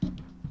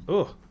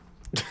Oh.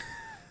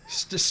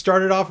 Just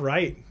start it off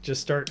right.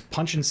 Just start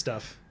punching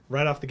stuff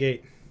right off the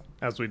gate.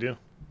 As we do.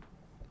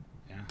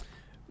 Yeah.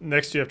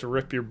 Next, you have to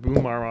rip your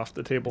boom arm off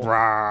the table.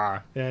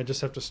 Rah. Yeah, I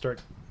just have to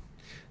start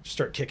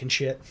kicking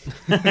shit.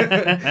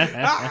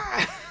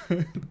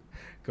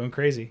 Going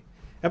crazy.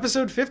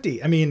 Episode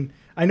 50. I mean,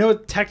 I know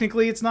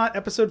technically it's not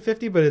episode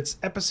 50, but it's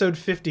episode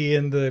 50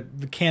 in the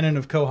canon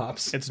of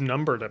Co-Hops. It's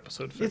numbered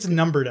episode 50. It's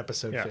numbered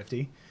episode Yeah.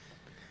 50.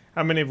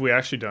 How many have we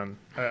actually done?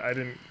 I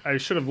didn't. I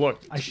should have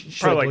looked. I should have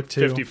Probably like looked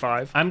too.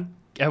 55.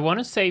 I want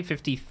to say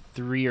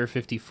 53 or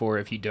 54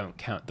 if you don't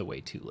count the way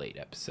too late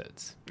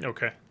episodes.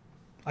 Okay.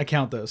 I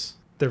count those.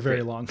 They're very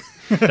Great. long.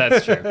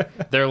 That's true.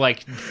 They're like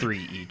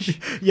 3 each.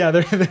 Yeah,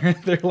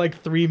 they're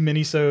like 3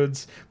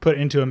 minisodes put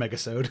into a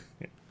megasode.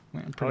 Yeah,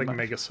 Probably pretty like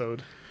much. Megasode.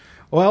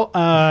 Well,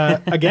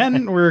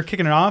 again, we're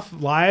kicking it off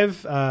live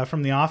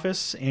from the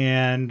office,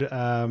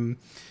 and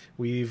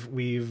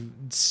we've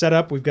set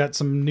up. We've got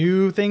some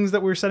new things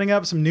that we're setting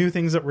up, some new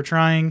things that we're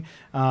trying.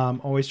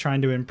 Always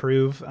trying to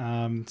improve.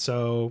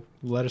 So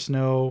let us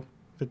know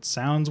if it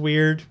sounds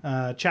weird.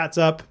 Chat's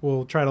up.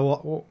 We'll try to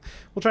we'll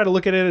try to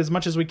look at it as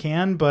much as we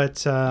can.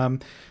 But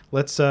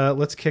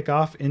let's kick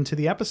off into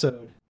the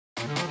episode.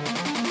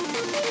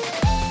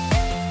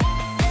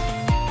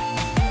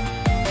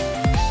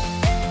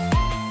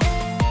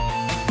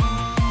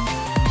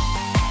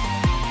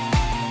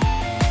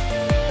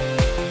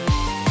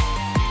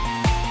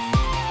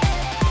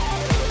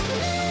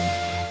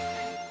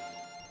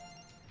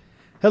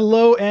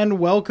 Hello and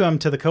welcome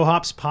to the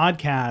Co-Hops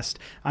podcast.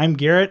 I'm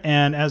Garrett,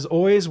 and as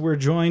always, we're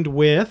joined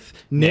with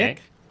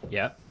Nick.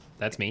 Yep,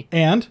 that's me.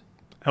 And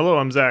Hello,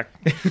 I'm Zach.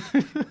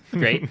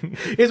 Great.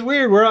 it's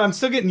weird. I'm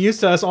still getting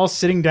used to us all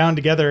sitting down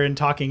together and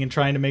talking and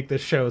trying to make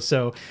this show.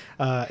 So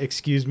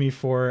excuse me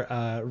for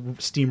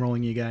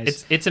steamrolling you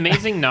guys. It's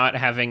amazing not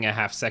having a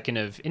half second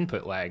of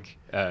input lag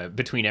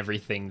between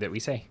everything that we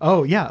say.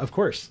 Oh, yeah, of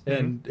course.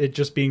 And it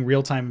just being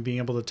real time and being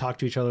able to talk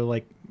to each other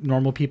like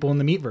normal people in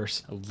the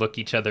Meatverse. Look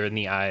each other in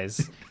the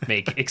eyes,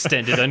 make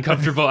extended,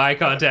 uncomfortable eye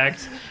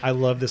contact. I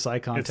love this eye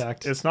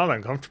contact. It's not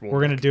uncomfortable. We're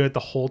going to do it the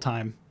whole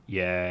time.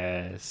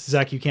 Yes.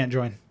 Zach, you can't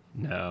join.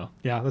 No.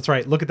 Yeah, that's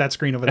right. Look at that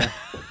screen over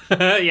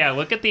there. Yeah,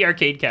 look at the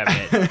arcade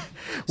cabinet.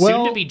 Well-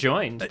 Soon to be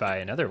joined by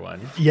another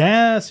one.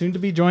 Yeah, soon to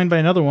be joined by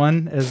another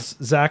one as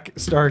Zach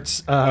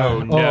starts.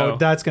 Oh, no. Oh,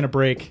 that's going to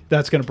break.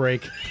 That's going to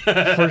break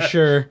for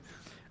sure.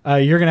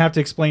 You're going to have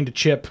to explain to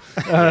Chip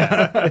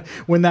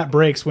when that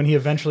breaks, when he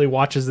eventually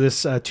watches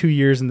this 2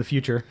 years in the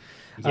future.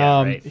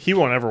 Yeah, right. He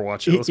won't ever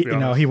watch it. Let's be honest.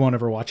 No, he won't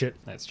ever watch it.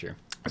 That's true.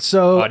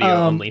 So Audio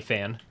only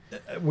fan.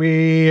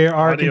 we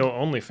are Audio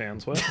only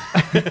fans. What?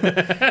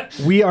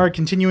 we are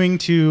continuing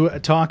to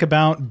talk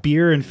about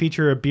beer and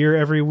feature a beer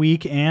every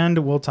week, and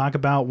we'll talk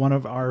about one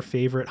of our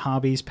favorite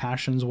hobbies,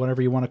 passions,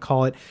 whatever you want to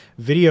call it,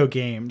 video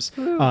games.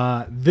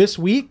 This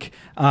week,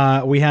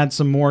 we had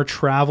some more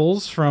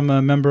travels from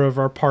a member of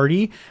our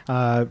party.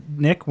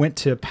 Nick went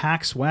to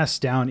PAX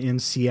West down in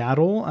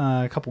Seattle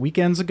a couple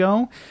weekends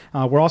ago.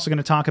 We're also going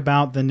to talk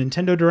about the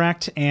Nintendo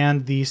Direct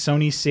and the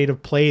Sony State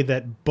of Play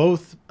that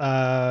both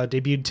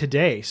debuted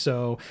today.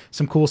 So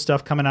some cool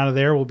stuff coming out of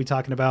there. We'll be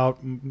talking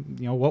about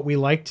what we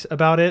liked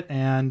about it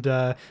and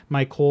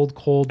my cold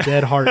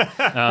dead heart.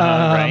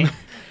 Right.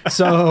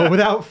 So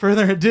without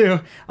further ado,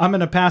 I'm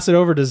going to pass it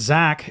over to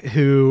Zach,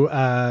 who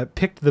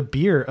picked the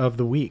beer of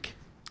the week.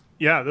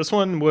 Yeah, this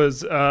one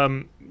was.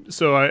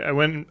 So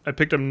I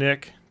picked up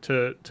Nick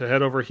to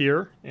head over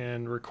here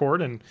and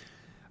record, and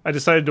I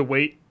decided to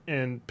wait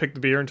and pick the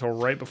beer until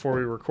right before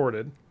we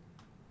recorded.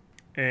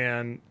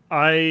 And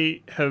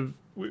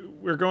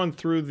we're going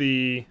through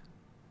the.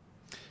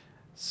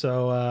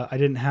 So I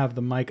didn't have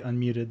the mic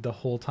unmuted the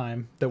whole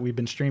time that we've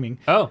been streaming,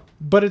 Oh,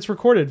 but it's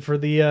recorded for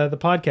the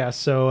podcast.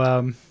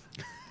 So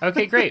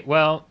okay, great.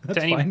 Well,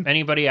 That's to fine.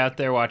 anybody out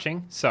there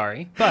watching,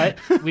 sorry, but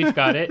we've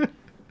got it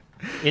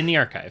in the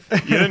archive.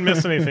 You didn't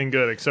miss anything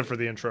good except for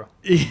the intro.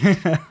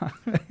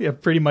 yeah,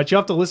 pretty much. You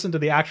have to listen to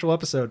the actual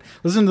episode.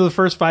 Listen to the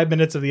first 5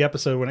 minutes of the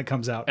episode when it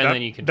comes out. And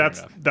then you can turn it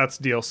off. That's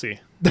DLC.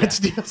 That's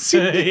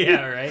DLC.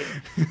 Yeah, right.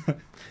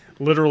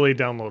 Literally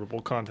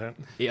downloadable content.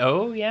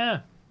 Oh, yeah.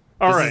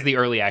 All This right. is the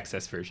early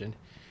access version.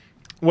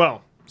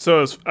 Well,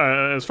 so as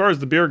far as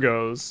the beer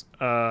goes,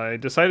 I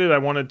decided I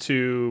wanted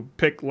to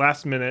pick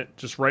last minute,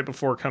 just right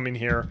before coming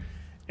here,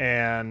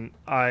 and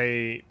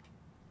I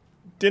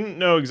didn't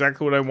know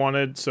exactly what I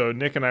wanted. So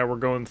Nick and I were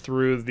going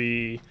through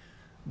the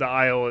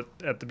aisle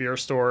at the beer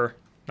store,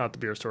 not the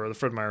beer store, the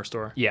Fred Meyer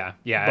store. Yeah,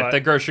 But- at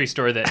the grocery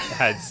store that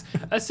has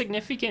a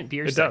significant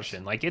beer does.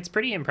 section. Like, it's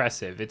pretty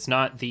impressive. It's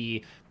not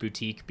the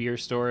boutique beer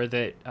store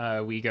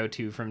that we go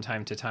to from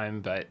time to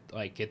time, but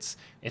like it's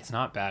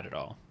not bad at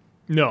all.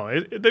 No,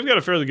 they've got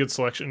a fairly good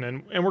selection,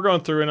 and we're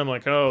going through, and I'm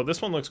like, oh,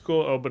 this one looks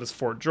cool. Oh, but it's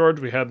Fort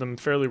George. We had them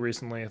fairly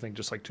recently, I think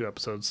just like 3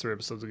 episodes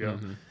ago.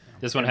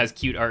 This one has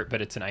cute art, but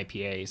it's an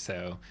IPA,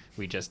 so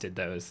we just did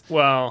those.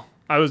 Well,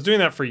 I was doing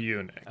that for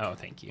you, Nick. Oh,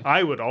 thank you.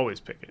 I would always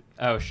pick it.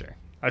 Oh, sure.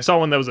 I saw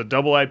one that was a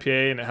double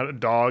IPA and it had a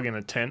dog in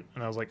a tent,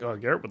 and I was like, oh,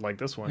 Garrett would like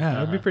this one. Yeah,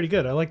 that'd be pretty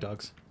good. I like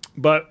dogs.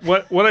 But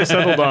what I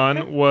settled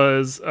on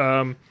was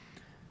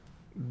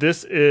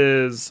this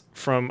is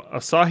from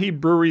Asahi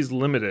Breweries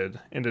Limited,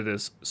 and it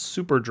is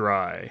super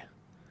dry.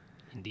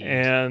 Indeed.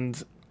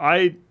 And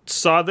I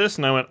saw this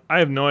and I went, I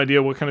have no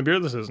idea what kind of beer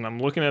this is. And I'm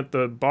looking at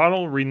the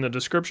bottle, reading the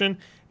description,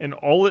 and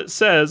all it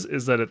says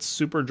is that it's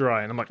super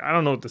dry. And I'm like, I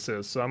don't know what this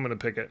is, so I'm going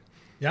to pick it.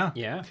 Yeah.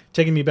 Yeah.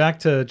 Taking me back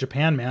to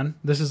Japan, man.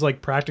 This is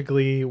like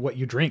practically what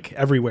you drink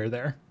everywhere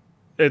there.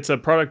 It's a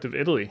product of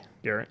Italy,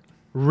 Garrett.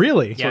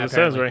 Really? Yeah, That's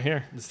what it says apparently. right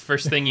here. It's the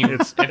first thing you.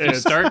 If you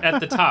start at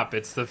the top,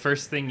 it's the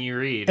first thing you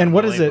read. And on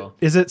what the is label.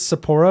 it? Is it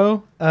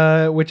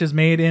Sapporo, which is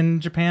made in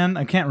Japan?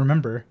 I can't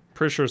remember.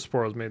 Pretty sure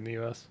Sapporo's made in the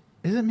U.S.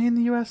 Is it made in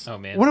the U.S.? Oh,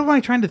 man. What am I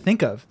trying to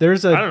think of?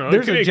 There's a I don't know.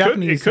 there's it a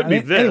Japanese. It could be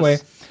this. Anyway,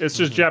 It's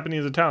just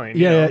Japanese Italian.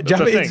 yeah, That's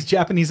a thing. it's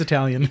Japanese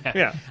Italian.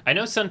 Yeah. I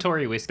know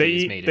Suntory whiskey They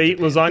is eat, made they in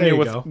eat Japan. There you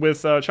lasagna go.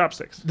 with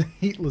chopsticks.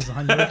 Eat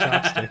lasagna with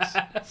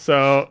chopsticks.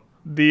 So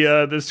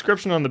the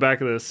description on the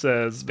back of this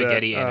says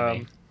Spaghetti that,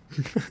 anime.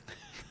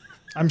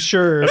 I'm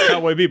sure.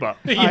 Cowboy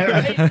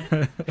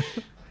Bebop.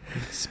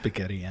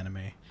 Spaghetti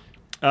anime.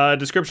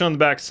 Description on the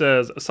back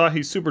says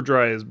Asahi Super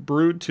Dry is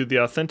brewed to the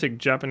authentic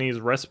Japanese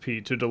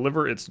recipe to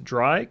deliver its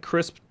dry,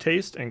 crisp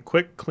taste and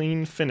quick,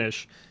 clean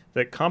finish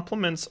that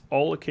complements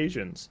all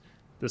occasions.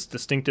 This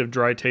distinctive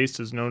dry taste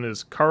is known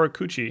as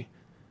Karakuchi.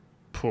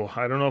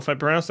 I don't know if I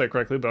pronounced that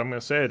correctly, but I'm going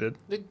to say I did.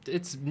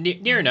 It's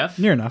near enough.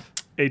 Near enough.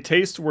 A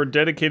taste we're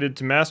dedicated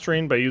to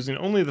mastering by using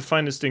only the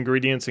finest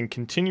ingredients and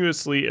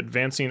continuously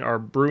advancing our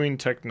brewing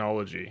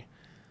technology.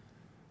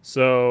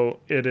 So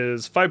it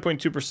is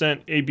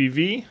 5.2%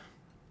 ABV,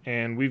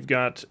 and we've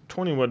got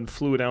 21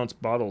 fluid ounce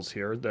bottles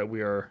here that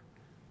we are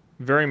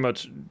very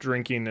much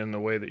drinking in the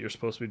way that you're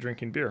supposed to be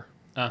drinking beer.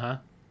 Uh-huh.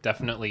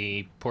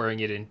 Definitely pouring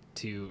it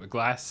into a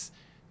glass.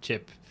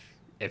 Chip,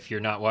 if you're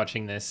not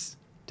watching this,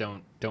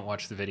 don't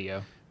watch the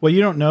video. What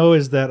you don't know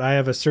is that I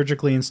have a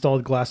surgically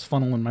installed glass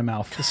funnel in my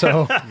mouth,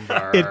 so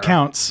it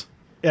counts.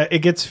 It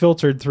gets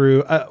filtered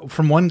through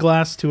from one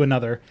glass to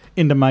another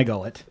into my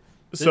gullet.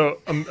 So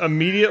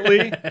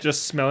immediately,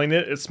 just smelling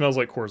it, it smells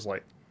like Coors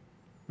Light.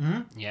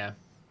 Yeah.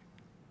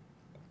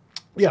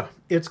 Yeah,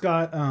 it's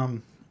got.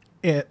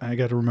 I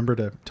got to remember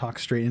to talk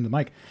straight into the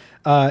mic.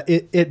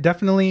 It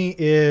definitely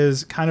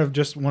is kind of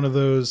just one of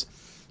those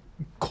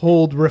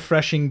cold,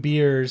 refreshing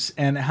beers,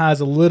 and it has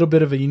a little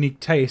bit of a unique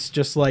taste,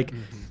 just like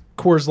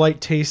Coors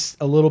Light tastes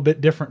a little bit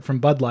different from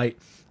Bud Light.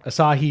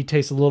 Asahi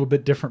tastes a little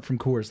bit different from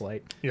Coors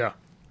Light. Yeah.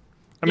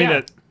 I mean,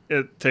 Yeah.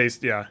 it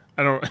tastes, yeah.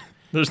 I don't,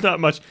 there's not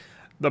much.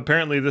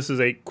 Apparently, this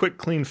is a quick,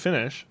 clean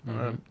finish.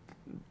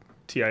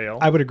 TIL.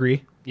 I would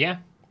agree. Yeah.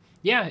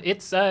 Yeah,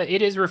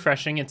 it is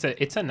refreshing. It's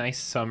a nice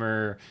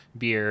summer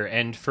beer,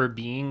 and for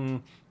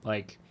being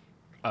like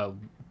a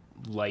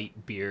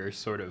light beer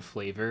sort of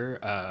flavor,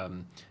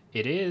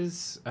 it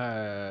is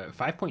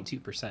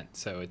 5.2%.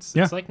 So it's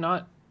like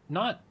not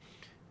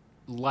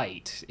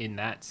light in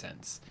that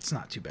sense. It's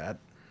not too bad.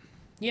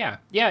 Yeah,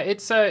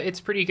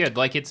 it's pretty good.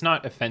 Like, it's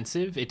not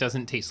offensive. It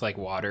doesn't taste like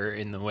water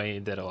in the way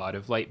that a lot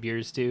of light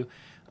beers do.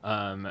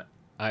 I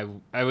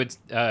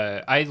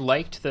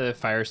liked the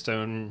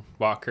Firestone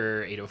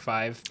Walker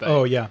 805, but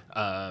Oh yeah,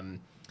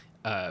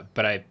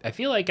 but I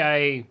feel like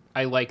I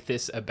like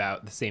this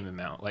about the same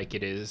amount. Like,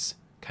 it is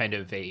kind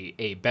of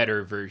a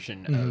better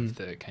version of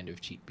the kind of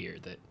cheap beer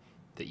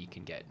that you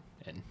can get.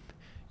 And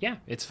yeah,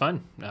 it's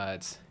fun.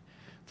 It's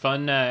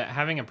fun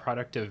having a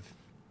product of,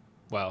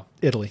 well,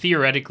 Italy.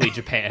 theoretically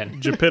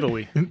Japan.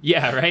 Japitally.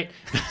 Yeah, right?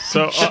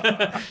 So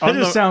That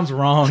just sounds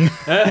wrong.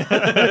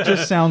 It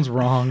just sounds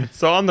wrong.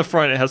 So on the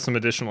front, it has some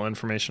additional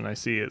information. I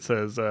see it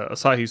says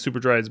Asahi Super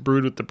Dry is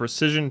brewed with the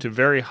precision to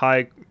very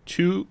high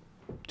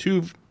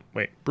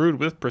brewed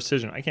with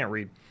precision. I can't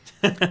read.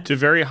 To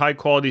very high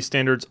quality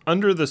standards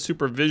under the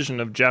supervision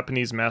of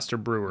Japanese master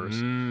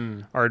brewers.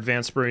 Our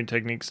advanced brewing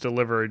techniques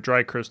deliver a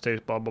dry, crisp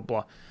taste. Blah blah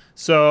blah.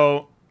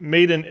 So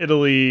made in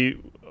Italy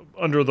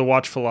under the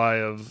watchful eye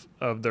of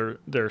their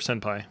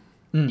senpai.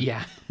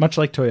 Yeah. Much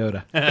like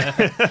Toyota.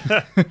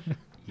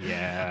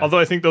 Yeah. Although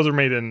I think those are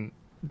made in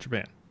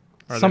Japan.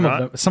 Are Some they of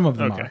not? them. Some of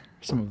them Okay. are.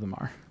 Some of them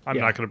are. I'm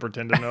Yeah. not going to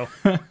pretend to know.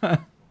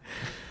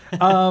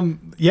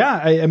 Yeah,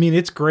 I mean,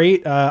 it's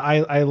great.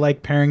 I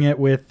like pairing it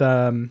with.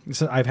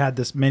 So I've had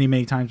this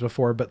many times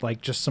before, but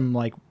like just some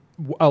like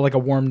a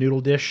warm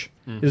noodle dish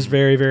is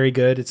very, very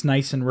good. It's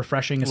nice and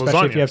refreshing,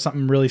 especially if Lasagna. you have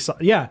something really.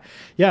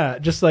 Yeah,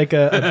 just like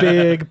a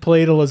big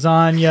plate of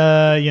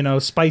lasagna.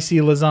 Spicy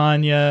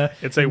lasagna.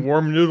 It's a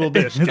warm noodle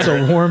dish. It's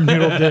a warm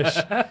noodle dish.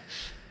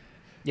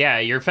 Yeah,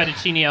 your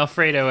fettuccine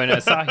Alfredo and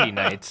Asahi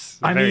nights.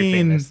 I Very mean,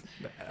 famous.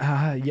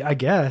 yeah, I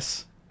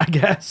guess.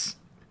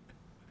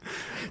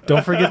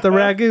 Don't forget the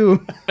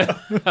ragu.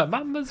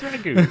 Mama's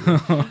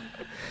ragu.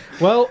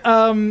 Well,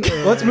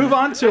 let's move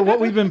on to what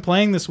we've been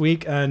playing this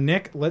week.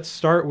 Nick, let's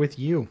start with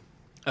you.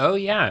 Oh,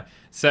 yeah.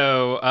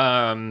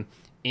 So,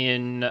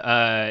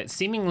 in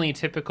seemingly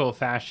typical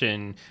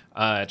fashion,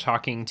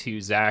 talking to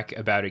Zach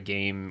about a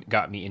game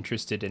got me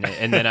interested in it,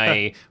 and then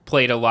I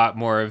played a lot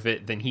more of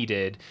it than he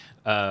did.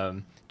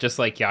 just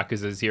like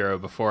Yakuza 0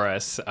 before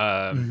us,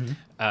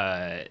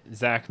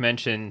 Zach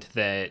mentioned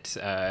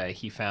that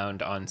he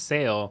found on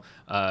sale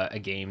a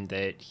game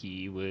that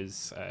he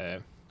was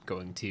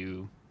going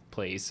to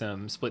play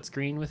some split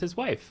screen with his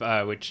wife,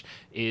 which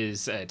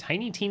is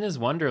Tiny Tina's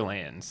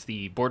Wonderlands,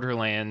 the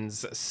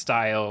Borderlands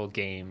style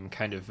game,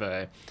 kind of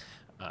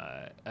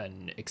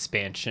an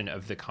expansion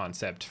of the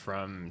concept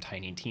from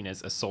Tiny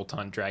Tina's Assault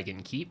on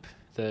Dragon Keep,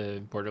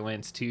 the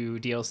Borderlands 2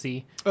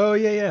 DLC. Oh,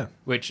 yeah.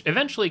 Which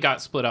eventually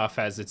got split off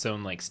as its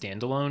own like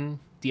standalone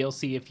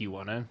DLC if you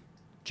want to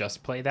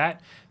just play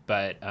that,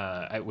 but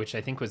which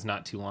I think was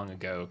not too long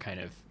ago, kind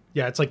of.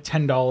 Yeah, it's like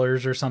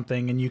 $10 or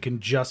something, and you can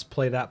just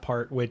play that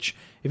part, which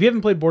if you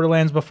haven't played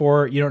Borderlands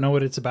before, you don't know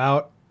what it's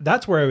about,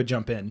 that's where I would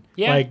jump in.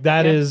 Yeah. Like,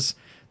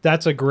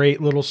 that's a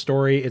great little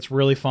story. It's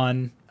really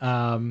fun.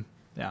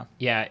 Yeah.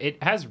 Yeah,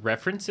 it has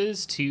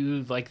references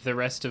to like the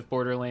rest of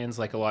Borderlands,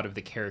 like a lot of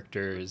the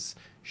characters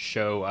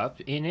show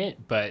up in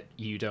it, but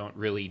you don't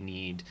really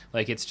need,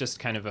 like, it's just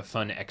kind of a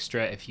fun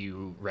extra if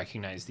you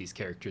recognize these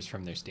characters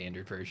from their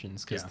standard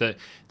versions, because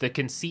the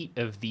conceit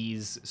of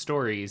these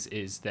stories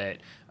is that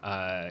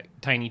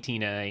Tiny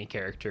Tina, a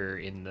character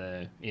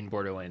in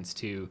Borderlands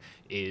 2,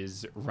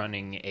 is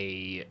running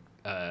a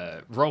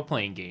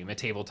role-playing game, a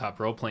tabletop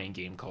role-playing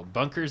game called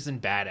Bunkers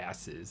and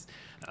Badasses.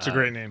 It's a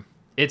great name.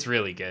 It's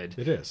really good.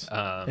 It is.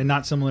 And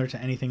not similar to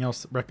anything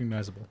else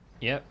recognizable.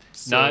 Yep.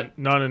 So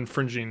not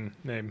infringing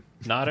name.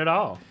 Not at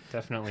all.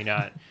 Definitely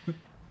not.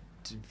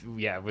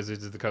 Yeah,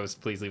 Wizards of the Coast,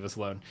 please leave us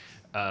alone.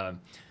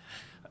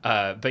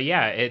 But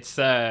yeah, it's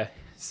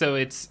so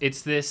it's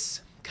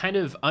this kind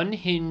of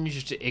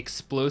unhinged,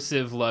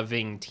 explosive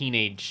loving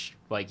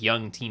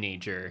young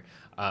teenager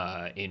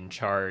in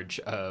charge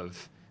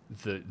of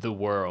the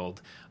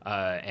world,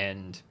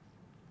 and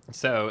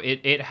so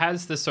it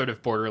has this sort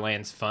of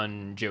Borderlands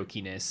fun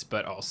jokiness,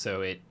 but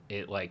also it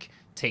like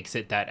takes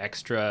it that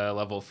extra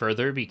level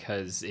further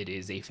because it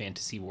is a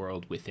fantasy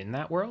world within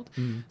that world.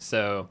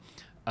 So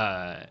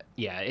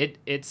it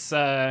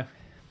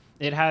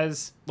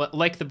has,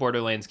 like the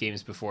Borderlands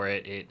games before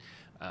it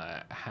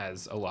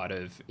has a lot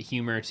of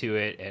humor to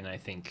it, and I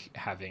think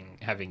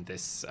having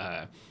this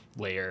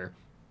layer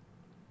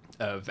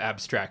of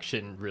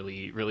abstraction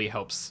really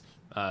helps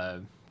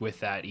with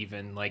that.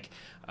 Even like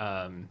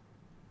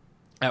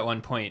at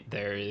one point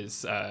there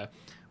is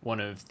one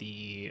of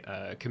the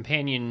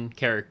companion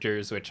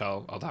characters, which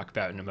I'll talk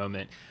about in a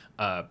moment,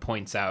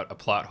 points out a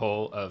plot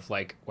hole of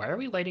like, why are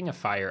we lighting a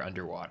fire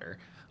underwater?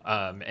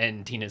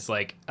 And Tina's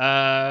like,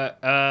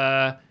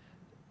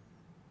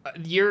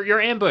 you're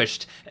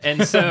ambushed.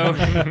 And so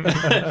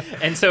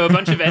and so a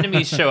bunch of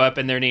enemies show up,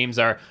 and their names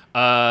are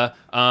Yeah.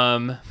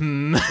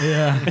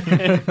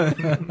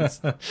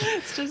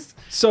 It's just,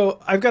 So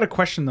I've got a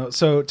question though.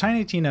 So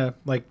Tiny Tina,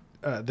 like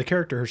the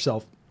character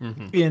herself,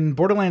 in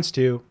Borderlands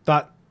 2,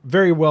 thought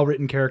very well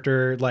written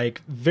character, like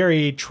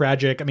very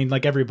tragic. I mean,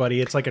 like everybody,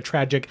 it's like a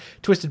tragic,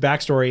 twisted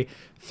backstory.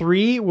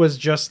 3 was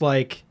just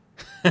like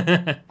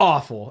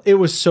awful. It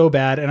was so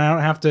bad, and I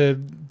don't have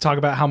to talk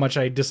about how much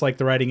I dislike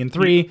the writing in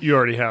 3. You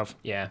already have.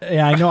 yeah.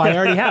 Yeah, I know. I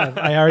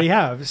already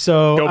have.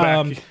 So, Go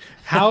back.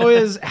 how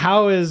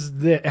is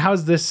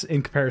this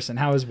in comparison?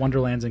 How is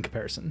Wonderlands in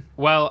comparison?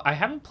 Well, I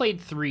haven't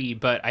played 3,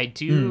 but I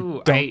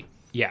do.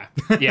 Yeah.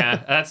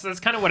 That's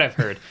kind of what I've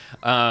heard.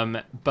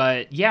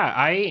 But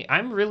yeah,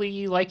 I'm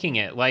really liking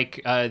it.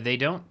 Like, they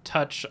don't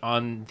touch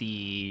on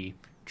the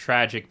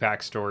tragic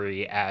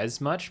backstory as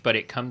much, but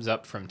it comes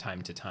up from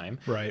time to time.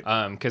 Right.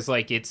 Because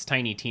like it's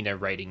Tiny Tina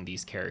writing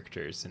these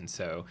characters, and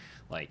so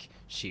like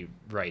she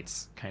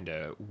writes kind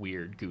of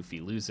weird, goofy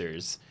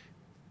losers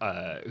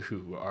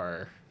who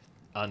are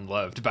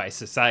unloved by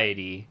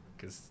society.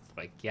 Because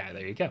like, yeah,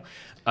 there you go.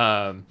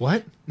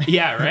 What?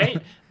 Yeah,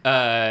 right.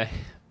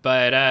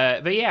 But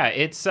yeah,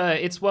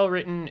 it's well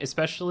written.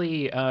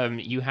 Especially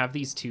you have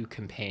these two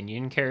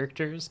companion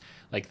characters.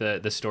 Like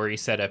the story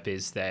setup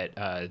is that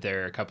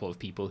there are a couple of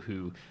people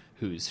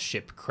whose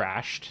ship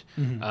crashed.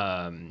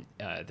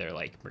 They're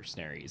like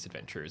mercenaries,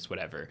 adventurers,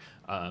 whatever,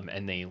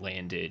 and they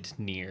landed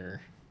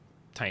near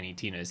Tiny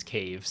Tina's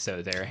cave.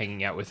 So they're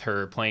hanging out with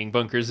her, playing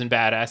Bunkers and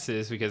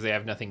Badasses because they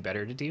have nothing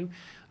better to do.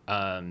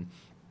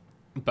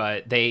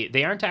 But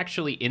they aren't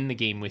actually in the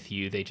game with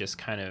you. They just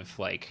kind of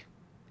like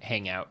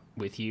hang out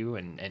with you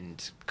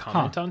and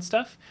comment on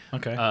stuff.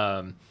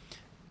 Okay.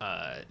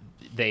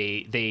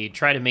 They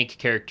try to make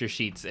character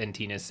sheets, and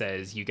Tina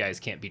says, you guys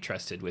can't be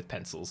trusted with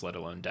pencils, let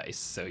alone dice,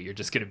 so you're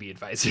just going to be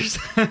advisors.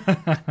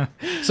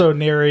 So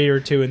narrator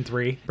 2 and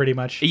 3, pretty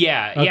much.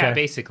 Yeah,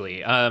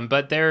 basically.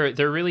 But they're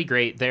really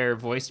great. They're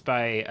voiced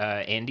by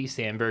Andy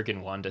Samberg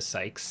and Wanda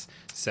Sykes.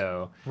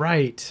 So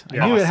right.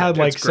 Yeah. I knew it had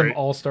like It's some great.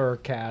 all-star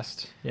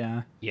cast.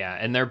 Yeah. yeah,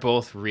 and they're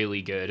both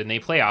really good, and they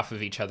play off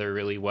of each other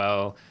really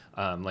well.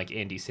 Like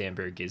Andy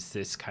Samberg is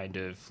this kind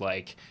of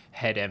like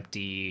head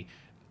empty.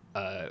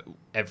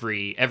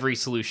 Every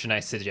solution I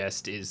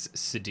suggest is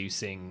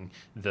seducing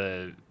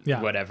the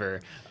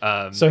whatever.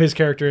 So his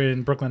character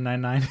in Brooklyn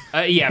Nine-Nine.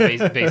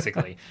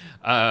 Basically.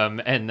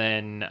 And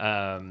then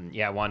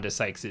Wanda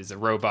Sykes is a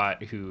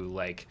robot who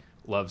like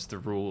loves the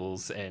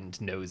rules and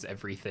knows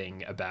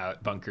everything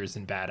about bunkers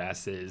and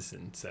badasses,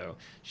 and so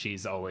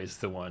she's always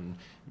the one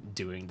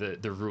doing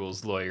the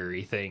rules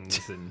lawyery things,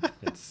 and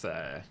it's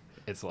a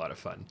lot of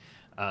fun.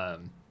 But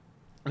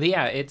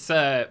yeah, it's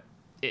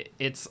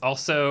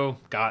also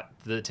got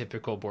the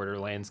typical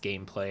Borderlands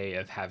gameplay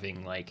of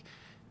having like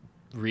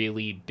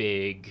really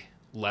big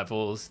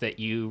levels that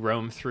you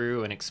roam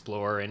through and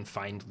explore and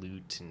find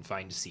loot and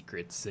find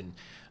secrets, and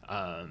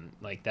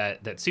like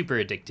that super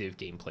addictive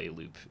gameplay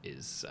loop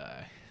is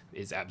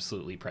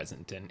absolutely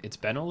present. And it's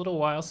been a little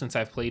while since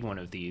I've played one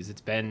of these.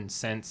 It's been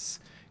since,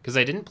 because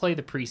I didn't play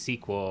the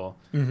pre-sequel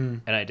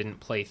and I didn't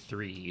play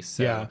 3,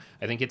 so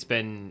I think it's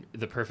been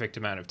the perfect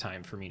amount of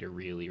time for me to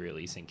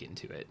really sink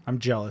into it. I'm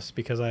jealous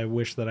because I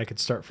wish that I could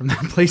start from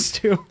that place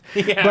too.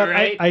 Yeah, but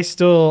right? I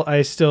still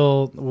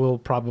will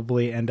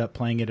probably end up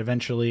playing it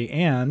eventually.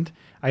 And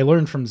I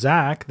learned from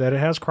Zach that it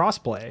has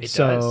crossplay.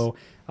 So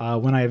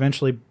when I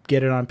eventually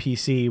get it on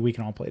PC, we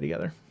can all play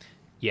together.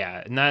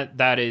 Yeah, and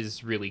that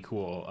is really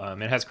cool.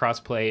 It has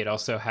crossplay. It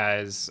also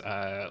has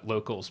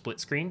local split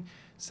screen.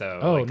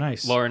 So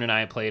nice. Lauren and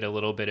I played a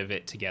little bit of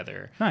it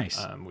together.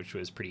 Nice. Which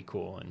was pretty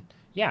cool. And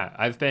yeah,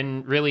 I've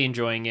been really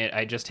enjoying it.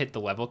 I just hit the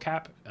level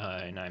cap,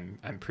 and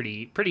I'm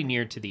pretty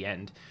near to the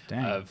end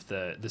of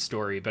the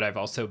story. But I've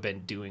also been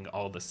doing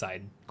all the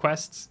side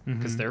quests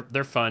because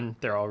they're fun.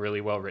 They're all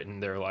really well written.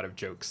 There are a lot of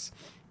jokes.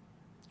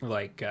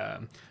 Like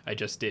I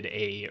just did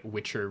a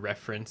Witcher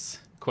reference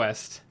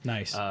quest.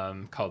 Nice.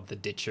 Called The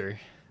Ditcher.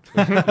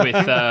 with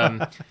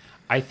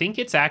I think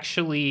it's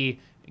actually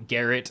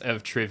Garrett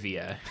of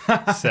Trivia.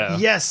 So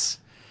Yes.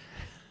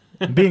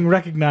 Being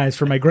recognized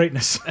for my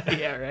greatness.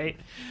 yeah, right.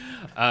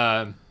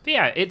 But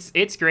yeah,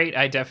 it's great.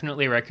 I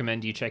definitely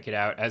recommend you check it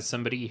out. As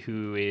somebody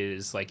who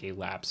is like a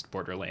lapsed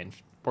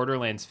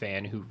Borderlands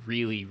fan who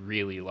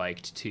really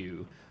liked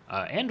 2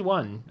 and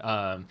 1,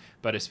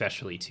 but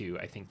especially 2,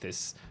 I think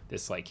this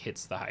like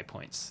hits the high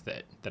points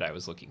that I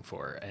was looking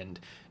for. And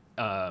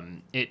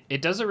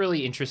it does a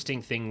really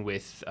interesting thing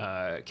with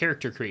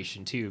character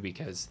creation too,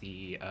 because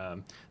the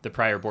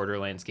prior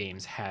Borderlands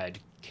games had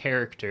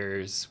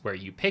characters where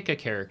you pick a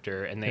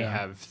character and they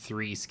have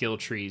 3 skill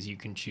trees you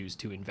can choose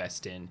to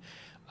invest in,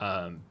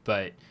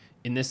 but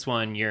in this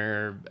one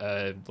you're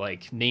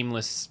like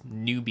nameless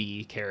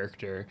newbie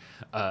character,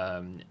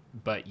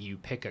 but you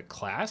pick a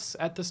class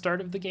at the start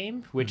of the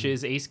game, which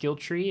is a skill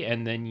tree,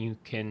 and then you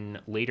can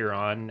later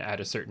on at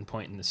a certain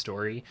point in the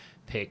story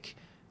pick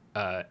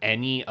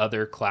any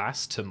other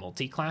class to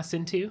multi-class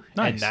into.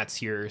 Nice. And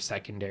that's your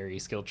secondary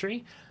skill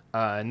tree.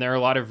 And there are a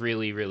lot of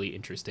really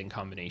interesting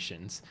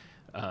combinations.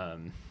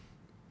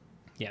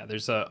 Yeah,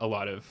 there's a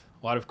lot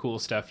of cool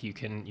stuff you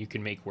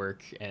can make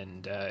work,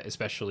 and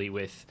especially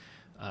with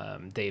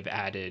they've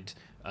added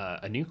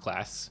a new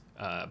class,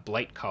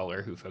 Blight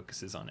Caller, who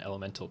focuses on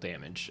elemental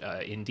damage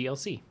in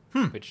DLC,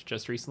 which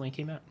just recently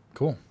came out.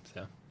 Cool.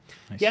 So,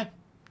 Nice. yeah,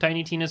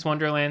 Tiny Tina's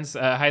Wonderlands,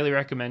 highly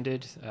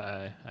recommended.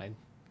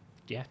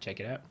 Yeah, check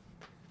it out.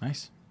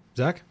 Nice.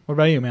 Zach, what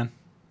about you, man?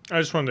 I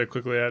just wanted to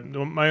quickly add,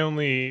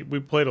 we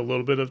played a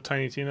little bit of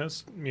Tiny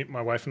Tina's,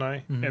 my wife and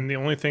I, and the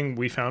only thing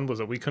we found was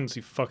that we couldn't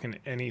see fucking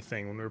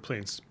anything when we were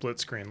playing split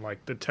screen.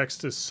 Like, the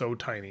text is so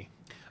tiny.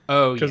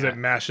 Oh, because it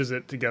mashes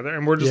it together,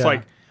 and we're just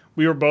like,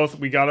 we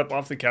got up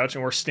off the couch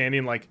and we're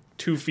standing like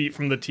 2 feet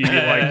from the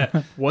TV,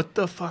 like, what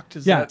the fuck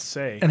does that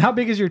say? And how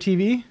big is your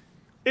TV?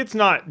 It's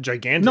not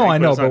gigantic. No, I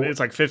know, but but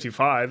it's like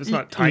 55. It's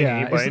not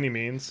tiny by any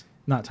means.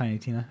 Not Tiny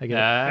Tina. I get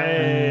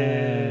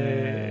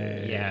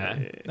it.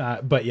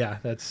 Yeah. But yeah,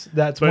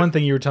 that's one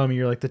thing you were telling me.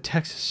 You're like, the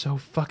text is so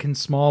fucking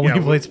small when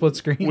you played split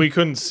screen. We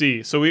couldn't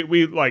see, so we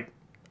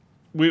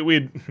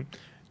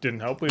didn't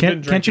help.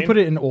 Can't you put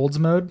it in Olds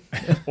mode?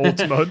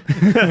 Olds mode.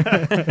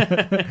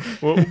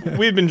 Well,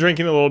 we'd been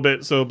drinking a little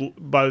bit, so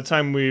by the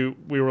time we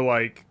were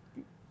like,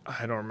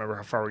 I don't remember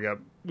how far we got.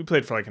 We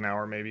played for like an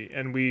hour maybe,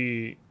 and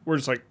we're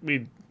just like,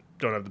 we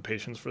don't have the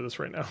patience for this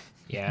right now.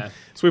 Yeah.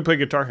 So we played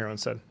Guitar Hero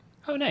instead.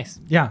 Oh, nice.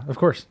 Yeah, of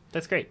course.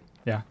 That's great.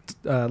 Yeah,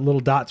 little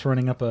dots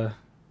running up a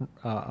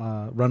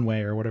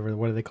runway or whatever.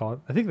 What do they call it?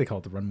 I think they call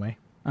it the runway.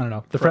 I don't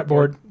know. The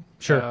fretboard.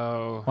 Sure.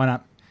 Oh, Why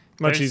not?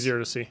 Much easier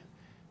to see.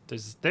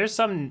 There's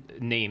some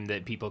name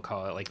that people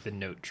call it, like the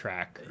note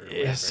track.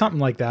 Or something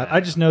like that. I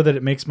just know that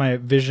it makes my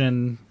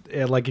vision,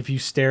 like if you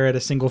stare at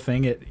a single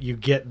thing, you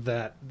get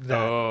that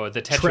the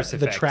Tetris effect.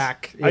 The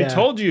track. I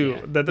told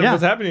you that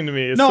was happening to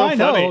me. It's so I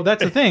know. funny.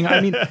 That's the thing. I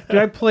mean, dude,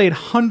 I played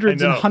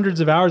hundreds and hundreds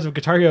of hours of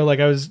Guitar Hero. Like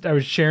I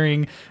was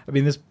sharing. I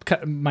mean, this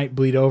might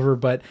bleed over,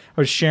 but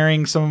I was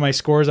sharing some of my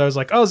scores. I was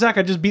like, "Oh, Zach,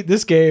 I just beat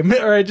this game,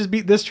 or I just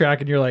beat this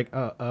track," and you're like,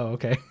 "Oh,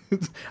 okay."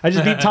 I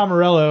just beat Tom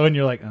Morello, and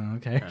you're like, "Oh,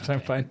 okay, so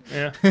I'm fine."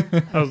 Yeah.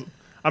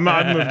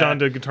 I've moved on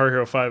to Guitar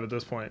Hero 5 at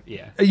this point.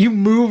 Yeah. You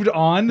moved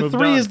on.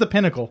 3 is the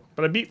pinnacle.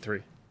 But I beat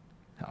 3.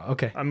 Oh,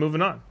 okay. I'm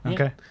moving on.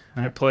 Okay.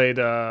 I played.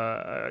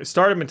 I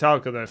started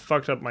Metallica, then I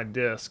fucked up my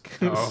disc.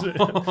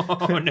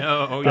 Oh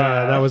no!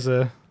 That was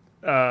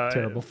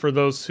terrible. For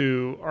those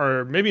who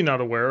are maybe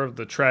not aware of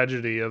the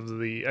tragedy of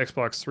the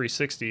Xbox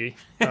 360,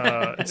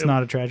 it's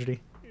not a tragedy.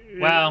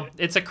 Well,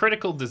 it's a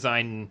critical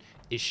design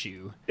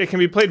issue. It can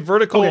be played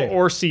vertical Okay.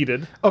 or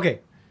seated. Okay.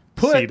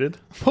 Seated.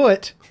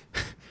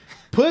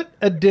 Put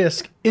a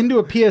disc into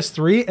a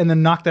PS3 and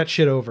then knock that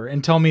shit over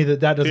and tell me that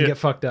doesn't Yeah. get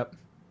fucked up.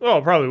 Well,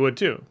 I probably would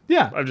too.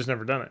 Yeah. I've just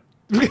never done it.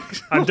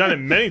 I've done it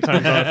many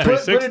times on a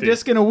Put 360. a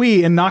disc in a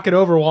Wii and knock it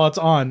over while it's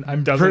on.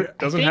 doesn't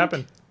think-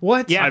 happen.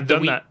 What? Yeah, I've the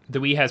done Wii, that. The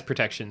Wii has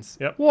protections.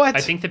 Yep. What?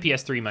 I think the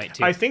PS3 might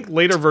too. I think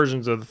later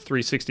versions of the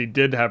 360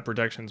 did have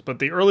protections, but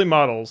the early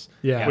models,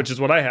 Yeah. which is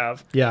what I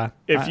have, Yeah.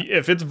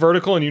 if it's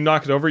vertical and you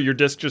knock it over, your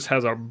disc just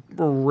has a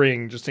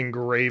ring just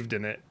engraved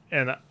in it.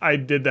 And I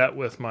did that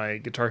with my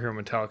Guitar Hero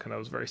Metallica, and I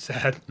was very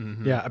sad.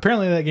 Yeah.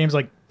 Apparently that game's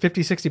like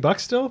 $50-$60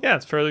 still. Yeah,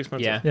 it's fairly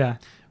expensive. Yeah.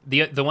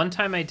 Yeah. The one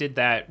time I did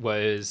that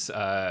was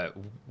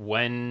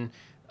when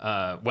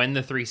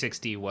the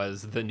 360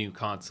 was the new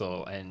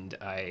console, and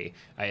I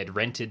had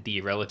rented the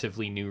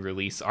relatively new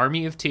release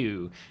Army of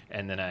Two,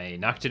 and then I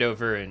knocked it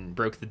over and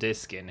broke the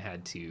disc and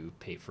had to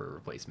pay for a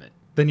replacement.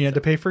 Then you had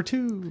to pay for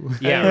 2.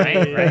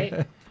 Yeah,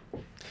 right.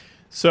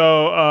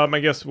 So I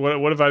guess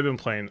what have I been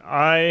playing?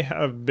 I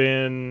have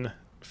been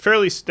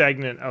fairly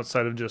stagnant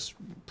outside of just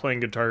playing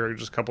Guitar Hero,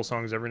 just a couple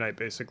songs every night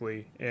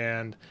basically.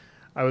 And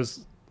I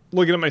was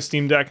looking at my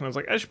Steam Deck and I was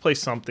like, I should play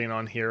something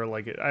on here.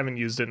 Like I haven't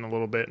used it in a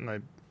little bit,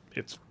 and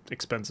it's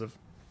expensive.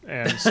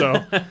 And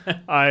so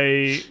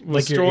I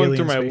was Like your scrolling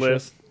through my alien spaceship.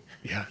 list.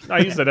 Yeah, I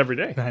use that every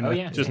day. I know. Oh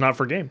yeah, Just not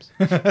for games.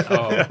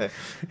 Oh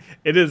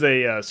It is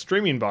a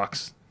streaming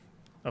box,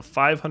 a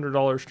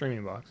 $500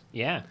 streaming box.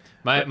 yeah.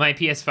 My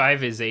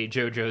PS5 is a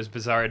JoJo's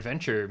Bizarre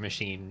Adventure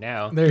machine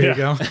now. There you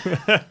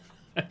Yeah.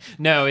 go.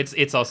 No,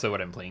 it's also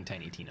what I'm playing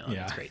Tiny Tina on.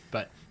 Yeah. It's great.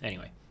 But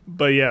anyway.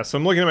 But yeah, so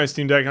I'm looking at my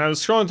Steam Deck and I was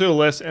scrolling through the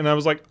list and I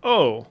was like,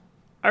 oh,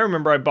 I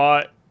remember I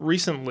bought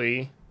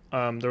recently,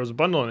 there was a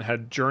bundle and it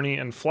had Journey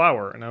and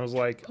Flower. And I was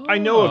like, I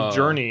know of Oh.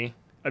 Journey.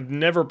 I've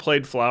never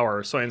played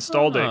Flower. So I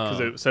installed it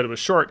because it said it was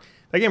short.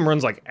 That game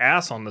runs like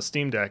ass on the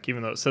Steam Deck,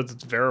 even though it says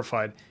it's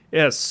verified. It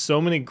has so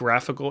many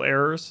graphical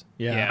errors.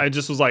 Yeah. Yeah. I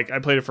just was like, I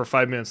played it for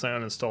 5 minutes and I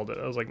uninstalled it.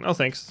 I was like, no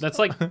thanks. That's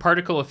like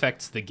Particle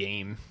affects the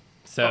game.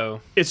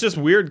 So It's just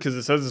weird because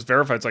it says it's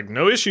verified. It's like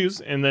no issues,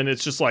 and then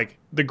it's just like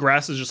the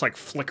grass is just like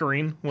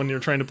flickering when you're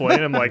trying to play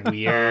it. I'm like,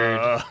 Weird.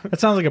 That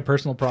sounds like a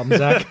personal problem,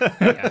 Zach.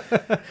 yeah.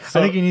 I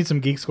think you need some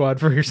Geek Squad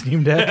for your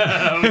Steam Deck.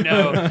 Oh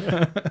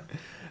no.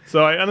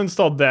 So I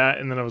uninstalled that,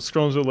 and then I was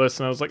scrolling through the list,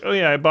 and I was like, oh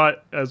yeah, I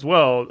bought as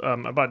well.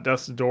 I bought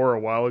Death's Door a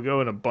while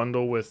ago in a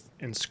bundle with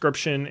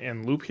Inscription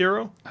and Loop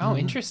Hero. Oh,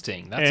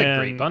 interesting. That's a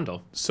great And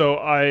bundle. So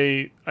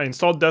I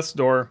installed Death's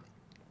Door.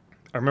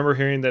 I remember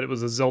hearing that it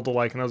was a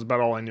Zelda-like, and that was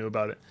about all I knew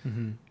about it.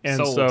 And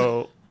Sold.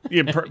 so,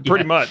 yeah,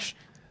 pretty much.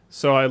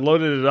 So I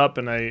loaded it up,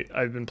 and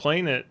I've been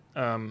playing it.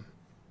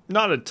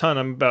 Not a ton.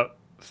 I'm about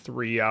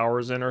 3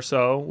 hours in or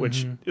so,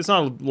 which it's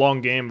not a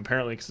long game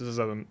apparently because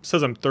it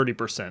says I'm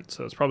 30%,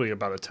 so it's probably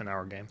about a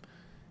 10-hour game.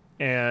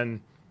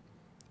 And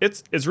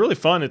it's really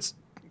fun.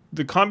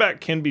 The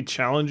combat can be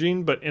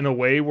challenging, but in a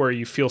way where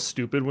you feel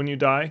stupid when you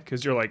die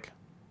because you're like,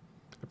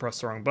 I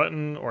pressed the wrong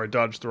button, or I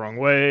dodged the wrong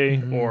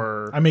way,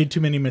 or I made too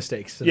many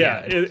mistakes. today. yeah,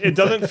 it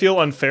doesn't feel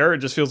unfair. It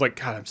just feels like,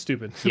 God, I'm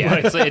stupid. Yeah,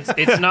 Like,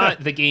 it's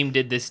not the game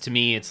did this to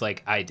me. It's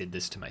like I did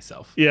this to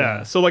myself.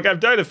 yeah. So like I've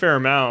died a fair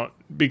amount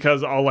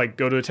because I'll like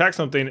go to attack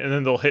something and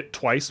then they'll hit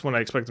twice when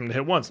I expect them to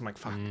hit once. I'm like,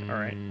 fuck. All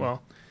right.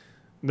 Well,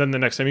 then the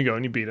next time you go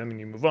and you beat them and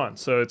you move on.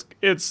 So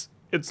it's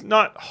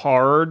not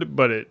hard,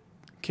 but it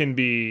can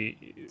be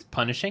It's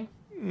punishing.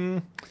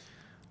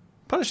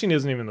 punishing.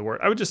 Isn't even the word.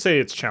 I would just say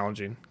it's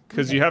challenging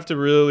because you have to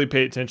really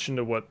pay attention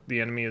to what the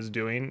enemy is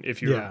doing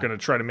if you're Yeah. going to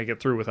try to make it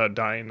through without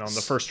dying on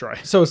the first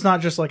try. So it's not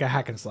just like a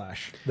hack and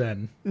slash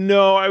then.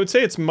 No, I would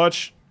say it's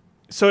much.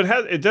 So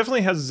it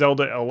definitely has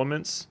Zelda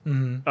elements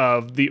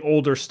of the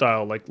older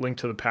style, like Link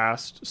to the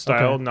Past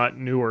style, Okay. not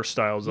newer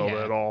style Zelda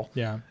Yeah. at all.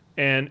 Yeah.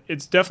 And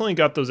it's definitely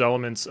got those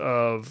elements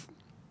of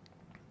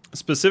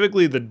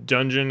specifically the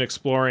dungeon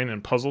exploring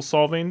and puzzle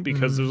solving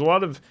because there's a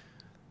lot of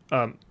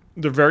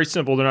they're very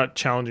simple. They're not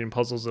challenging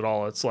puzzles at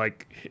all. It's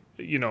like,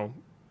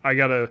 I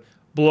gotta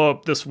blow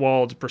up this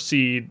wall to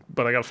proceed,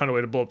 but I gotta find a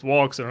way to blow up the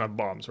wall because I don't have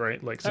bombs,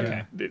 right? Like, so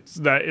Okay.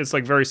 it's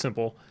like very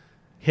simple.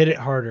 Hit it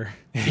harder.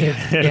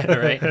 Yeah,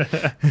 right.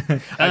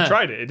 I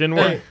tried it. It didn't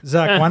work. Hey,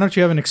 Zach, why don't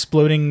you have an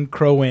exploding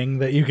crow wing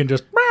that you can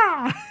just...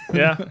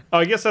 Yeah. Oh,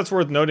 I guess that's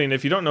worth noting.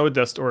 If you don't know what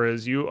Death's Door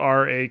is, you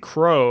are a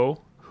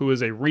crow who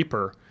is a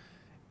reaper.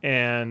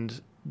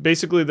 And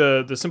basically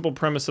the simple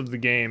premise of the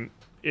game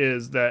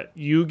is that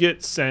you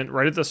get sent,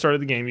 right at the start of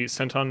the game, you get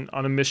sent on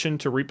a mission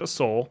to reap a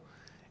soul.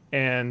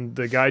 And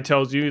the guy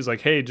tells you, he's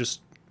like, hey,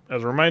 just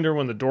as a reminder,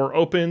 when the door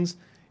opens,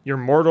 you're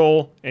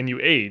mortal and you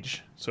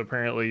age. So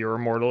apparently you're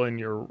immortal in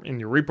your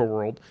reaper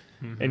world.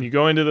 And you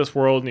go into this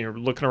world and you're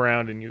looking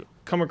around and you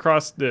come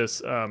across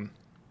this a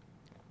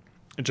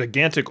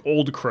gigantic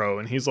old crow.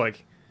 And he's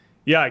like,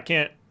 yeah, I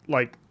can't,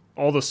 like,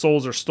 all the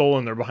souls are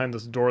stolen. They're behind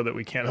this door that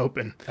we can't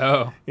open.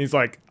 Oh. He's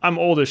like, I'm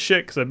old as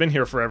shit because I've been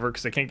here forever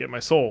because I can't get my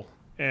soul.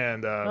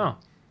 And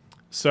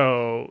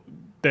so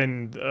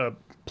then a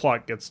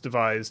plot gets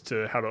devised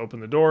to how to open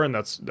the door, and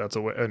that's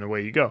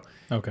away you go.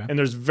 Okay. And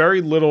there's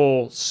very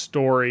little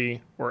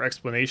story or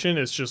explanation.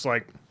 It's just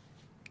like,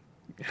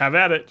 have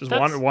at it. Just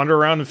That's- wander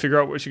around and figure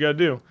out what you got to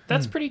do.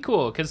 That's pretty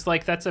cool because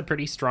like that's a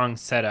pretty strong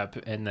setup,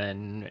 and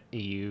then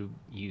you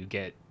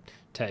get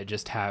to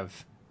just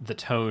have the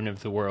tone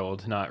of the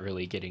world not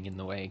really getting in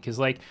the way. Because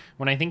like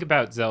when I think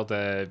about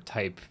Zelda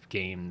type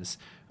games,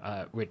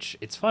 which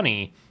it's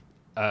funny.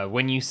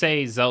 When you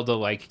say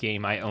Zelda-like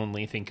game, I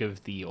only think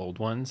of the old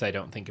ones. I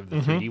don't think of the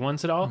 3D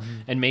ones at all.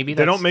 And maybe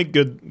They that's, don't make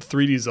good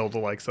 3D Zelda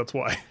likes. That's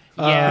why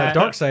yeah,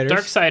 Darksiders.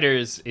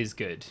 Darksiders is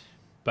good,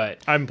 but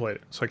I haven't played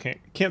it, so I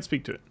can't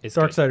speak to it. it's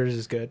good. Darksiders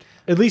is good.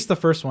 At least the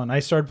first one. I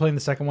started playing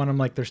the second one. I'm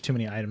like, there's too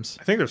many items.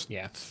 I think there's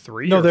Yeah.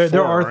 3. No, or there 4,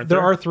 are aren't there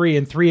are 3,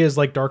 and 3 is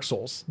like Dark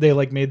Souls. They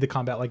like made the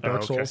combat like Dark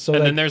okay. Souls. So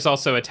And that, then there's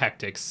also a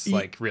tactics,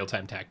 like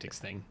real-time tactics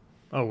thing.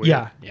 Oh, weird.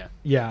 yeah,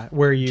 Yeah.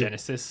 where you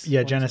Genesis. yeah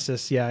ones?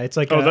 Genesis yeah. It's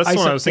like Oh, that's the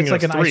one I was thinking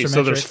it's like of an 3.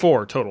 So there's isometric-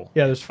 4 total.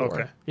 Yeah, there's 4.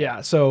 Okay. Yeah,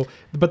 so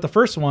but the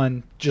first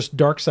one, just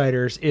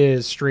Darksiders,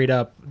 is straight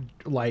up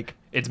like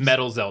It's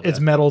Metal Zelda. it's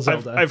Metal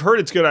Zelda. I've heard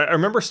it's good. I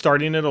remember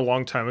starting it a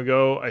long time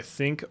ago, I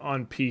think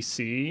on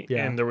PC,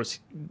 Yeah. and there was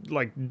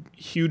like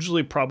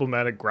hugely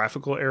problematic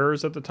graphical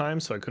errors at the time,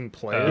 so I couldn't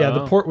play it. yeah,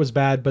 the Oh. port was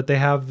bad, but they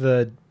have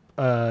the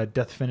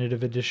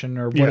Definitive Edition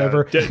or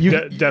whatever.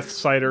 Death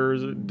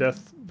Siders,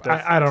 Death.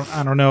 I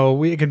don't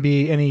know. It can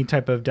be any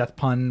type of death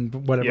pun,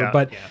 whatever. Yeah.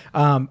 But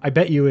Yeah. I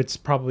bet you it's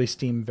probably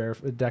Steam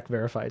deck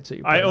verified. So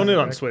you I play own that it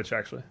on deck. Switch,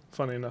 actually.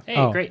 Funny enough. Hey,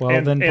 Oh, great. well,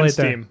 then play it there.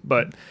 Steam,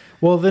 but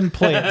Well, then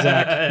play it,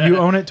 Zach. You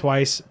own it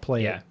twice.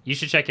 Play Yeah, it. you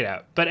should check it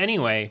out. But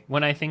anyway,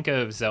 when I think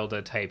of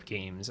Zelda type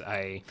games,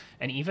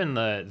 and even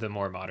the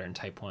more modern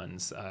type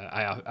ones,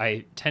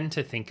 I tend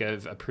to think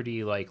of a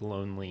pretty like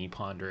lonely,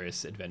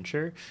 ponderous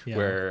adventure Yeah.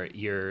 where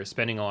you're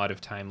spending a lot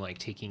of time like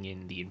taking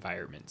in the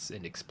environments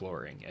and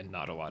exploring, and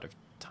not a lot of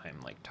time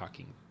like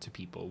talking to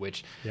people,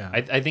 which Yeah.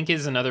 I think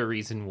is another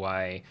reason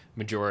why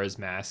Majora's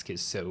Mask is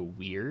so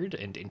weird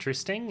and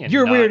interesting. And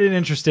You're not- weird and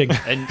interesting.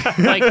 and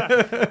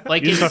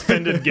like you just it's,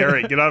 offended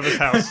Gary. Get out of his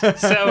house.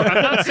 so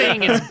I'm not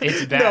saying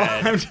it's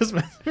bad. I'm just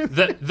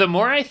The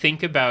more I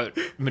think about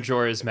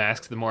Majora's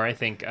Mask, the more I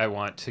think I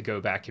want to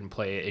go back and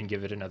play it and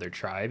give it another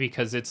try,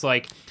 because it's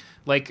like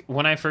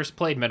when I first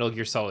played Metal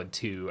Gear Solid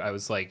 2, I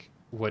was like,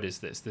 what is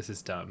this? This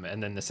is dumb.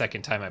 And then the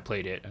second time I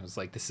played it, I was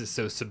like, this is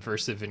so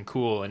subversive and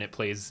cool, and it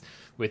plays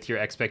with your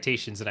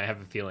expectations, and I have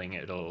a feeling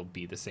it'll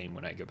be the same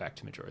when I go back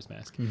to Majora's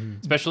Mask.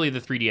 Especially the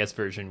 3DS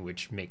version,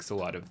 which makes a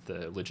lot of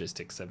the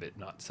logistics of it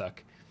not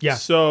suck. Yeah.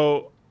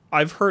 So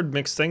I've heard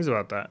mixed things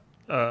about that.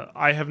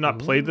 I have not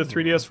played the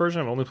 3DS version.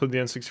 I've only played the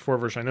N64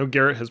 version. I know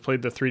Garrett has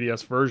played the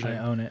 3DS version. I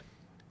own it.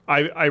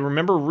 I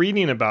remember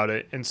reading about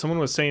it, and someone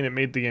was saying it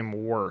made the game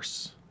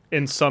worse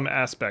in some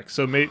aspects.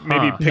 So maybe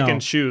pick No.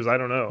 and choose. I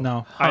don't know.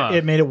 No, Huh.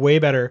 it made it way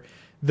better.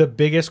 The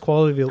biggest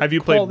quality of Have you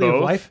played quality of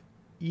both? life.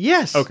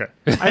 Yes. Okay.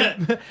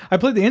 I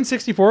played the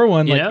N64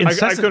 one You like know? I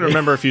incessantly. couldn't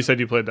remember if you said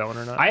you played that one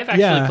or not. I have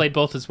actually Yeah. played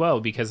both as well,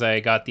 because I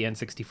got the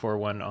N64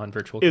 one on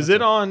Virtual Is Console.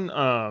 it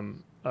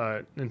on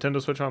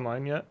Nintendo Switch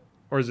Online yet?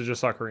 Or is it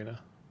just Ocarina?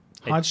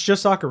 It's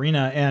just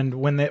Ocarina, and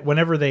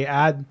whenever they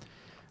add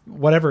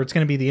whatever, it's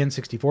going to be the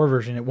N64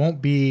 version. It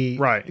won't be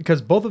Right.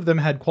 because both of them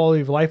had quality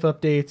of life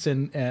updates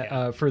and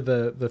for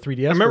the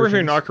 3DS. I remember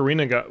hearing versions.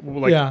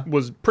 Ocarina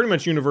was pretty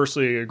much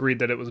universally agreed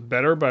that it was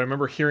better, but I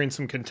remember hearing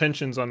some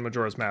contentions on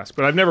Majora's Mask.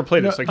 But I've never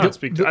played it, so I can't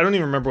speak to I don't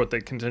even remember what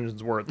the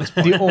contentions were at this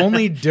point. The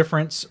only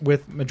difference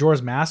with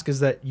Majora's Mask is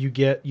that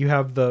you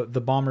have the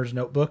Bomber's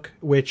Notebook,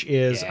 which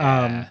is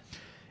Yeah.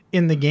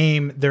 in the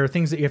game. There are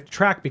things that you have to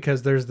track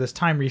because there's this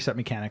time reset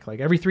mechanic. Like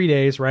every 3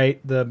 days, right?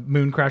 The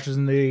moon crashes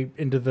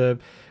into the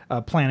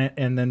planet,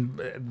 and then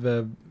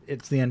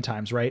it's the end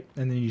times, right?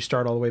 And then you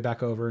start all the way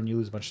back over, and you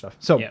lose a bunch of stuff.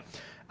 So,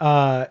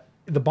 Yeah.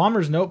 the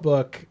Bomber's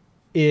Notebook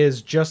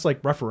is just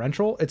like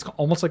referential. It's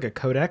almost like a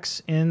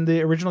codex in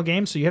the original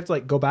game, so you have to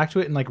like go back to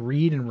it and like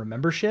read and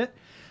remember shit.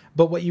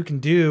 But what you can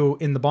do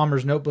in the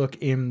Bomber's Notebook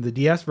in the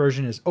DS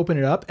version is open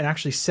it up and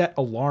actually set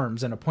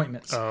alarms and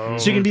appointments. Oh,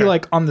 So you can be okay.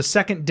 like, on the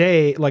second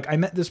day, like I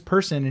met this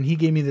person and he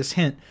gave me this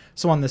hint.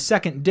 So on the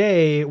second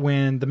day,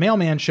 when the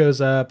mailman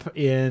shows up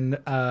in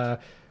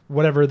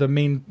whatever the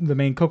main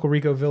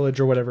Cocorico village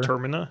or whatever,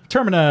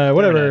 Termina,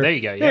 whatever. There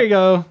you go, yeah. There you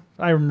go.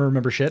 I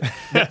remember shit.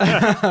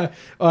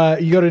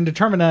 You go into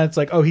Termina, it's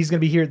like, oh, he's going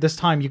to be here at this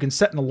time. You can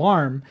set an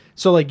alarm.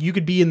 So, like, you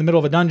could be in the middle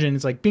of a dungeon.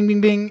 It's like, bing,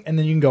 bing, bing. And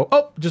then you can go,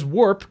 oh, just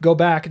warp, go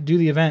back, do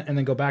the event, and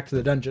then go back to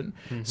the dungeon.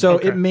 So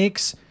Okay. it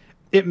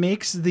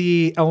makes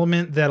the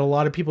element that a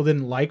lot of people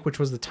didn't like, which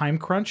was the time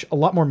crunch, a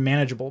lot more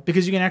manageable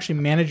because you can actually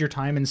manage your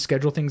time and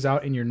schedule things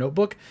out in your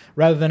notebook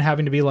rather than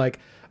having to be like,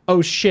 oh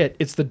shit,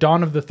 it's the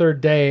dawn of the third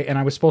day and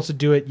I was supposed to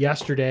do it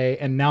yesterday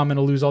and now I'm going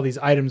to lose all these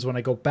items when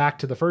I go back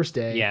to the first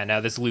day. Yeah,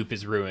 now this loop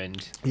is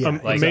ruined. Yeah,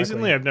 Like-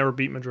 Amazingly, I've never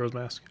beat Majora's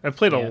Mask. I've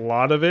played Yeah. a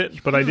lot of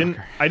it, but I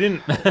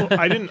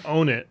didn't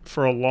own it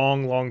for a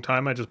long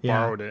time. I just Yeah.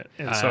 borrowed it,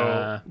 and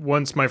so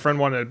once my friend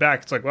wanted it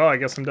back, it's like, well, I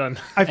guess I'm done.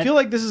 I feel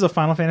like this is a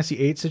Final Fantasy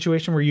VIII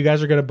situation where you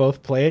guys are going to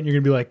both play it and you're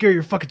going to be like,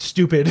 you're fucking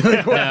stupid.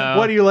 Like,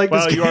 why do you like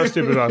Well, this you game? are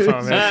stupid about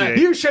Final Fantasy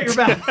VIII. You shut your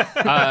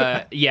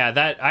mouth. Yeah,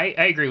 that I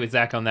agree with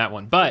Zach on that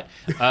one. But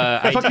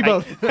But Fuck you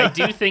both. I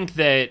do think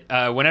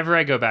that whenever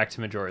I go back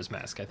to Majora's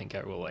Mask, I think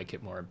I will like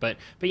it more. But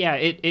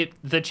yeah,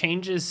 the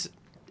changes,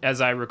 as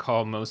I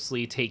recall,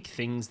 mostly take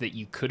things that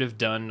you could have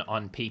done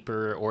on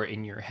paper or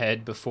in your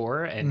head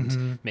before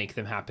and make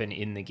them happen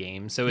in the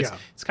game. So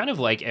it's kind of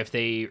like if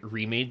they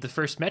remade the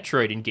first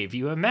Metroid and gave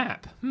you a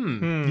map.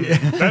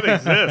 That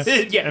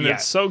exists. Yeah, and yeah.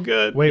 it's so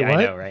good. Wait, Yeah, what?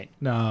 I know, right?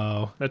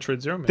 No.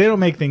 Metroid Zero Mission. They don't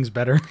make things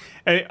better.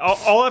 Hey,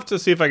 I'll have to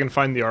see if I can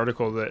find the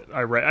article that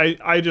I read.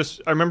 I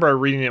remember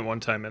reading it one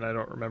time, and I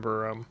don't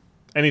remember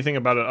anything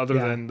about it other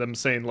than them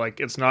saying like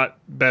it's not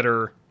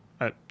better.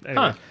 Anyway.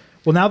 Huh.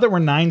 Well, now that we're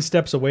 9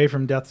 steps away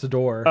from Death's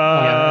Door,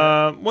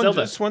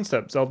 Zelda. Just one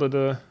step. Zelda to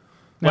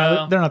no,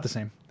 well- they're not the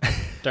same.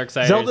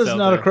 Darksiders, Zelda's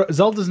not a crow.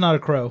 Zelda's not a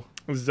crow.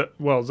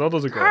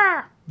 Zelda's a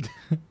girl,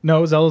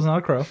 No, Zelda's not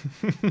a crow.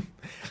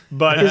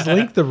 but Is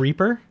Link the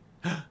Reaper?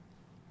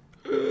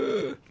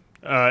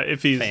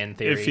 if he's Fan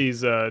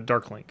theory.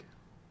 Dark Link.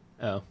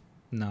 Oh,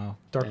 No,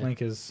 Dark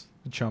Link is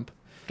a chump.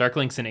 Dark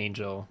Link's an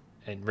angel,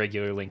 and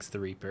regular Link's the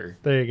Reaper.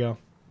 There you go.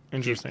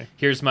 Interesting.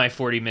 Here's my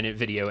 40-minute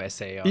video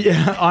essay on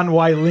Yeah, on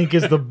why Link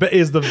is the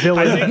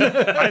villain.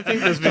 I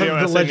think this video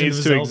The essay Legend needs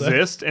of to Zelda.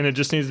 exist, and it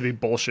just needs to be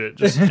bullshit.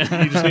 You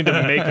just need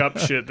to make up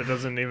shit that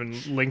doesn't even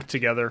link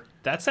together.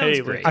 That sounds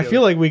Hey, great. I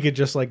feel like we could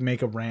just like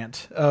make a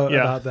rant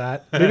about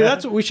that. Maybe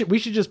that's what we should. We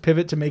should just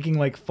pivot to making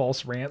like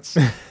false rants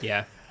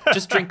Yeah.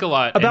 Just drink a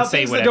lot about and say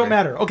things whatever. that don't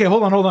matter. Okay,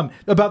 hold on.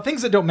 About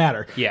things that don't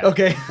matter. Yeah.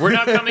 Okay. We're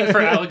not coming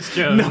for Alex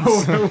Jones.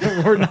 No,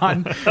 we're not.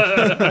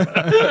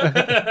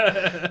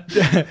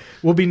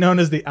 We'll be known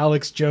as the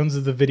Alex Jones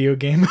of the video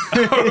game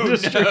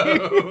industry.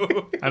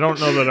 I don't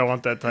know that I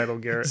want that title,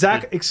 Garrett.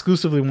 Zach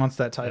exclusively wants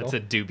that title.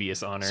 That's a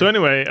dubious honor. So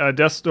anyway,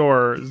 Death's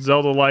Door,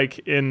 Zelda-like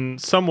in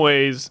some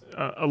ways,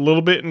 a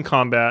little bit in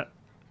combat,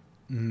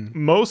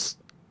 mostly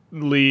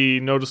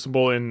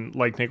noticeable in,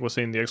 like Nick was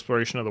saying, the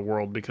exploration of the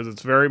world, because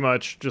it's very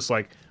much just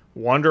like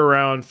wander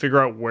around,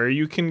 figure out where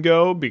you can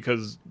go,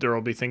 because there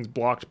will be things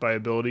blocked by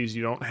abilities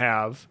you don't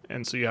have,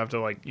 and so you have to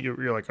like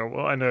you're like, oh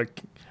well, I know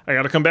I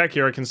got to come back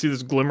here. I can see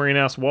this glimmering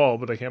ass wall,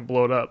 but I can't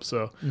blow it up.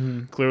 So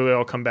clearly,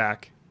 I'll come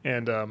back,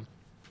 and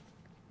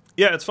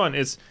yeah, it's fun.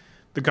 It's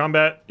the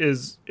combat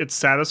it's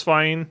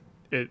satisfying.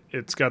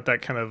 It's got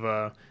that kind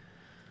of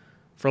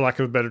for lack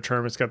of a better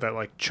term, it's got that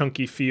like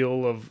chunky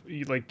feel of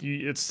like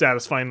it's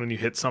satisfying when you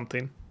hit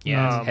something.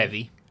 yeah, it's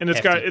heavy. And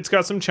it's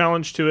got some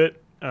challenge to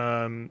it.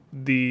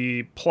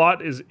 The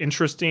plot is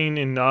interesting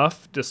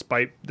enough,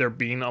 despite there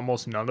being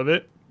almost none of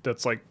it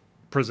that's like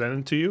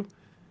presented to you.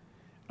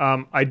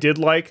 I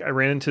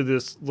ran into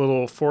this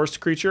little forest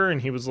creature, and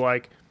he was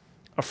like,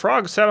 a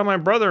frog sat on my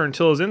brother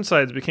until his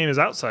insides became his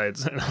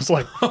outsides. And I was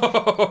like,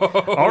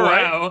 all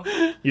right. Wow.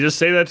 You just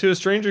say that to a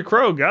stranger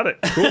crow. Got it.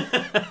 Cool.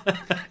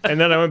 And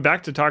then I went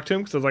back to talk to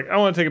him because I was like, I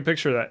want to take a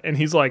picture of that. And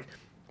he's like,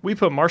 we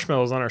put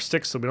marshmallows on our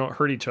sticks so we don't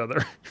hurt each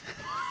other.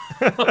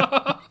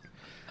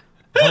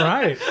 All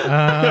right.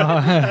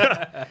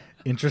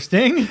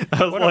 Interesting.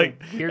 I was What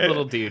like, a weird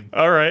little dude.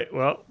 all right,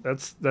 well,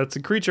 that's a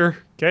creature.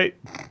 Okay.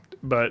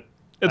 But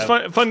it's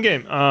fun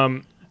game.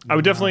 I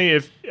would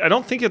definitely, I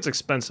don't think it's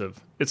expensive.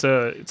 It's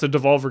a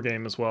Devolver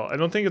game as well. I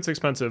don't think it's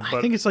expensive, but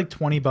I think it's like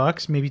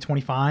 $20, maybe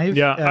 25.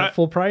 Yeah, at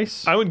full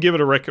price. I would give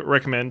it a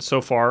recommend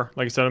so far.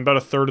 Like I said, I'm about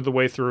a third of the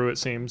way through, it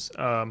seems.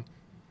 I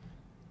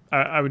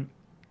would.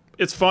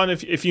 It's fun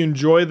if you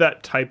enjoy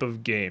that type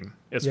of game.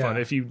 It's Yeah. fun.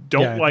 If you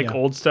don't like yeah.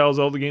 old style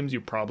Zelda games, you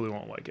probably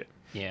won't like it.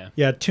 Yeah.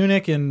 Yeah,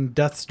 Tunic and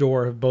Death's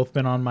Door have both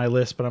been on my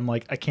list, but I'm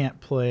like, I can't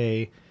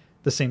play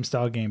the same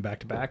style game back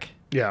to back.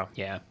 Yeah,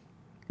 Yeah.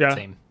 yeah.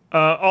 Same.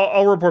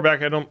 I'll report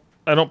back. I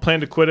don't plan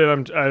to quit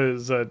it. I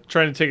was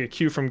trying to take a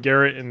cue from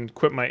Garrett and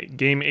quit my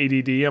game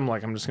ADD. I'm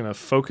like, I'm just gonna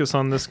focus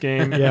on this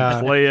game Yeah.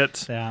 and play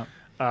it Yeah.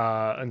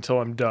 until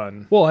I'm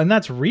done. Well, and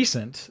that's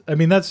recent. I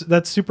mean,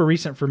 that's super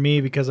recent for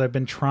me because I've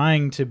been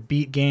trying to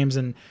beat games,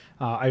 and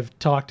I've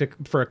talked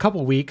for a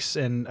couple weeks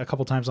and a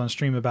couple times on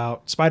stream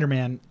about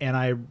Spider-Man, and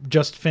I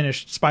just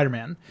finished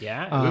Spider-Man.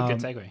 Yeah. Ooh, good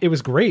segue. It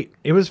was great.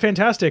 It was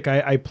fantastic.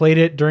 I played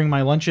it during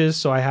my lunches,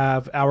 so I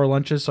have hour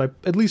lunches, so I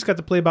at least got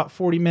to play about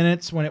 40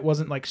 minutes when it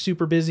wasn't like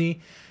super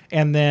busy.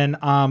 And then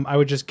I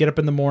would just get up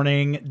in the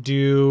morning,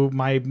 do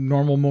my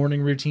normal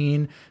morning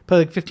routine, play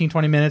like 15,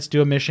 20 minutes,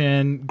 do a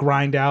mission,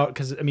 grind out.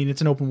 Because, I mean,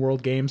 it's an open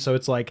world game. So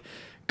it's like,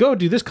 go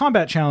do this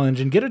combat challenge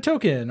and get a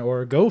token,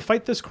 or go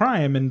fight this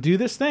crime and do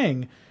this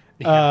thing.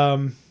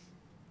 Yeah.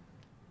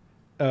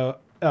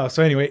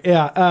 So anyway,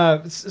 yeah.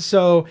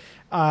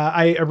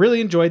 I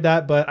really enjoyed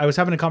that, but I was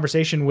having a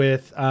conversation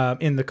with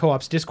in the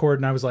co-ops Discord,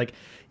 and I was like,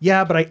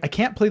 yeah, but I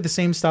can't play the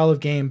same style of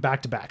game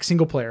back to back,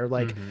 single player.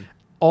 Like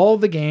all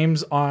the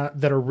games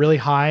that are really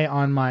high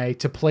on my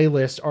to play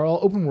list are all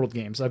open world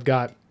games. I've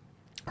got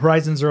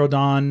Horizon Zero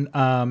Dawn,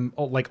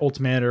 like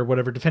Ultimate or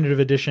whatever Definitive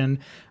Edition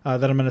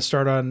that I'm going to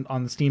start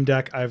on the Steam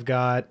Deck. I've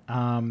got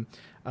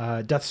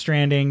Death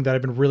Stranding that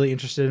I've been really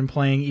interested in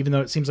playing, even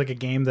though it seems like a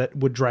game that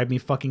would drive me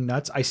fucking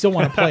nuts. I still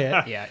want to play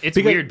it. Yeah. It's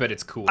because weird, but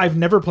it's cool. I've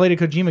never played a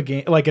Kojima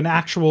game, like an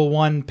actual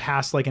one,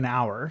 past like an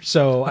hour.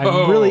 So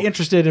I'm really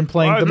interested in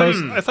playing the most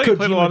I thought you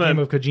played a Kojima lot game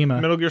of of Kojima.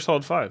 Metal Gear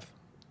Solid 5.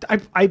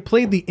 I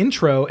played the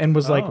intro and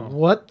was like,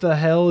 what the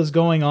hell is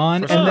going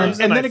on? For some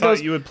reason, I it thought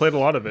goes, you had played a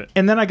lot of it.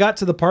 and then I got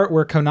to the part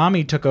where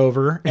Konami took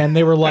over and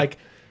they were like,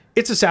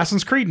 it's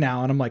Assassin's Creed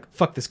now. And I'm like,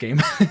 fuck this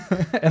game.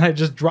 And I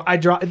just draw.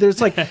 There's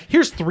like,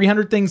 here's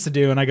 300 things to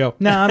do. And I go,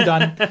 nah, I'm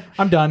done.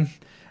 I'm done.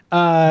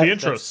 The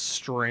intro's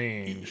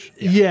strange.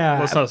 Yeah.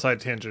 Let's not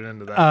side tangent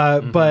into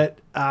that. But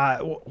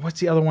what's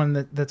the other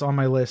one that's on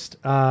my list?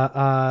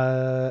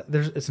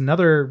 It's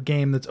another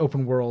game that's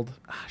open world.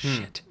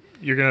 Shit.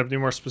 You're going to have to be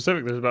more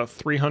specific. There's about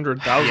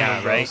 300,000 Yeah,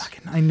 of right. those.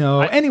 I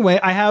know. Anyway,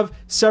 I have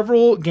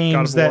several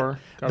games God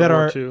of War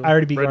are. 2, I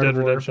already beat Red God Dead of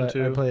War, Redemption but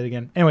 2. I play it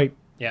again. Anyway,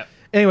 Yeah.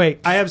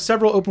 I have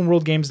several open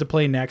world games to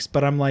play next,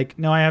 but I'm like,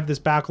 no, I have this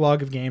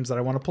backlog of games that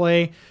I want to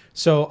play.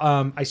 So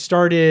I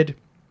started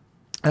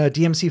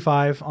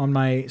DMC5 on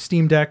my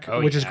Steam Deck,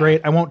 which is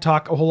great. I won't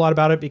talk a whole lot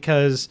about it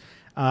because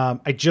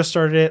I just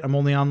started it. I'm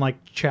only on like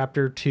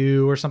chapter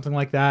 2 or something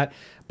like that.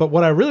 But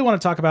what I really want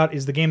to talk about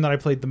is the game that I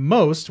played the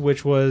most,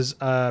 which was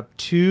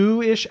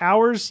 2-ish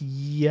hours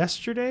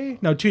 2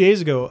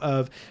 days ago,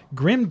 of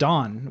Grim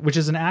Dawn, which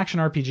is an action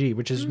RPG,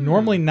 which is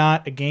normally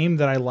not a game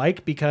that I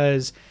like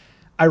because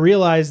I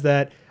realized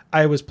that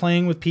I was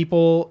playing with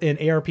people in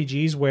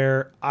ARPGs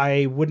where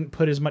I wouldn't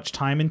put as much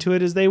time into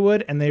it as they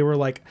would, and they were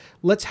like,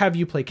 let's have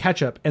you play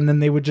catch up, and then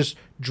they would just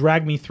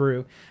drag me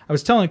through. I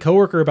was telling a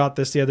coworker about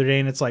this the other day,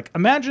 and it's like,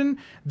 imagine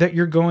that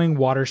you're going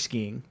water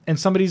skiing, and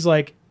somebody's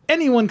like,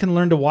 anyone can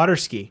learn to water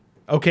ski,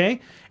 okay?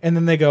 And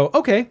then they go,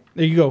 okay.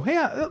 There you go,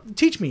 hey,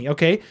 teach me,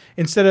 okay?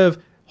 Instead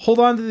of, hold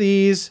on to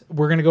these,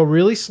 we're going to go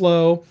really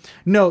slow.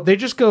 No, they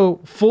just go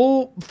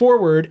full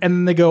forward, and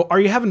then they go, are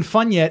you having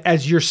fun yet,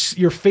 as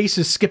your face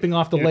is skipping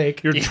off the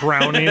lake. You're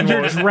drowning.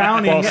 You're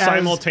drowning while as-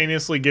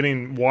 simultaneously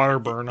getting water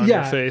burn on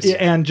your face.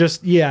 And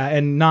just,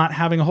 and not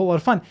having a whole lot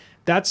of fun.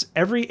 That's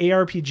every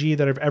ARPG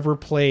that I've ever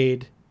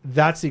played.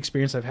 That's the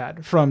experience I've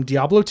had, from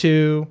Diablo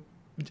 2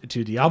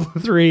 to Diablo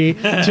 3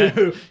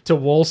 to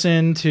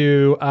Wolcen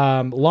to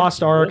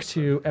Lost Ark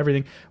to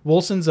everything.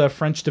 Wolcen's a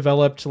French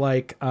developed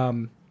like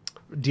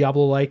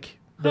Diablo-like.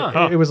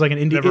 It was like an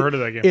indie. Never heard of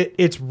that game.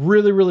 It's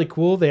really, really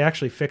cool. They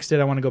actually fixed it.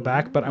 I want to go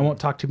back, but I won't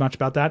talk too much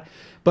about that.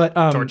 But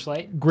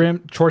Torchlight?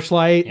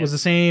 Torchlight was the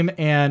same,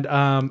 and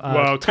Well, it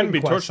couldn't Titan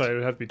be Quest. Torchlight. It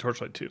would have to be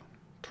Torchlight 2.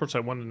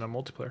 Torchlight 1 and then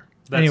multiplayer.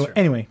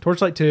 Anyway,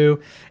 Torchlight 2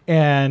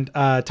 and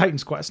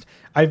Titan's Quest.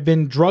 I've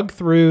been drugged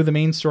through the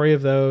main story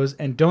of those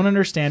and don't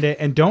understand it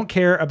and don't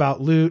care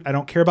about loot. I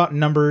don't care about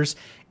numbers.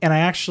 And I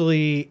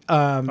actually...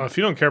 If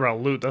you don't care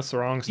about loot, that's the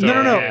wrong stuff.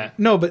 No. Yeah.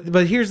 No,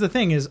 but here's the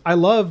thing is I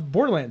love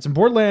Borderlands. And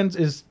Borderlands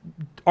is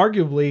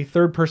arguably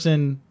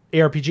third-person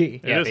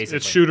ARPG. Yeah, It's basically.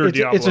 shooter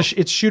Diablo.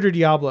 It's shooter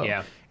Diablo.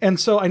 Yeah. And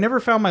so I never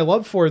found my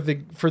love for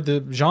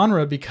the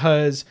genre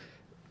because...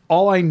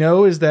 all I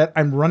know is that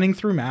I'm running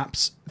through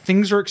maps,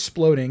 things are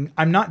exploding,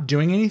 I'm not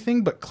doing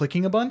anything but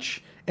clicking a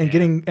bunch and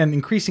getting and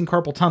increasing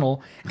carpal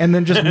tunnel and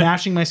then just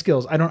mashing my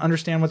skills. I don't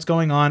understand what's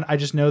going on. I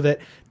just know that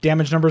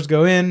damage numbers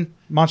go in,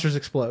 monsters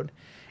explode.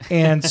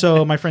 And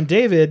so my friend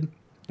David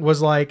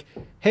was like,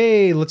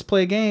 hey, let's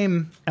play a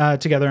game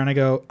together. And I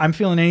go, I'm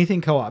feeling anything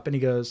co-op. And he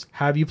goes,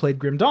 have you played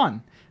Grim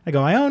Dawn? I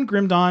go, I own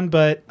Grim Dawn,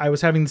 but I was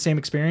having the same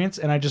experience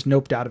and I just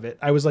noped out of it.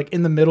 I was like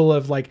in the middle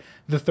of like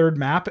the third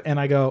map and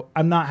I go,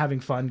 I'm not having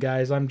fun,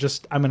 guys. I'm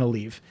going to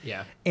leave.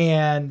 Yeah.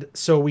 And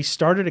so we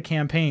started a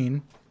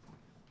campaign.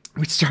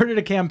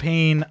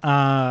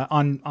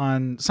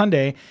 On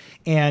Sunday,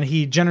 and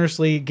he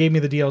generously gave me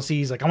the DLC.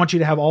 He's like, I want you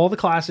to have all the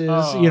classes,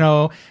 And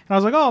I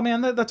was like, oh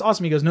man, that's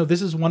awesome. He goes, no,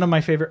 this is one of my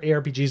favorite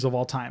ARPGs of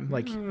all time.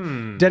 Like,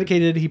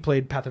 dedicated. He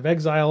played Path of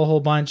Exile a whole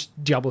bunch,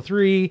 Diablo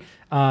 3,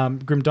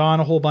 Grim Dawn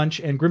a whole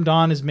bunch, and Grim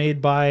Dawn is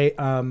made by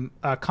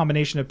a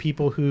combination of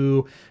people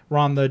who were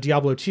on the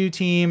Diablo 2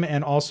 team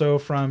and also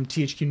from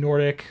THQ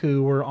Nordic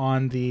who were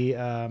on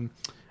the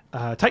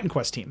Titan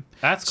Quest team.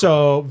 That's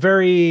so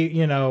very,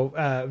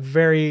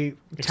 very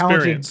talented,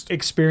 Experienced.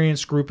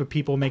 experienced group of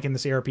people making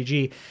this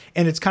ARPG,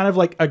 and it's kind of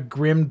like a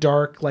grim,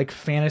 dark, like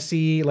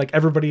fantasy. Like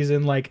everybody's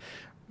in like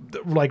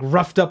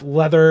roughed up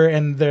leather,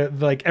 and the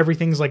like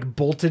everything's like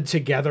bolted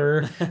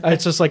together.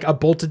 It's just like a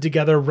bolted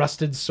together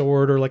rusted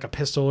sword or like a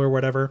pistol or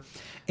whatever.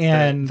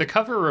 And the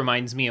cover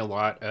reminds me a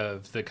lot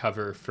of the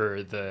cover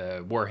for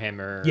the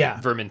Warhammer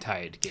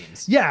Vermintide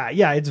games.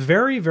 Yeah, it's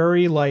very,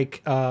 very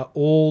like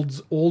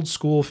old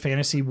school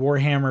fantasy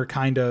Warhammer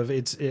kind of.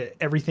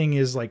 Everything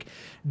is like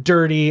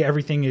dirty,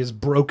 everything is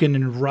broken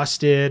and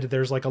rusted.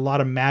 There's like a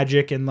lot of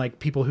magic, and like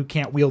people who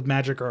can't wield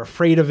magic are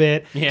afraid of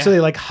it. Yeah. So they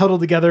like huddle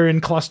together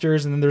in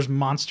clusters, and then there's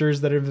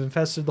monsters that have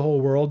infested the whole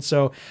world.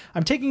 So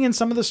I'm taking in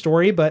some of the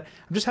story, but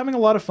I'm just having a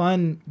lot of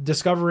fun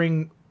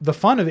discovering the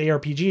fun of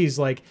ARPGs,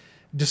 like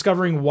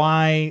discovering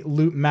why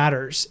loot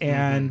matters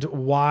and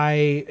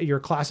why your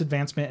class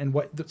advancement and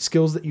what the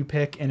skills that you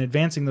pick and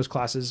advancing those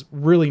classes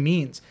really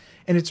means.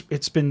 And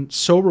it's been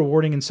so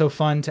rewarding and so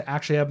fun to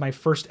actually have my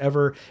first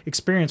ever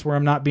experience where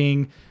I'm not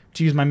being,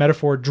 to use my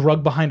metaphor,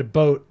 drugged behind a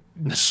boat,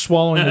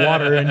 swallowing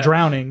water and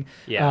drowning.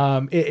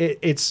 Yeah.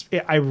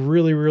 I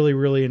really, really,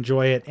 really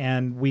enjoy it.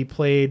 And we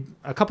played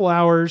a couple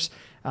hours.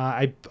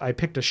 I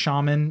picked a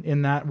shaman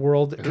in that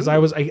world because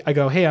I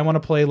go, hey, I want to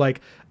play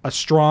like a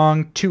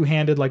strong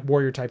two-handed like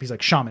warrior type. He's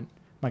like, shaman.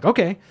 I'm like,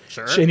 okay.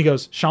 Sure. And he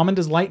goes, shaman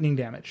does lightning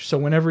damage. So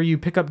whenever you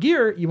pick up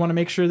gear, you want to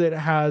make sure that it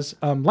has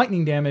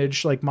lightning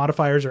damage, like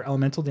modifiers or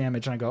elemental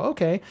damage. And I go,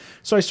 okay.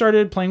 So I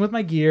started playing with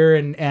my gear,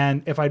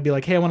 and if I'd be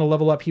like, hey, I want to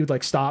level up, he would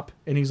like stop.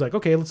 And he's like,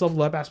 okay, let's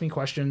level up, ask me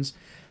questions.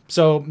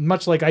 So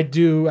much like I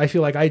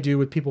feel like I do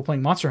with people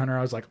playing Monster Hunter,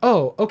 I was like,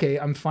 oh, okay,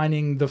 I'm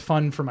finding the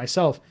fun for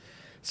myself.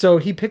 So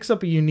he picks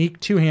up a unique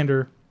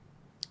two-hander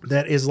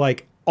that is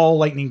like all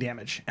lightning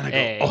damage. And I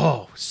go,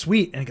 oh,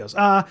 sweet. And he goes,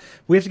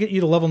 we have to get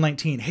you to level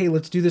 19. Hey,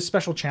 let's do this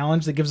special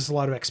challenge that gives us a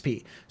lot of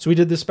XP. So we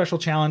did this special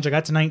challenge. I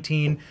got to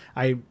 19.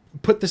 I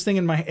put this thing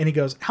in my... And he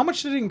goes, how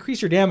much did it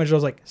increase your damage? I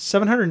was like,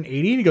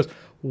 780. And he goes,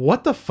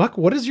 what the fuck?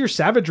 What does your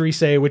savagery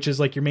say, which is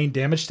like your main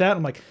damage stat?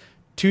 I'm like...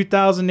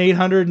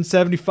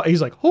 2,875.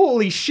 He's like,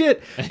 holy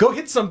shit, go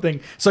hit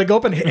something. So I go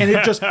up and hit, and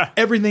it just,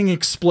 everything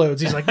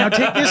explodes. He's like, now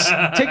take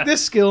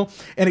this skill,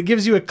 and it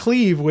gives you a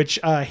cleave, which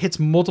hits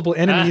multiple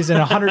enemies in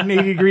a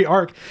 180-degree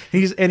arc.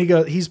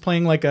 He's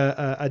playing like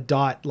a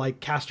dot, like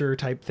caster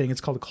type thing.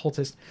 It's called a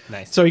cultist.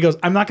 Nice. So he goes,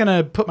 I'm not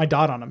going to put my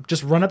dot on him.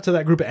 Just run up to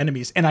that group of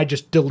enemies. And I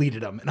just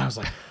deleted them. And I was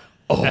like,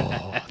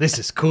 oh, this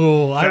is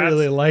cool. I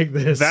really like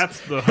this. That's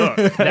the hook.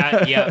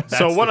 That's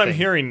so what the I'm thing.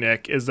 hearing,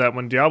 Nick, is that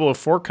when Diablo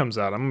 4 comes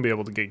out, I'm going to be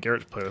able to get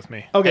Garrett to play with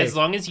me. Okay. As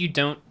long as you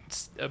don't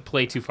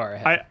play too far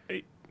ahead.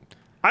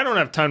 I don't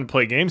have time to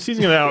play games. He's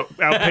going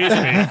to outpace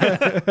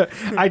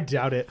me. I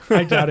doubt it.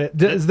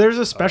 There's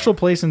a special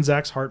place in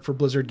Zach's heart for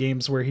Blizzard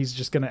games where he's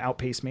just going to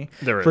outpace me.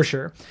 There is. For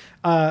sure.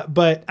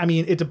 But, I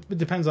mean, it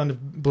depends on if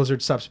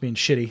Blizzard stops being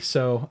shitty.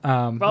 So,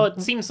 well,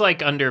 it seems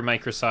like under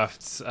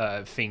Microsoft's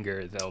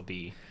finger, they'll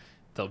be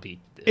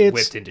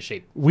whipped into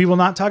shape. We will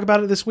not talk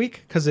about it this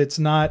week because it's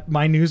not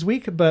my news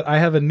week, but I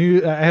have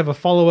a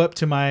follow-up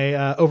to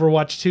my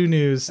Overwatch 2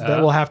 news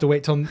that we'll have to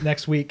wait till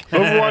next week.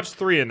 Overwatch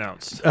 3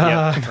 announced.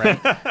 Right.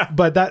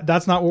 But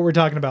that's not what we're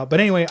talking about. But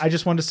anyway, I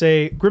just wanted to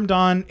say Grim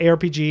Dawn,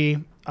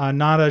 ARPG,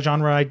 not a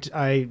genre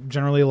I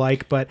generally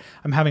like, but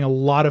I'm having a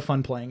lot of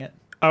fun playing it.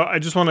 I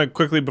just want to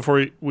quickly,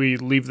 before we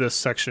leave this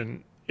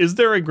section, is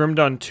there a Grim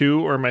Dawn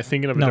 2, or am I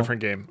thinking of a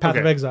different game? Path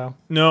of Exile.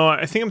 No,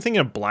 I think I'm thinking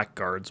of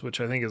Blackguards,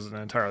 which I think is an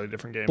entirely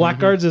different game.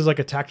 Blackguards is like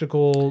a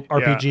tactical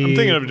RPG. Yeah, I'm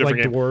thinking of a different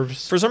like game.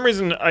 dwarves. For some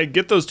reason, I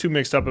get those two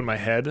mixed up in my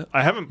head.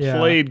 I haven't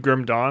played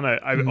Grim Dawn.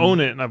 I own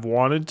it, and I've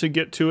wanted to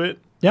get to it.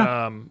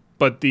 Yeah.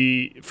 But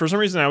for some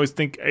reason, I always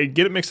think I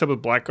get it mixed up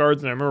with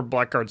Blackguards, and I remember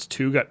Blackguards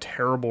 2 got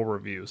terrible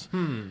reviews.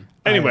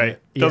 Anyway,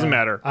 doesn't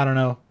matter. I don't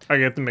know. I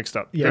get them mixed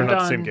up. Yeah. They're not the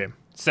Grim same Dawn game.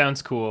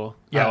 Sounds cool.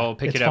 Yeah, I'll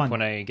pick it's it up fun.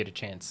 when I get a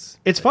chance.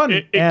 It's fun.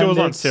 It and goes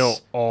on it's- sale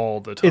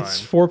all the time.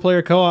 It's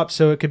 4-player co-op,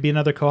 so it could be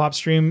another co-op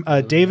stream.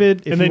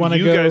 David, if and you then want to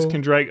you go, guys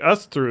can drag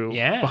us through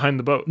Yeah. behind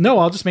the boat. No,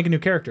 I'll just make a new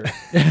character.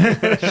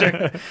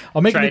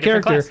 I'll make Try a new a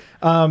different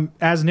character.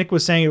 As Nick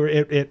was saying,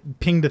 it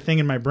pinged a thing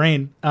in my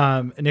brain.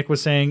 Nick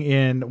was saying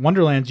in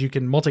Wonderlands you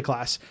can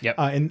multi-class. Yep.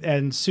 And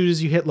as soon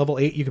as you hit level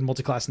 8, you can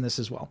multi-class in this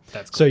as well.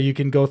 That's cool. So you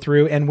can go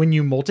through, and when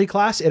you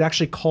multi-class, it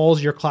actually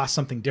calls your class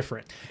something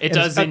different. It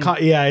And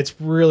does yeah, it's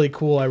really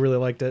cool. I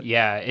really liked it.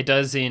 Yeah, it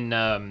does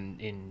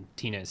in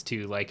Tina's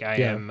too. Like I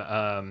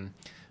am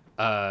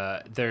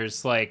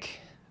there's like,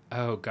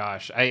 oh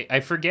gosh, I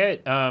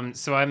forget.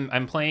 So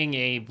I'm playing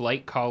a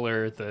Blight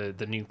Caller,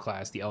 the new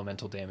class, the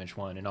elemental damage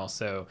one, and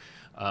also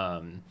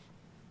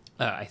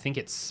I think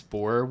it's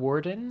Spore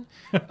Warden.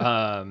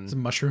 Some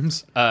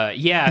mushrooms.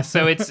 Yeah,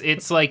 so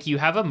it's like you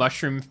have a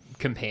mushroom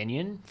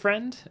companion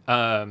friend,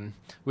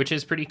 which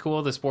is pretty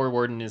cool. The Spore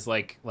Warden is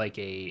like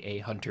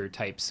a hunter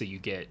type, so you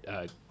get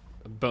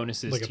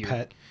bonuses Like a to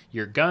pet.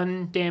 your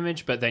gun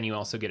damage, but then you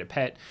also get a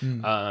pet.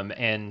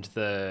 And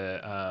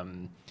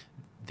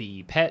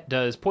the pet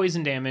does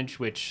poison damage,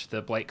 which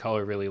the Blight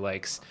Caller really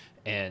likes,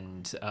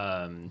 and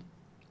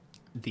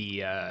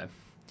the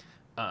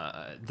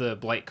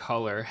Blight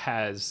Caller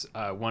has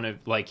one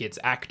of like its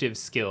active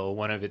skill,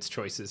 one of its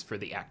choices for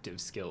the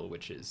active skill,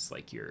 which is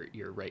like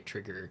your right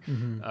trigger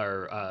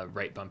or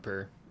right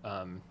bumper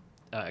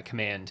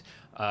command,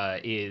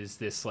 is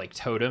this like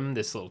totem,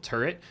 this little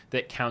turret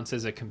that counts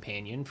as a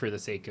companion for the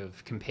sake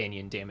of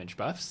companion damage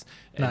buffs.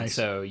 And Nice.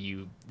 so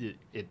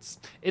it's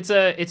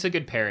a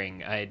good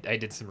pairing. I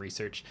did some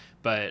research,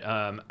 but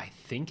I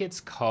think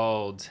it's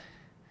called,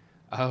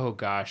 oh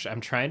gosh,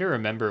 I'm trying to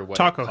remember what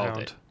Taco it called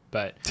Hound. it.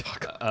 But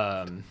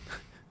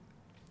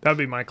That'd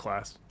be my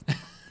class.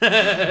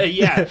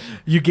 yeah,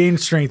 You gain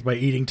strength by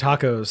eating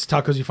tacos.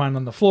 Tacos you find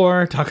on the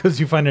floor. Tacos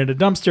you find in a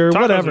dumpster.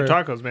 Tacos whatever. are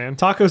tacos, man.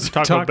 Tacos.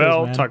 are Taco tacos,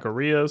 Bell, man.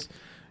 Taquerias,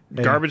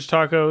 Yeah. garbage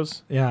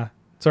tacos. Yeah,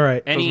 it's all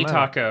right. any Doesn't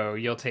matter. taco,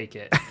 you'll take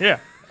it. Yeah.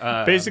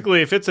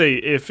 Basically, if it's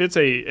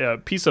a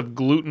piece of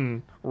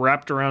gluten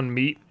wrapped around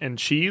meat and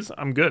cheese,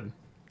 I'm good.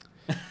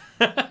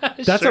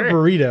 That's Sure. a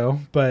burrito,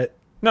 but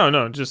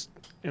No, just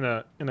in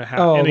a half.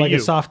 oh, in a like U. a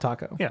soft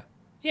taco. Yeah.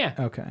 Yeah.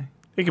 Okay.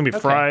 It can be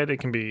fried. It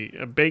can be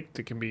baked.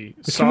 It can be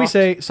soft. Can we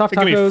say soft it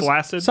can tacos? be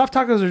flaccid. Soft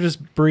tacos are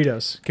just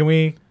burritos. Can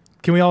we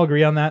all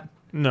agree on that?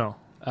 No.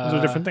 Those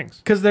are different things.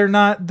 Because they're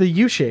not the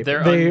U shape.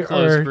 They're They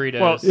unclosed are. burritos.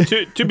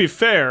 Well, to be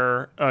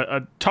fair,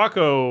 a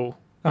taco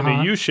in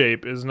Uh-huh. a U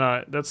shape is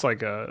not. That's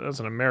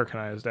an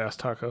Americanized ass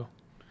taco.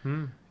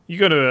 You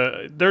go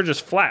to they're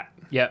just flat.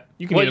 yep.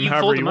 You can eat them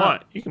however fold you them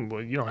want. up. You can.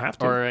 Well, you don't have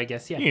to. Or I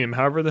guess, you yeah. can eat them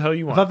however the hell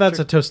you I want. thought that's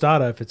a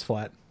tostada if it's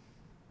flat.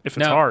 if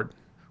it's No. hard.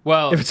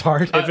 Well, If it's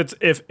hard. If it's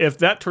if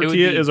that tortilla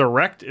be- is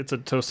erect, it's a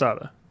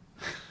tostada.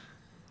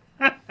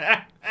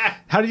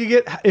 How do you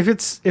get if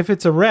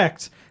it's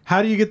erect?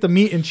 How do you get the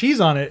meat and cheese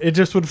on it? It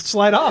just would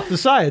slide off the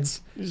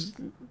sides.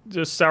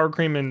 Just sour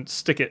cream and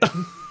stick it.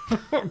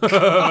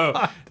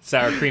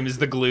 sour cream is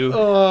the glue.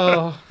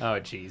 Oh,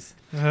 Jeez.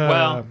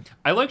 Well,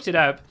 I looked it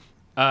up.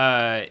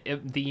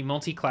 The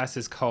multi-class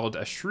is called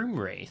a Shroom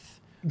Wraith.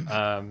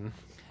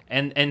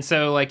 And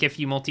so, like, if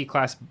you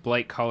multi-class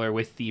Blightcaller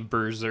with the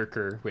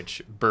Berserker,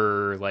 which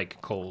burr,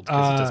 like, cold,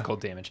 because it does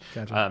cold damage,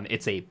 gotcha.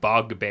 it's a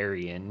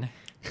Bogbarian.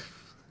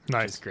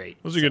 Nice, It's great.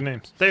 Those are good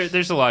names.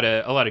 There's a lot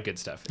of good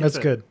stuff. that's It's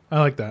a good. I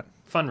like that.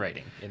 Fun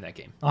writing in that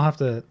game. I'll have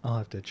to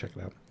check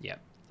it out. Yeah.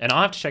 And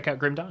I'll have to check out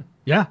Grim Dawn.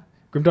 Yeah,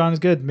 Grim Dawn is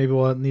good. Maybe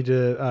we'll need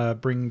to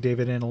bring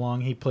David in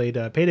along. He played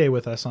Payday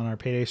with us on our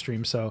Payday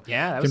stream, so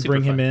Yeah, that can was super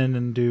bring him fun. in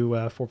and do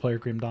 4-player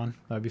Grim Dawn.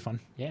 That'd be fun.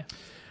 Yeah.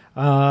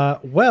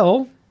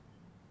 Well,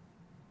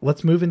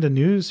 let's move into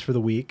news for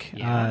the week.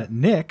 Yeah.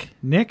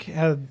 Nick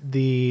had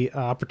the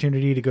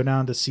opportunity to go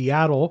down to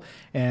Seattle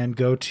and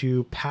go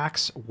to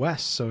PAX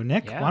West. So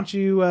Nick, Yeah. why don't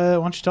you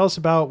tell us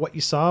about what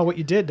you saw, what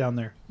you did down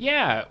there?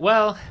 Yeah,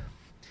 well,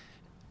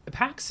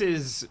 PAX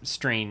is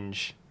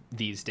strange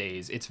these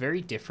days. It's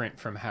very different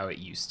from how it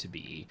used to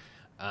be.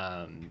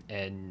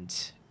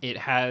 And it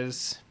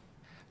has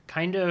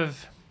kind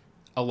of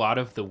a lot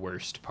of the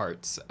worst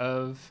parts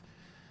of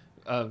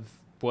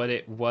what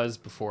it was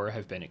before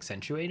have been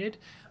accentuated,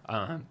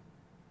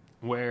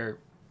 where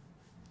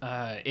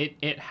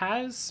it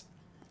has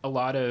a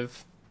lot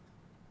of,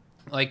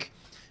 like,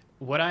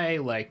 what I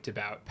liked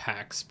about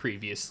PAX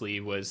previously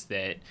was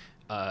that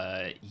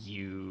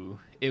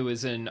it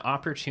was an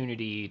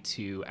opportunity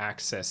to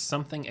access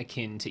something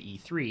akin to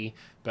E3,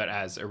 but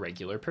as a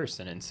regular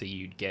person. And so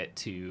you'd get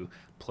to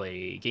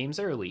play games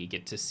early,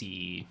 get to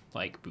see,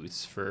 like,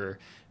 booths for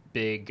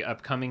big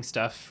upcoming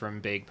stuff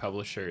from big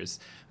publishers,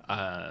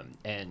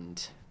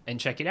 and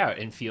check it out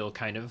and feel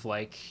kind of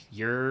like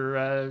you're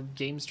a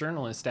games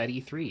journalist at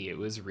E3. It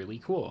was really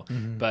cool.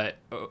 But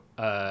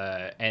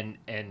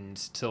and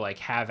to, like,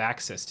 have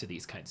access to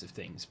these kinds of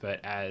things.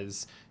 But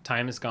as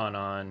time has gone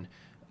on,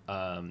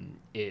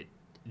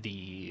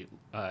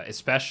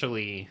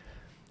 especially,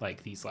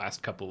 like, these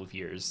last couple of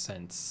years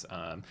since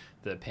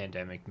the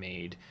pandemic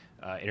made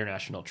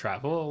international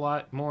travel a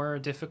lot more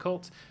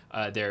difficult,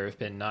 there have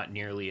been not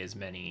nearly as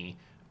many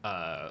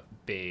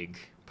big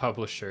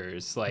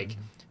publishers. Like,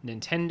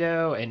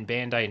 Nintendo and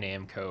Bandai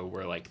Namco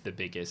were, like, the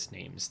biggest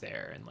names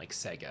there, and, like,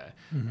 Sega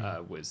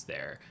was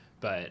there.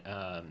 But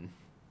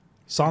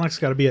Sonic's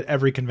got to be at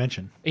every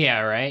convention. yeah,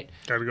 right.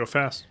 Gotta go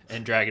fast.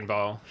 And Dragon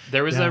Ball.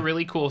 There was Yeah. a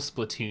really cool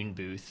Splatoon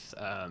booth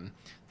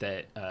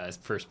that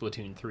for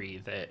Splatoon 3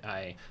 that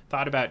I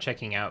thought about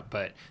checking out,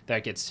 but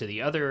that gets to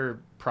the other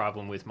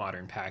problem with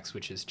modern PAX,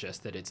 which is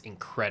just that it's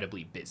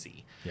incredibly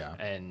busy. Yeah.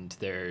 And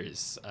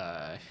there's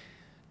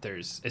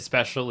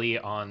especially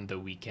on the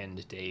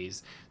weekend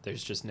days,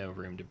 there's just no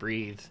room to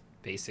breathe,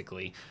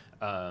 basically.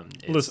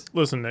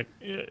 Listen, Nick.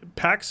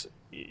 PAX,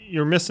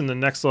 you're missing the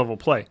next level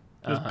play.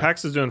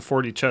 PAX is doing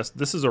 4D chess.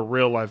 This is a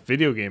real life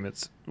video game.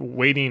 It's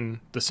waiting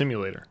the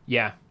simulator.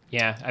 Yeah.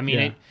 I mean,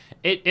 Yeah.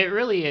 it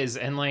really is.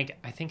 And, like,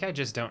 I think I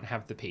just don't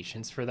have the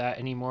patience for that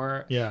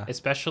anymore. Yeah.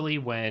 Especially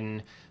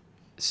when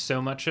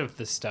so much of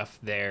the stuff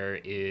there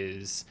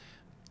is...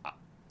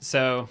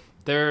 So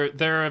there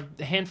are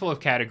a handful of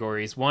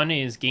categories. One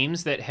is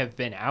games that have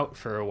been out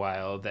for a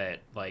while that,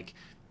 like,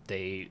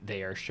 they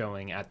are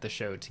showing at the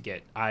show to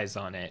get eyes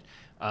on it.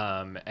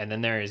 And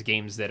then there is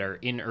games that are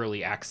in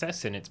early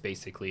access, and it's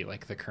basically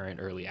like the current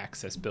early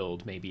access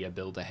build, maybe a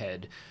build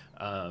ahead.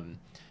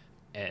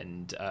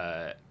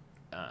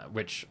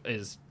 Which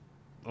is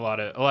a lot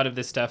of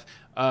this stuff,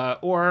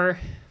 or,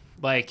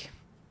 like,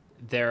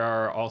 there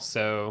are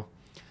also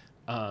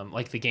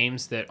like the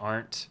games that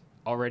aren't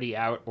already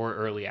out or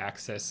early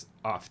access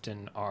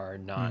often are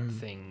not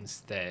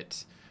things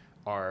that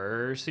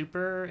are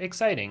super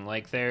exciting.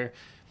 Like,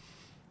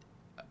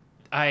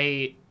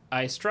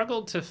 I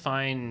struggled to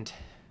find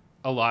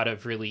a lot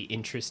of really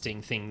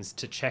interesting things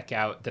to check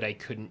out that I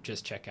couldn't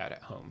just check out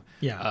at home.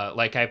 Yeah.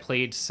 Like, I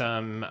played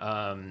some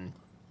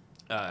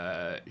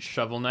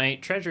Shovel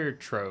Knight Treasure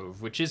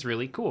Trove, which is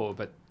really cool,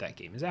 but that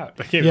game is out.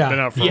 That game's Yeah. been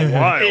out for a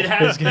while. It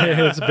has.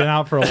 It's been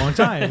out for a long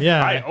time.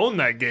 Yeah. I own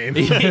that game.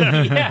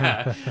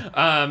 Yeah.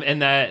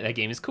 And that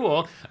game is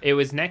cool. It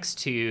was next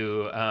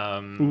to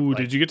Ooh,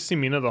 did you get to see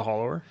Mina the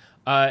Hollower?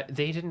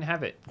 they didn't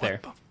have it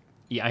there.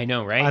 Yeah, I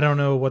know, right? I don't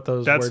know what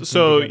those words That's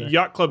so mean together.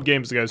 Yacht Club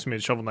Games, the guys who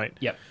made Shovel Knight.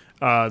 Yep.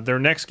 Their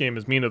next game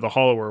is Mina the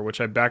Hollower,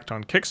 which I backed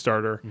on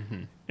Kickstarter,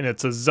 and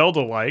it's a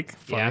Zelda-like.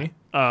 Funny.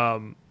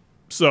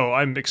 So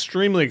I'm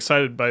extremely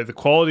excited by the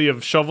quality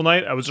of Shovel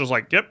Knight. I was just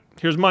like, "Yep,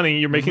 here's money.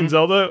 You're making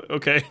Zelda,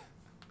 okay."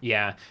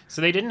 Yeah,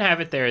 so they didn't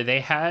have it there. They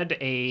had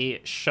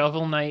a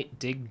Shovel Knight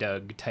Dig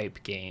Dug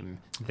type game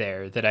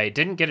there that I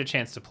didn't get a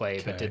chance to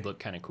play, but did look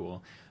kind of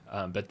cool.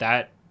 But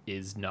that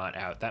is not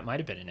out. That might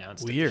have been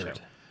announced. Weird. At the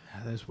show.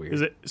 Yeah, that is weird.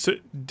 Is it so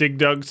Dig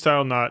Dug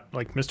style, not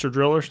like Mr.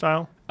 Driller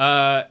style?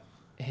 Oh,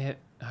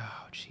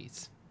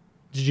 jeez.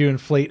 Did you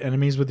inflate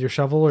enemies with your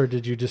shovel, or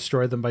did you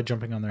destroy them by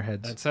jumping on their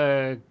heads? That's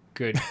a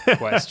good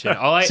question.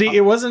 See,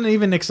 it wasn't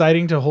even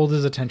exciting to hold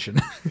his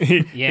attention.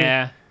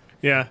 Yeah.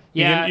 Yeah.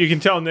 Yeah. You can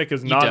tell Nick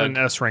is not dug. an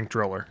S-rank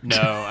driller. No,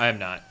 I'm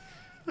not.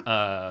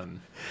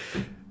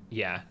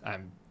 Yeah,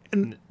 I'm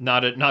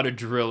not a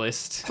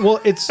drillist.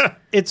 Well,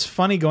 it's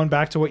funny going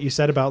back to what you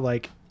said about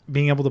like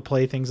being able to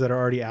play things that are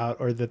already out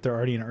or that they're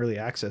already in early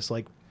access.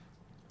 Like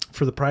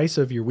for the price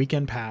of your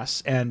weekend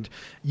pass, and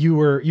you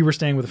were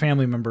staying with a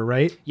family member,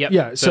 right? Yep.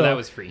 Yeah. So that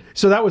was free.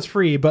 So that was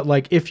free, but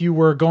like if you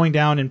were going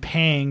down and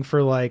paying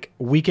for like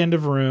weekend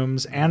of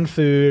rooms and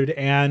food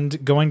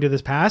and going to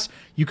this pass,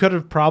 you could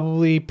have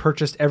probably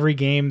purchased every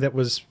game that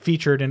was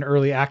featured in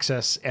early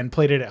access and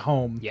played it at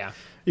home. Yeah.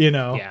 You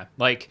know. Yeah,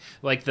 like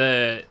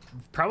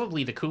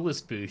probably the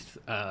coolest booth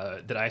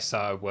that I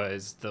saw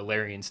was the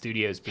Larian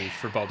Studios booth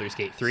for Baldur's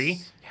Gate 3,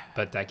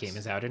 but that game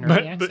is out in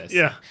early access. But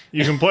yeah,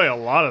 you can play a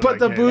lot of But that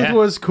the game. booth Yeah.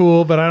 was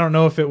cool, but I don't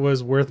know if it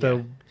was worth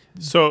a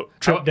So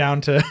trip down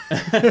to.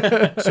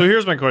 so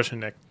here's my question,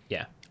 Nick.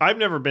 Yeah. I've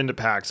never been to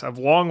PAX. I've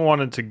long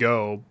wanted to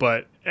go,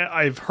 but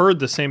I've heard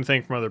the same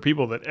thing from other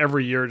people that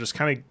every year just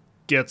kind of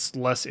gets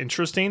less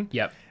interesting.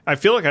 Yep. I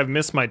feel like I've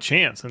missed my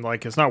chance and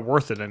like it's not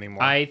worth it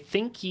anymore. I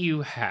think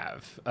you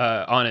have,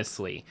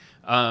 honestly.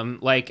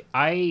 Like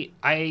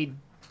I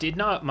did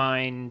not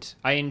mind.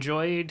 I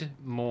enjoyed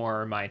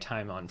more my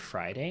time on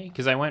Friday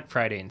because I went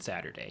Friday and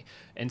Saturday.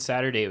 And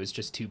Saturday it was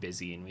just too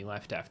busy, and we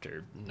left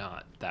after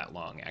not that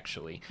long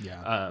actually.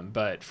 Yeah.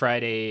 But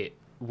Friday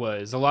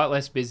was a lot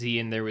less busy,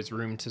 and there was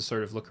room to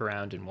sort of look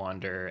around and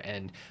wander.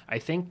 And I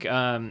think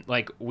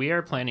like we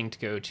are planning to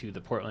go to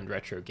the Portland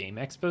Retro Game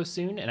Expo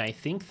soon, and I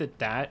think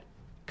that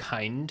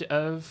kind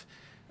of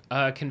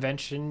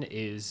convention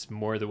is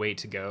more the way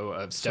to go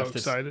of so stuff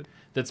excited.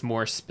 that's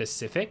more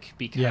specific,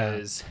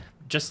 because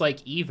just like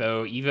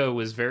Evo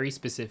was very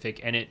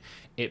specific, and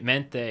it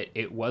meant that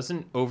it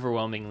wasn't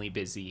overwhelmingly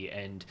busy,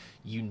 and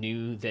you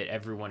knew that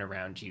everyone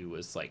around you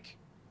was like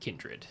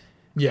kindred.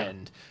 Yeah.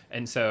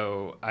 And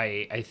so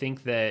I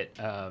think that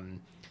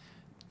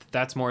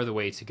that's more the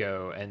way to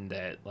go, and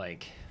that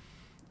like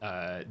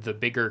the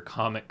bigger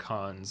Comic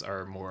Cons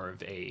are more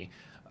of a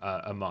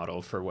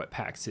model for what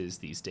PAX is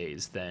these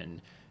days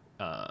than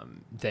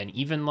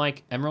even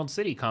like Emerald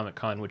City Comic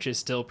Con, which is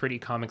still pretty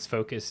comics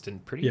focused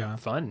and pretty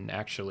fun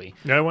actually.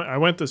 Yeah, I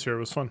went this year. It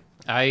was fun.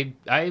 I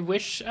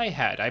wish I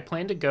had. I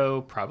plan to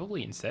go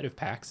probably instead of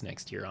PAX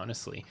next year,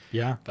 honestly.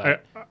 Yeah.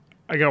 But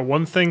I got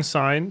one thing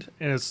signed,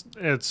 and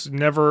it's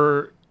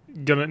never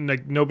gonna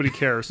like nobody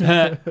cares.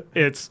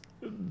 It's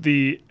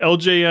the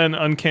LJN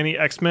Uncanny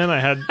X-Men. I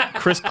had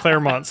Chris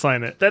Claremont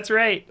sign it. that's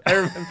right. I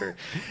remember.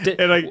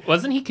 And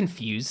Wasn't he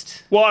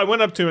confused? Well, I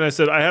went up to him and I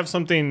said, I have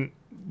something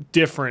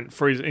different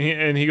for you.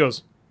 And he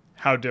goes,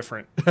 how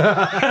different?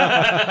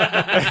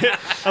 I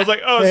was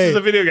like, oh, this is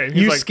a video game.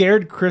 He's You like,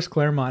 scared Chris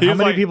Claremont. How he's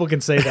many like- people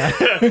can say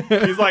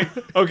that? he's like,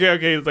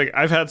 okay. He's like,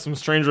 I've had some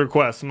strange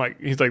requests.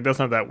 He's like, that's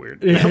not that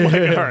weird. I'm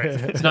like, all right.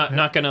 It's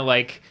not gonna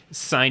like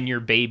sign your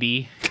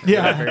baby.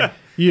 Yeah.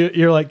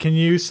 You're like, can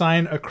you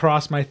sign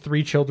across my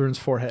 3 children's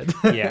forehead?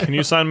 Yeah. Can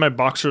you sign my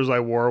boxers I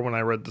wore when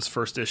I read this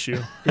first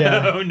issue?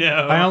 Yeah. Oh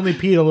no. I only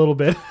peed a little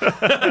bit.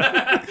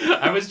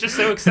 I was just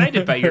so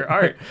excited by your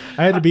art.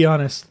 I had to be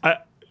honest.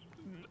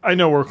 I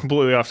know we're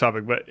completely off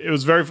topic, but it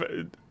was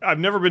I've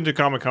never been to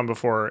Comic-Con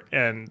before,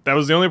 and that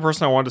was the only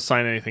person I wanted to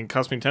sign anything. It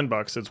cost me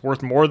 $10. It's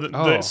worth more than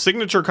Oh. the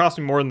signature cost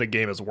me more than the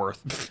game is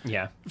worth.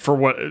 Yeah. For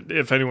what,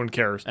 if anyone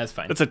cares. That's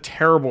fine. It's a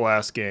terrible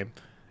ass game.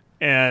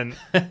 And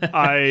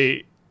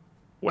I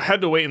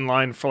had to wait in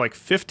line for like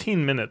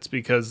 15 minutes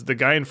because the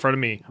guy in front of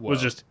me was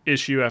Whoa. just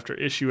issue after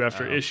issue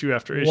after issue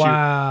after issue.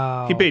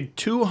 Wow. He paid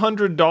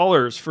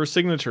 $200 for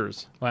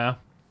signatures. Wow.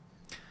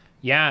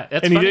 Yeah,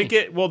 that's And funny. he didn't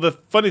get, well, the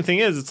funny thing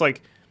is, it's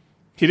like,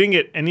 he didn't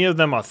get any of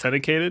them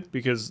authenticated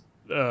because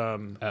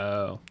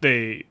Oh.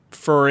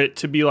 for it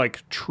to be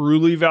like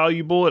truly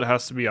valuable, it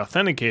has to be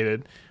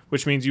authenticated,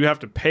 which means you have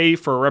to pay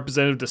for a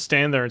representative to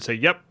stand there and say,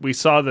 yep, we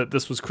saw that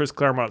this was Chris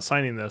Claremont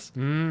signing this.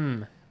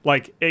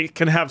 Like, it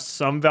can have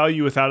some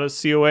value without a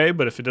COA,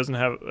 but if it doesn't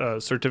have a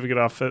certificate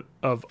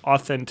of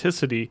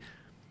authenticity,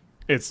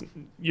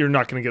 you're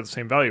not going to get the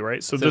same value,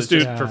 right? So this it's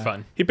dude, just for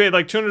fun. he paid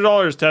like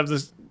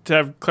 $200 to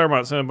have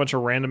Claremont send a bunch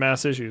of random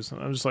ass issues.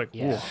 And I'm just like,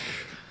 Yeah. whoa.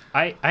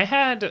 I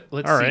had,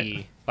 let's All see.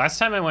 right. Last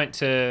time I went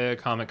to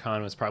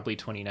Comic-Con was probably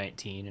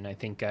 2019, and I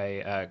think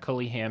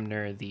Cully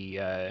Hamner,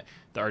 the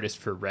artist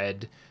for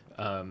Red,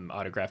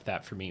 autographed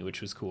that for me,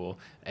 which was cool.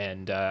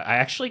 And I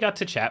actually got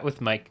to chat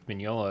with Mike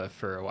Mignola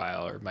for a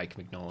while, or Mike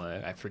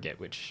Mignola. I forget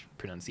which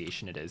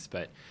pronunciation it is,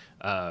 but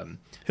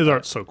His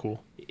art's so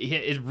cool.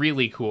 it's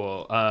really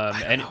cool.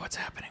 And what's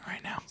happening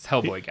right now. it's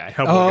Hellboy guy.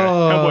 Hellboy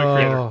guy. Hellboy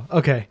creator.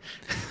 Okay.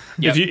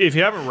 Yep. If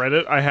you haven't read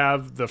it, I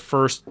have the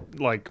first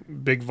like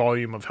big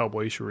volume of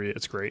Hellboy. You should read it.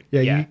 It's great.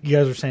 Yeah, Yeah. You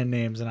guys were saying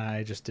names, and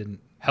I just didn't.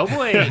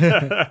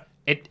 Hellboy.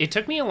 It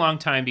took me a long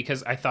time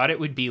because I thought it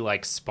would be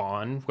like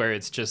Spawn, where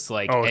it's just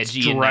like Oh, it's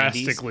edgy and 90s.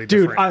 drastically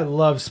Dude, different. I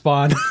love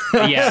Spawn.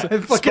 Yeah. I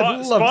fucking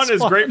love Spawn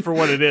is great for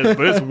what it is,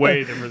 but it's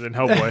way different than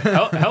Hellboy.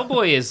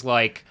 Hellboy is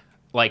like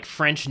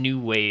French New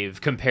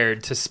Wave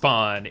compared to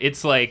Spawn.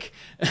 It's like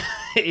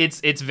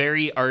it's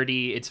very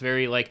arty. It's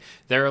very like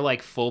there are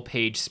like full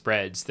page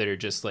spreads that are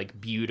just like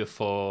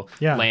beautiful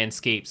Yeah.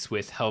 landscapes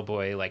with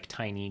Hellboy like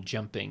tiny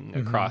jumping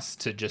Mm-hmm. across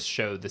to just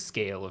show the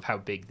scale of how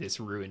big this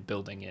ruined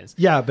building is.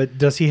 Yeah, but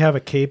does he have a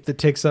cape that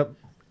takes up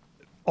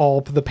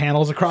all the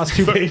panels across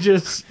 2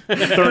 pages?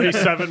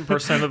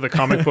 37% of the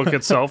comic book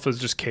itself is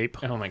just cape.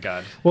 Oh my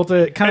god. Well,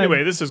 to kind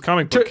Anyway, of this is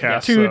comic book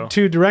cast. to so.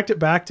 to direct it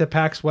back to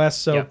PAX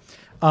West. So, Yeah.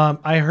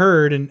 I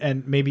heard,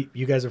 and maybe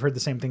you guys have heard the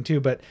same thing too.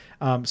 But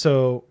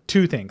so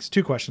 2 things,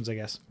 I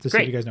guess, to see if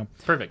Great. you guys know.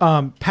 Perfect.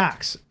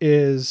 PAX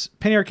is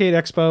Penny Arcade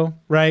Expo,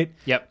 right?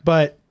 Yep.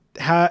 But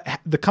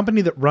the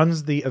company that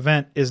runs the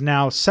event is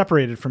now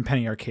separated from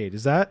Penny Arcade.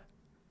 Is that?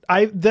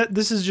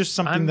 This is just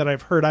something that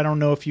I've heard. I don't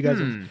know if you guys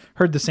have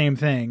heard the same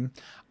thing.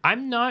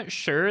 I'm not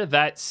sure.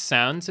 That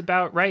sounds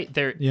about right.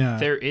 Yeah.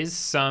 There is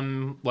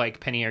some like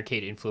Penny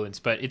Arcade influence,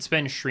 but it's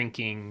been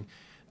shrinking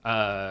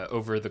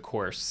over the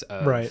course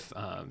of Right.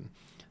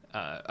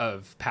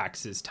 Of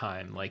PAX's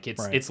time. Like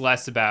Right. it's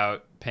less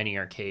about Penny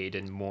Arcade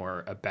and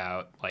more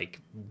about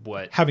like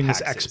what Having this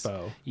PAX is.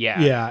 expo.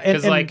 Yeah, Yeah, and-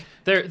 because and- like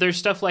there's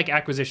stuff like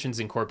Acquisitions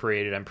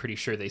Incorporated. I'm pretty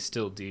sure they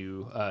still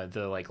do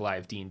the like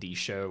live D&D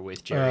show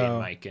with Jerry and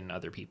Mike and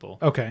other people.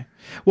 Okay.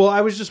 Well,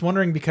 I was just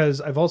wondering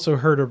because I've also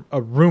heard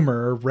a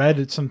rumor, or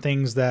read some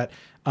things that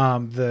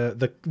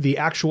the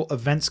actual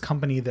events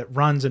company that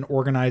runs and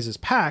organizes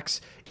PAX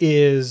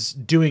is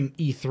doing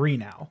E3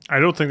 now.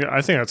 I think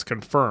that's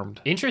confirmed.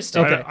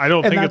 Interesting. Okay. I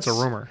don't And think it's a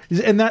that's- rumor.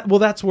 And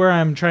that's where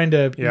I'm trying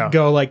to Yeah.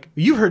 go. Like,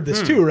 you heard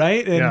this too,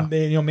 right? And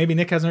Yeah. maybe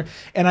Nick hasn't.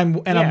 And I'm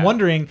Yeah.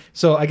 wondering.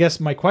 So I guess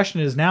my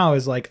question is now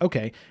is like,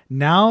 okay,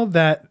 now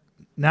that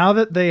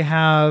they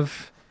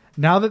have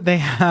now that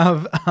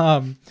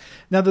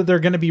they're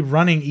going to be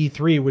running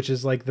E3, which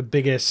is like the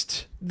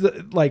biggest,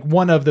 like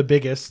one of the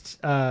biggest,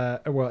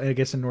 well, I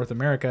guess in North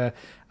America,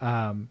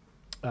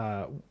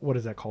 what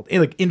is that called?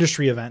 Like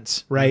industry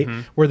events, right?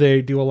 Where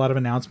they do a lot of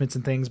announcements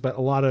and things, but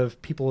a lot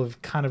of people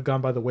have kind of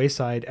gone by the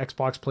wayside.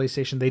 Xbox,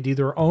 PlayStation, they do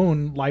their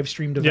own live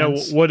streamed Yeah,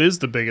 events. what is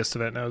the biggest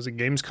event now? Is it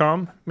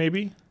Gamescom,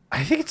 maybe?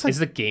 I think it's like Is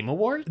the Game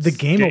Awards? the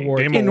Game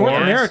Awards. Game In North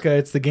Awards. America,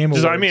 it's the Game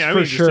Awards. I mean for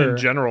just sure. in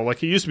general.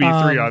 Like it used to be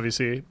E3,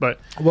 obviously, but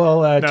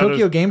Well, Tokyo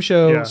there's- Game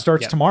Show yeah.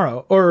 starts Yeah.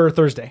 tomorrow or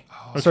Thursday.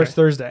 Starts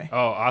Thursday. Oh,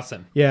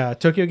 awesome. Yeah,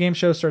 Tokyo Game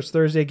Show starts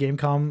Thursday.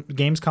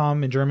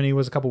 Gamescom in Germany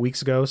was a couple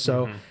weeks ago.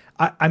 So,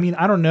 I mean,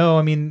 I don't know.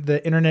 I mean,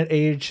 the internet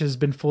age has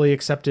been fully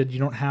accepted. You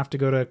don't have to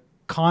go to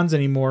cons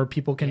anymore.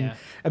 People can. Yeah.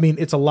 I mean,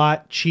 it's a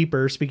lot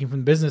cheaper. Speaking from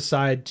the business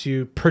side,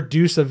 to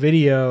produce a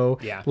video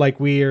like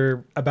we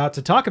are about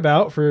to talk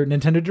about for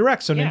Nintendo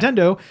Direct. So Yeah.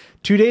 Nintendo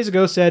 2 days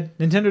ago said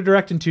Nintendo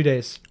Direct in 2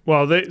 days.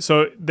 well, they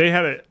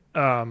had it.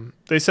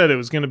 They said it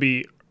was going to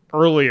be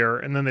earlier,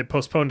 and then they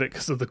postponed it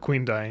because of the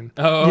Queen dying.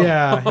 Oh,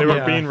 Yeah, They were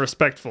yeah. being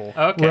respectful.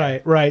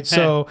 okay. Right.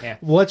 So Yeah.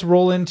 let's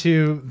roll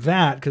into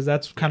that because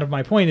that's kind of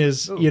my point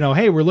is,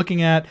 hey, we're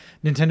looking at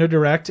Nintendo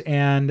Direct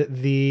and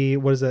the,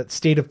 what is that,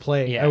 State of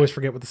Play. Yeah. I always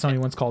forget what the Sony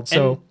one's called.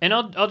 So and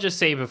I'll just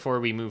say before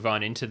we move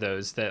on into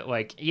those that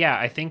like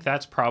I think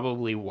that's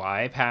probably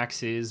why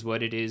PAX is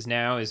what it is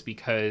now, is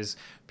because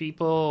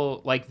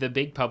people like the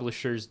big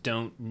publishers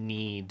don't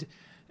need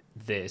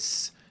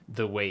this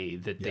the way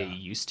that they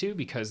used to,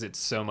 because it's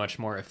so much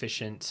more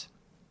efficient.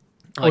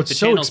 Like it's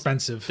so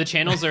expensive. The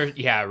channels are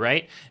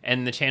right,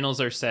 and the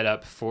channels are set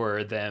up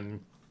for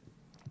them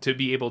to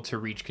be able to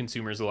reach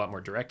consumers a lot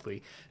more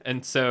directly.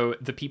 And so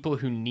the people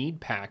who need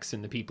PAX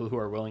and the people who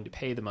are willing to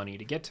pay the money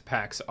to get to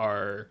PAX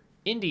are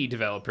indie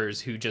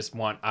developers who just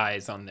want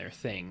eyes on their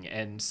thing.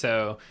 And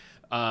so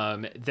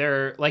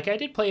they're like, I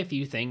did play a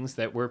few things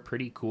that were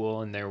pretty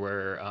cool, and there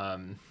were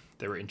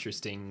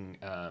interesting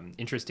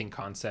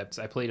concepts.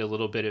 I played a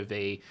little bit of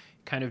a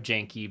kind of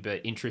janky but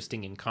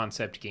interesting in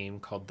concept game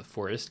called The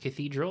Forest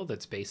Cathedral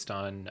that's based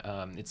on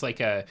it's like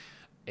a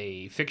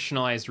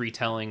fictionalized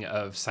retelling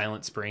of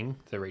Silent Spring,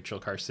 the Rachel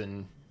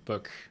Carson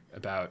book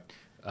about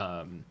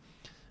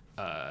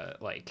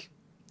like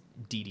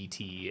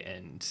DDT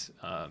and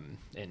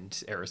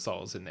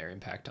aerosols and their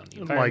impact on the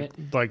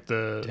environment. Like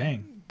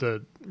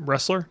the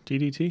wrestler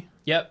DDT.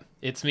 Yep,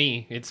 it's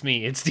me. It's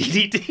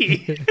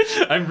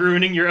DDT. I'm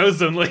ruining your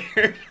ozone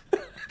layer.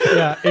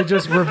 yeah, it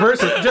just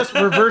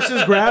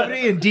reverses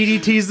gravity and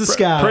DDTs the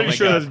sky. Pretty my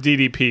sure God. that's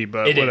DDP,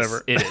 but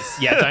whatever. It is.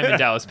 Yeah, Diamond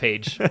Dallas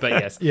Page. But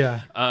yes.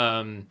 Yeah.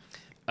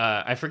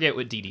 I forget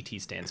what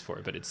DDT stands for,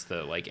 but it's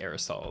the like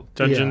aerosol.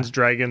 Dungeons,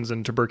 Dragons,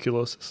 and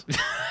tuberculosis.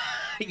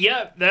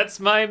 Yep, that's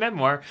my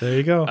memoir. There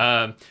you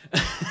go.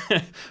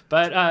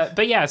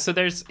 But yeah, so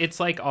it's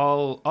like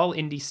all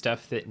indie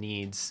stuff that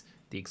needs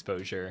the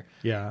exposure.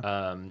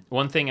 Yeah.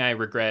 One thing I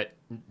regret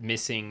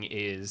missing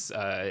is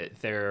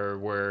there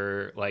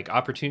were like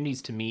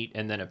opportunities to meet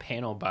and then a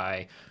panel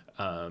by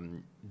by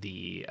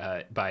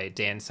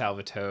Dan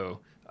Salvato,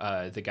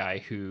 the guy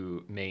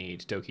who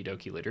made Doki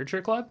Doki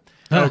Literature Club.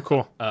 Oh,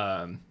 cool.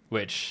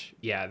 Which,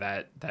 yeah,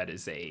 that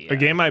is a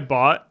game I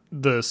bought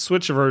the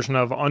Switch version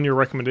of on your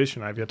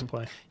recommendation. I've yet to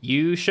play.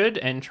 You should,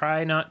 and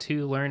try not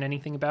to learn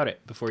anything about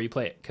it before you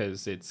play it,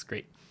 because it's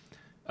great.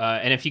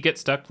 And if you get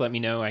stuck, let me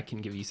know. I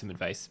can give you some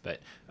advice. But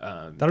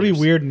that'll be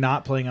weird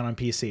not playing on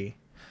PC.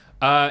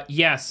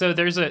 Yeah. So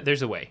there's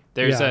a way.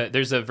 There's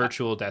Yeah. a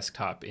virtual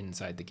desktop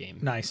inside the game.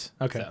 Nice.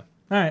 Okay. So,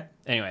 All right.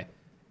 anyway,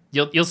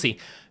 you'll see.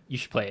 You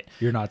should play it.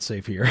 You're not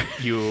safe here.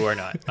 You are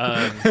not.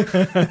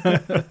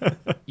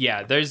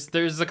 Yeah,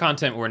 there's a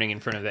content warning in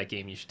front of that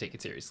game. You should take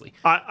it seriously.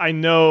 I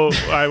know.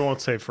 I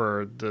won't say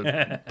for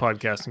the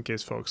podcast in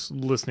case folks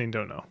listening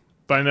don't know,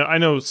 but I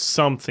know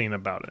something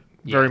about it.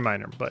 Very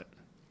minor, but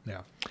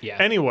Yeah. Yeah.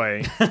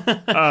 anyway.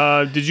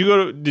 Did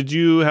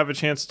you have a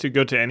chance to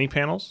go to any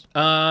panels?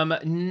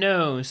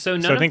 No. So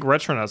none So I think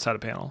Retronauts had a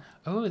panel.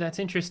 Oh, that's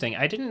interesting.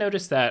 I didn't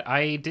notice that.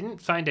 I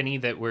didn't find any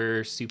that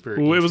were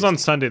super. Well, it was on interesting.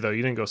 Sunday though.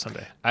 You didn't go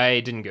Sunday. I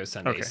didn't go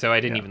Sunday, Okay, so I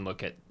didn't yeah. even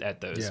look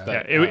at those. Yeah.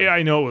 But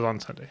I know it was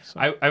on Sunday. So.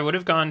 I would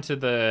have gone to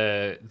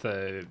the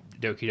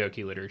Doki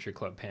Doki Literature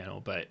Club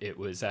panel, but it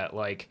was at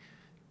like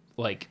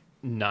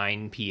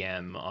 9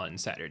 p.m. on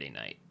Saturday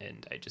night,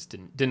 and I just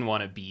didn't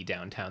want to be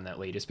downtown that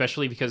late,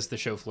 especially because the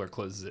show floor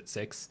closes at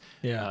 6.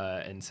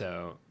 Yeah.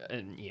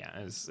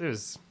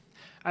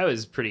 I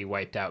was pretty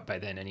wiped out by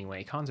then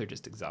anyway. Cons are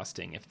just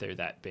exhausting if they're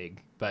that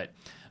big. But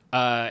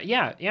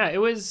it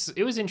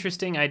was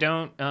interesting.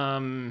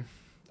 I'm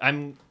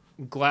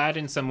glad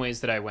in some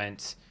ways that I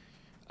went.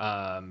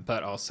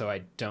 But also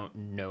I don't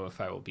know if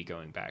I will be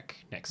going back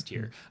next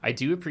year. I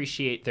do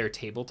appreciate their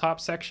tabletop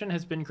section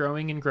has been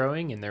growing and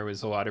growing, and there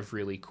was a lot of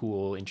really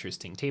cool,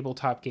 interesting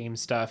tabletop game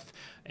stuff,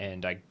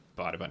 and I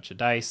bought a bunch of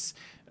dice.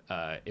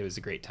 It was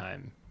a great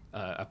time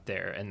up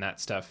there, and that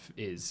stuff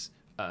is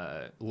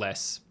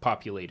less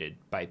populated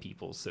by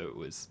people, so it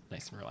was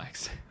nice and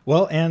relaxed.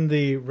 Well, and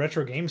the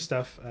retro game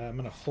stuff, I'm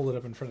going to hold it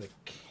up in front of the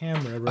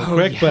camera real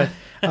quick,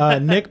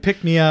 but Nick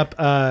picked me up.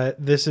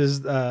 This is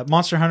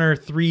Monster Hunter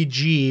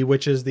 3G,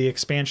 which is the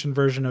expansion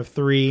version of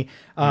 3,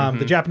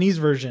 the Japanese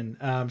version.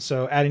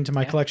 So adding to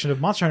my collection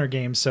of Monster Hunter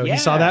games. So he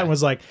saw that and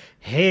was like,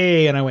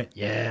 hey, and I went,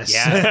 yes.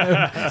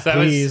 Yeah. So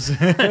please.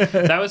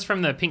 That was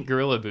from the Pink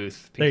Gorilla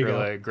booth. There Pink you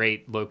Gorilla,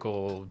 great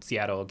local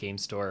Seattle game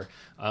store.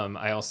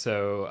 I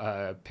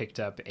also picked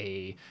up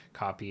a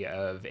copy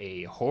of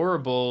a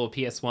horrible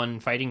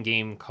PS1 fighting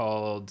game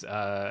called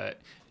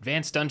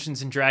Advanced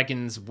Dungeons and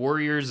Dragons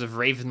Warriors of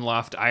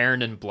Ravenloft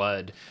Iron and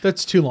Blood.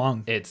 That's too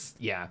long. It's,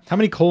 yeah. How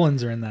many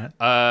colons are in that?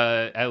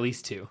 At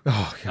least 2.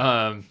 Oh,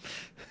 God.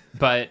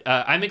 But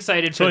I'm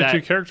excited It's for only that.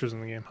 2 characters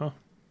in the game, huh?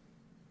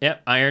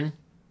 Yep, Iron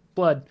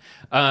Blood.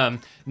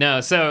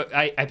 No, so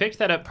I picked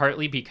that up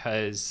partly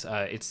because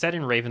it's set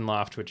in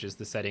Ravenloft, which is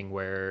the setting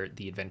where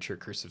the adventure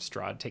Curse of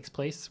Strahd takes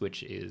place,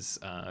 which is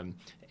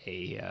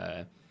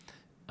a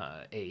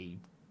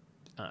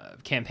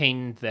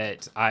campaign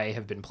that I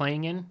have been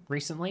playing in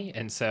recently,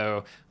 and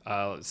so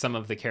some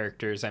of the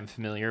characters I'm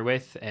familiar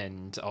with,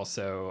 and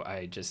also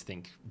I just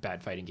think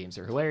bad fighting games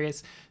are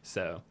hilarious.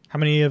 So How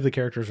many of the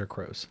characters are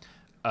crows?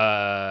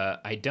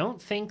 I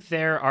don't think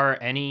there are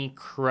any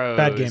crows.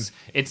 Bad game.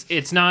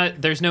 It's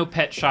not. There's no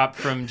pet shop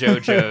from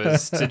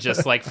JoJo's to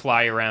just like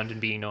fly around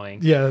and be annoying.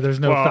 Yeah, there's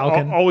no Well,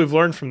 falcon. all we've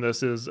learned from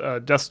this is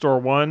Death Store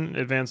 1,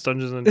 Advanced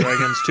Dungeons and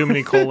Dragons, too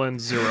many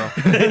colons, 0.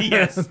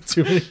 Yes,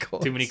 Too many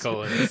colons. too many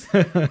colons.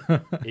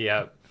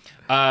 Yep.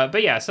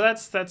 But yeah, so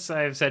that's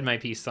I've said my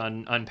piece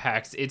on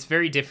PAX. It's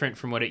very different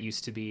from what it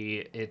used to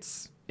be.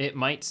 It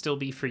might still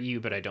be for you,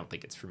 but I don't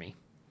think it's for me.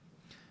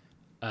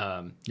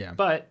 Yeah.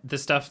 But the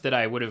stuff that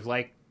I would have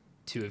liked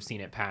to have seen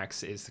at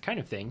PAX is the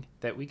kind of thing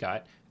that we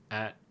got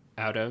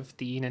out of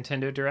the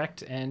Nintendo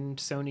Direct and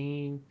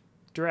Sony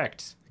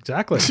Direct.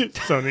 Exactly.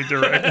 Sony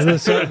Direct.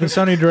 the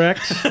Sony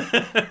Direct,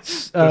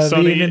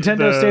 the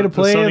Nintendo State of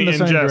Play, and the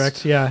Sony Ingest.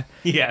 Direct. Yeah.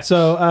 Yeah.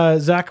 So,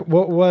 Zach,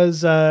 what was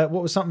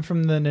something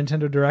from the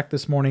Nintendo Direct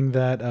this morning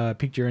that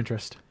piqued your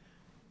interest?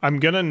 I'm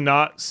going to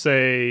not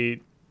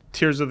say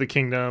Tears of the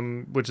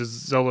Kingdom, which is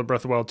Zelda Breath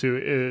of the Wild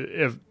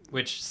 2.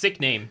 Which, sick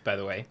name, by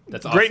the way.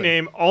 That's awesome. Great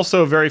name.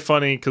 Also very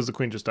funny because the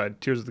Queen just died.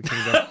 Tears of the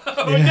Kingdom.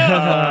 Oh,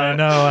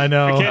 no. I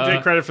know. I can't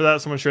take credit for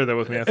that. Someone shared that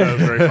with me. I thought it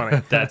was very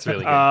funny. That's really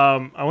good.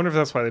 I wonder if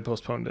that's why they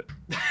postponed it.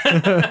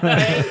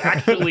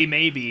 Actually,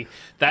 maybe.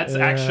 That's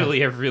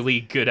actually a really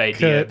good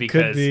idea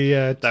because could be,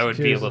 that would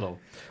be a Tears- little...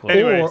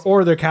 Anyways.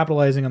 Or they're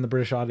capitalizing on the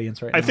British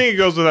audience right now. I think it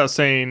goes without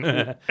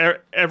saying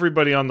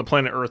everybody on the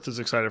planet Earth is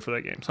excited for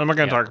that game. So I'm not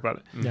going to talk about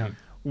it. Yeah.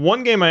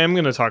 One game I am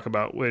going to talk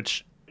about,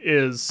 which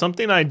is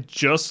something I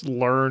just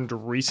learned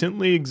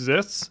recently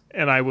exists,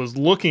 and I was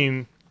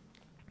looking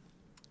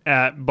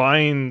at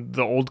buying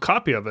the old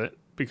copy of it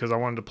because I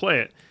wanted to play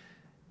it.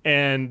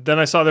 And then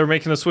I saw they were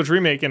making a Switch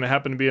remake, and it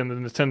happened to be in the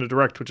Nintendo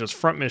Direct, which is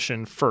Front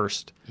Mission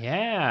first.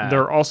 Yeah.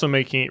 They're also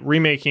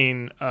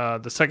remaking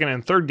the second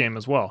and third game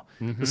as well.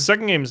 The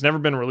second game has never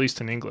been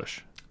released in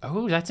English.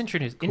 Oh, that's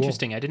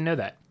interesting. I didn't know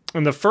that.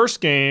 And the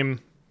first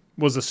game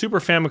was a Super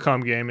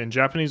Famicom game in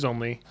Japanese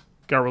only,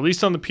 got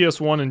released on the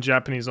PS1 in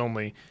Japanese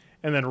only,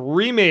 and then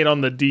remade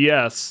on the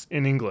DS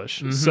in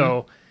English.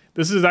 So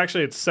this is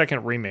actually its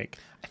second remake.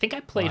 I think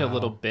I played a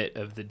little bit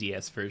of the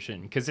DS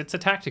version because it's a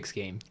tactics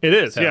game. It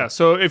is, So- yeah.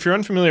 So if you're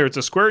unfamiliar, it's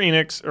a Square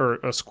Enix, or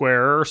a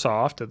Square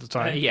Soft at the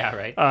time. Yeah,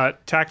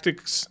 right.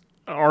 Tactics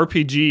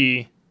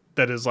RPG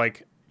that is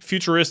like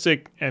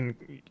futuristic and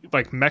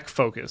like mech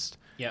focused.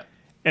 Yeah.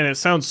 And it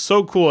sounds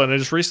so cool. And I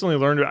just recently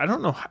learned it. I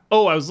don't know.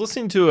 I was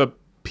listening to a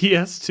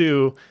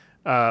PS2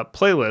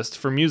 playlist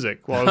for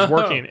music while I was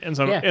working,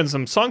 and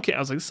some song came. I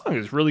was like, this song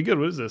is really good.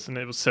 What is this? And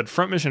it said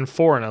Front Mission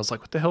 4, and I was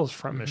like, what the hell is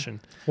Front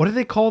Mission? What do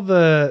they call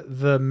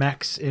the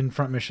mechs in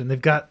Front Mission? They've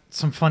got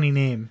some funny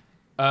name.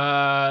 What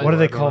are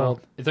they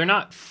called? They're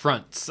not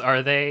fronts,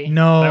 are they?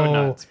 No. That would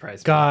not surprise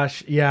me.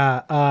 Gosh,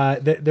 yeah.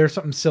 There's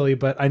something silly,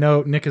 but I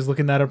know Nick is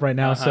looking that up right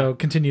now, so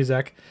continue,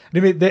 Zach. I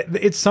mean,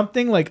 it's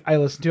something like I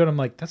listen to it, I'm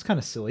like, that's kind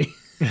of silly.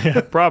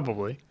 Yeah,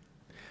 probably.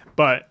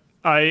 But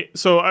I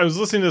was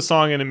listening to the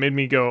song, and it made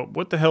me go,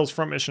 what the hell is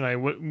Front Mission? I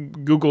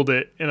Googled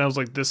it, and I was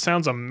like, this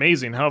sounds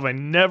amazing. How have I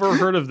never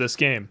heard of this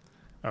game?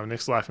 Oh,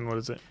 Nick's laughing. What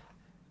is it?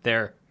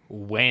 They're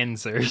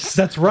Wanzers.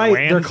 That's right.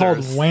 They're called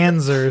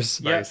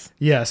Wanzers. Nice.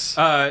 Yes.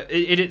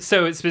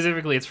 So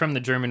specifically, it's from the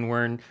German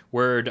word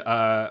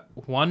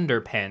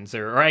Wanderpanzer,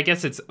 or I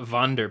guess it's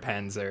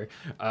Wanderpanzer,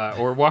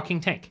 or walking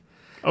tank.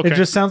 Okay. It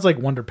just sounds like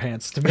Wonder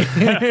Pants to me.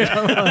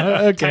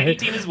 Okay. Tiny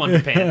Teen is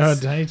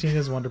Wonderpants. Tiny Teen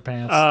is Wonder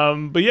Pants.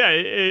 But yeah,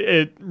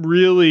 it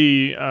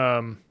really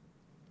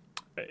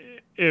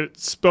it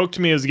spoke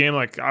to me as a game.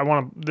 Like,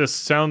 this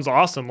sounds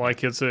awesome.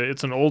 Like it's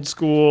an old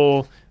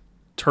school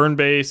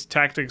turn-based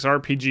tactics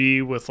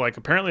RPG with like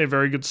apparently a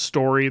very good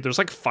story. There's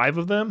like 5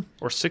 of them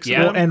or 6 of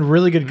them. And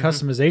really good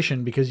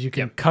customization because you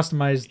can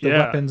customize the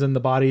weapons and the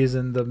bodies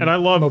and the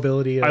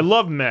mobility. I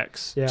love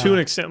mechs to an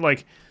extent.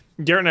 Like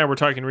Garrett and I were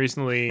talking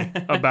recently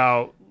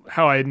about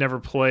how I had never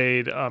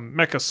played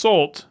Mech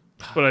Assault,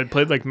 but I'd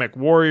played like Mech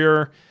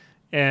Warrior.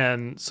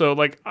 And so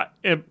like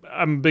I'm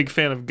a big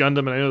fan of Gundam,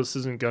 and I know this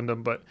isn't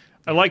Gundam, but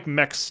I like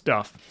mech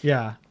stuff.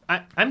 Yeah.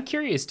 I'm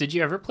curious, did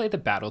you ever play the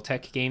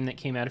BattleTech game that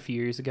came out a few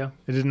years ago?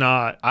 I did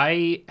not.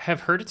 I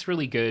have heard it's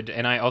really good,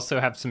 and I also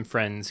have some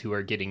friends who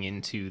are getting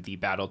into the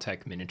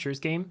BattleTech miniatures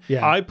game.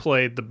 Yeah. I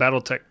played the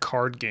BattleTech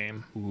card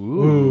game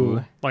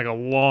Ooh. like a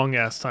long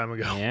ass time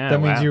ago. Yeah,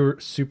 That means you were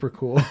super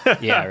cool.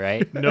 Yeah,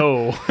 right?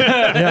 No.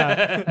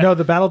 Yeah. No,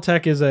 the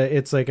BattleTech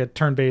it's like a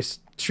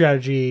turn-based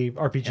strategy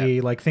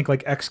RPG, like think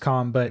like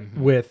XCOM, but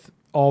with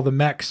all the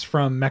mechs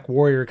from Mech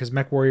Warrior, because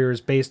Mech Warrior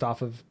is based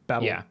off of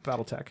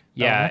BattleTech.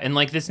 Yeah, and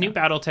like this new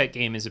BattleTech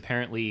game is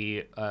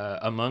apparently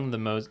among the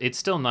most. It's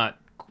still not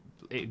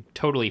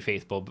totally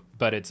faithful,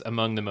 but it's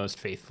among the most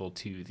faithful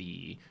to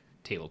the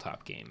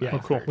tabletop game. Yeah,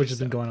 cool. Which has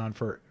been going on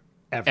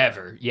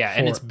forever.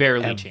 And it's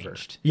barely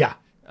changed. Yeah.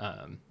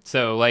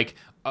 So like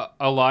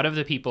a lot of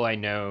the people I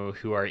know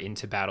who are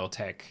into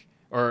BattleTech,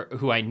 or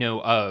who I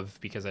know of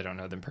because I don't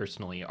know them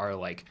personally, are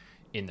like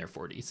in their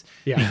 40s.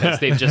 Yeah. Because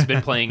they've just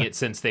been playing it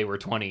since they were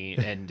 20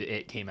 and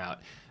it came out.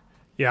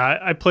 Yeah,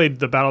 I played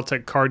the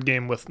BattleTech card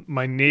game with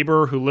my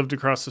neighbor who lived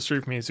across the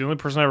street from me. He's the only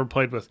person I ever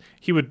played with.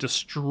 He would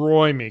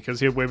destroy me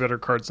because he had way better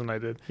cards than I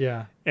did.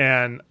 Yeah.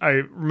 And I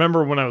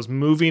remember when I was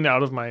moving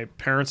out of my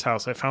parents'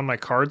 house, I found my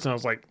cards and I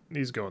was like,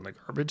 these go in the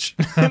garbage.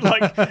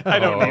 Like, I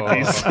don't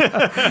need these.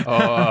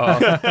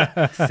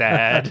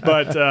 Sad.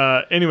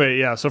 But anyway,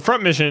 yeah. So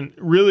Front Mission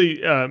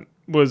really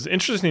was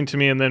interesting to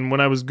me. And then when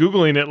I was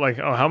Googling it, like,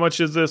 oh, how much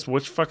is this?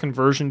 Which fucking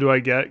version do I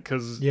get?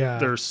 Because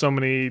there's so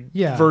many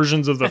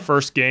versions of the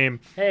first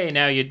game. Hey,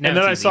 now and then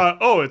I saw,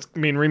 it's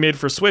being remade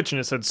for Switch, and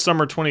it said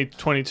summer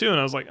 2022. And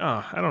I was like,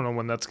 oh, I don't know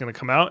when that's going to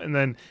come out. And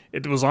then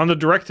it was on the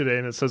Direct today,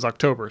 and it says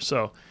October.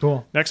 So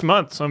cool. Next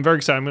month. So I'm very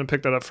excited. I'm going to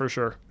pick that up for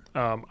sure.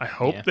 I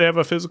hope they have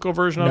a physical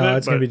version of it. No,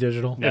 it's going to be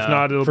digital. If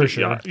not, it'll for be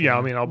sure. Yeah,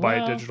 I mean, I'll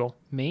buy it digital.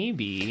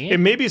 Maybe. It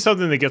may be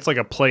something that gets like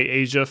a Play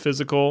Asia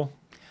physical.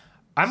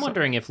 I'm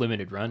wondering if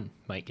Limited Run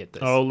might get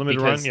this. Oh,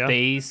 Limited Run, because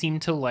they seem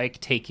to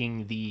like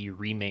taking the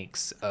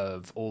remakes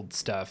of old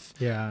stuff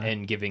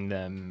and giving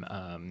them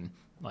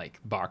like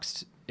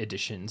boxed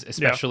editions,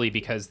 especially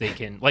because they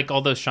can, like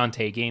all those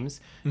Shantae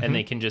games, and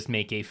they can just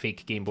make a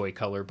fake Game Boy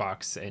Color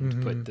box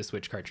and put the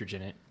Switch cartridge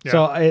in it. Yeah.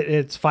 So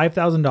it's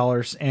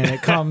 $5,000, and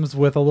it comes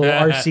with a little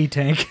RC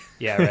tank.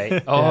 Yeah,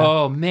 right.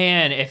 Oh,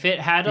 man, if it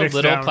had a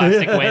little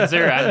plastic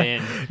Wanzer, I'm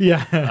in.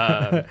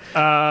 Yeah.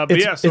 But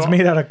it's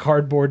made out of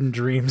cardboard and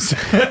dreams.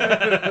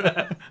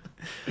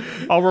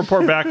 I'll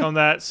report back on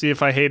that, see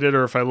if I hate it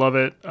or if I love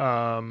it.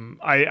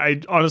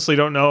 I honestly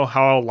don't know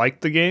how I'll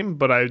like the game,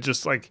 but I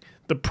just like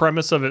the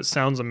premise of it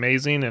sounds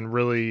amazing, and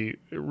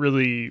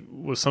really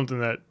was something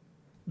that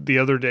the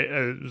other day,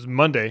 it was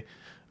Monday,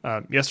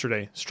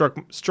 yesterday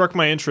struck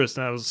my interest,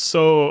 and I was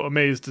so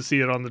amazed to see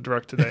it on the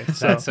Direct today.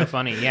 So That's so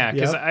funny. Yeah,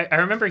 because Yep. I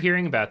remember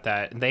hearing about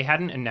that. They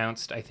hadn't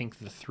announced, I think,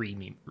 the three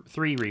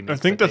remake. I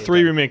think the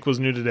 3 remake was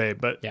new today,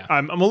 but Yeah.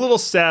 I'm a little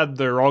sad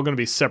they're all going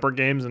to be separate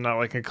games and not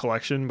like a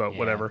collection, but Yeah.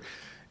 whatever.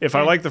 If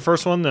I like the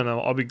first one, then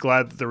I'll be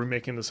glad that they're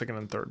remaking the second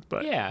and third.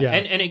 But Yeah, Yeah.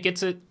 And it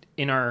gets it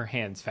in our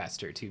hands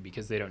faster too,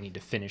 because they don't need to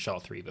finish all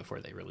 3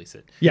 before they release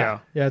it. Yeah,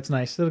 it's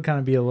nice. It'll kind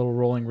of be a little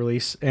rolling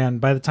release, and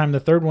by the time the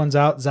third one's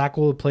out, Zach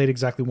will have played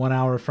exactly 1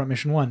 hour of Front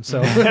Mission 1.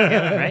 So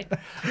Yeah, right?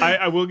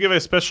 I will give a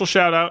special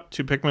shout out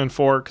to Pikmin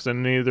 4 because I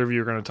know neither of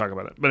you are going to talk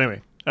about it. But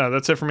anyway,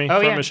 that's it for me. Oh,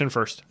 Front yeah. Mission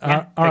first.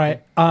 Yeah, all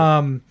right.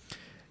 I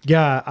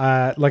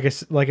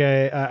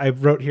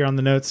wrote here on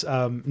the notes,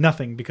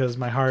 nothing, because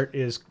my heart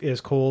is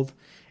cold,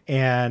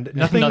 and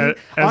nothing. As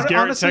Garrett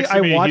honestly, texted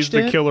I me, he's watched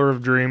the it. killer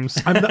of dreams.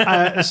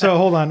 So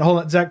hold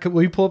on, Zach.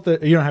 Will you pull up the?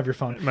 You don't have your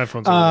phone. My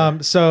phone's over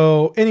there.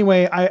 So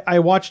anyway, I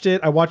watched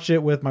it. I watched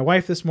it with my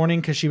wife this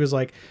morning because she was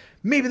like,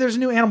 maybe there's a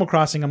new Animal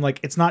Crossing. I'm like,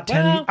 it's not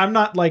 10. Well- I'm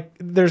not like,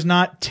 there's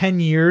not 10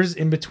 years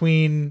in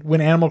between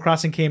when Animal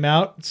Crossing came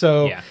out.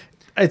 So Yeah.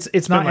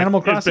 it's not Like, Animal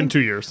It's been Crossing. 2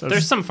 years.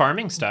 There's some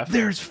farming stuff.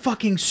 There's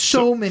fucking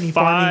so many 5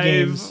 farming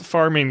games.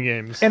 farming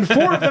games. And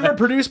 4 of them are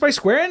produced by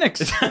Square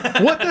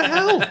Enix. What the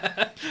hell?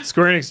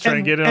 Square Enix trying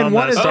and- to get in and on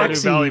one that is Stardew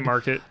Xseed. Valley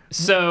market.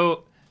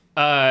 So,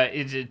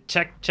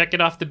 check it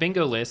off the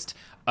bingo list.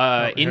 In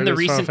Here the it is, Final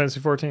recent Fantasy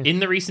 14. in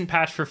the recent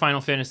patch for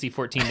Final Fantasy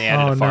 14, they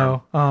added Oh a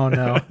farm. no. Oh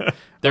no.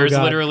 There's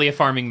God. literally a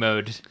farming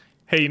mode.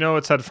 Hey, you know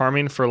what's had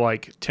farming for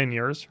like 10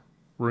 years?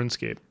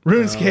 RuneScape.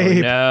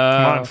 RuneScape.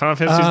 Come on, No. Final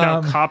Fantasy's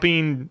now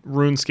copying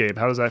RuneScape.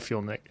 How does that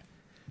feel, Nick?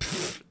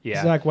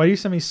 Yeah. Zach, why do you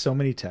send me so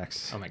many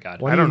texts? Oh my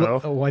god. Why I do you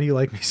don't know. Why do you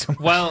like me so much?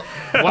 Well,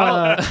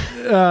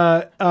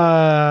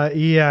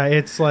 Yeah,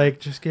 it's like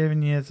just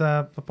giving you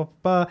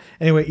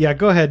anyway. Yeah,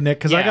 go ahead, Nick,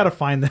 because I Yeah. gotta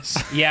find this.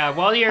 yeah.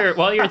 While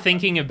you're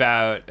thinking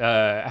about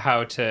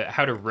how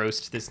to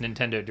roast this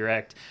Nintendo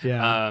Direct,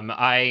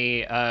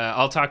 Yeah.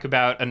 I'll talk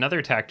about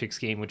another tactics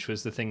game, which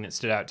was the thing that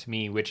stood out to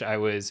me, which I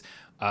was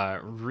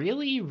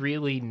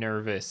really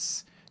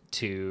nervous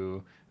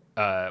to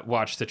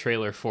watch the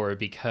trailer for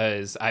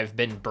because I've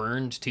been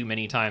burned too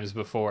many times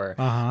before.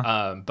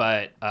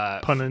 But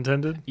Pun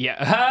intended.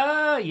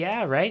 yeah,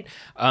 yeah, right.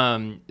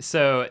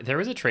 So there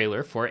was a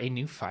trailer for a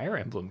new Fire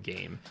Emblem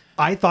game.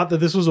 I thought that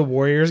this was a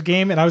Warriors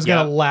game, and I was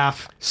gonna Yeah.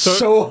 laugh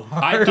so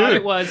hard. I thought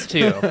it was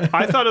too.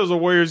 I thought it was a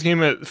Warriors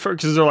game at first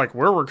because they're like,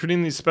 we're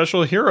recruiting these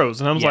special heroes.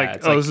 And I was Yeah, like,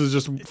 it's oh, like- this is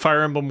just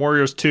Fire Emblem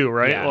Warriors 2,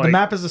 right? Yeah. Like, The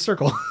map is a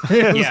circle.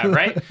 Yeah,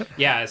 right?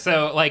 Yeah,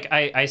 so like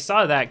I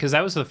saw that because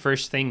that was the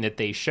first thing that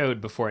they showed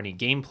before any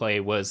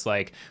gameplay was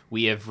like,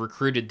 we have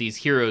recruited these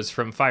heroes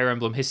from Fire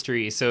Emblem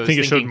history. So I think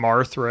it showed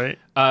Marth, right?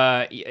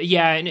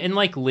 yeah, and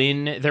like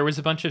Lynn, there was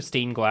a bunch of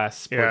stained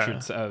glass Yeah.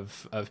 portraits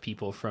of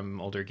people from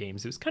older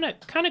games. It was kind of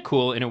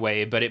cool in a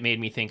way, but it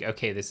made me think,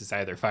 okay, this is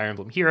either Fire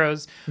Emblem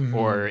Heroes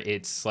or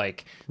it's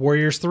like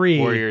Warriors 3.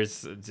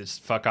 Warriors.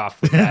 Just fuck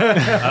off with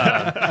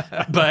that.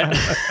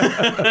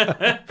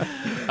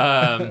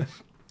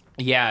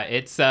 Yeah,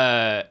 it's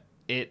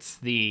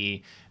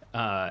the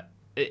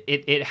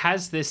it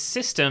has this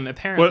system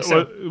apparently.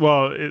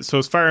 So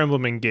it's Fire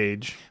Emblem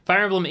Engage.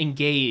 Fire Emblem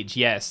Engage,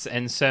 yes,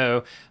 and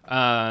so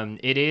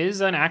it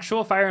is an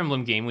actual Fire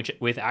Emblem game, which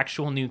with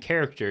actual new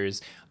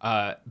characters,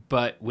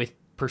 but with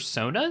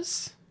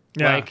personas,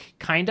 Yeah. like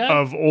kinda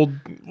Of old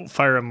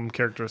Fire Emblem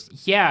characters.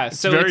 yeah. It's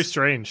So very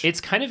strange. It's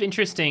kind of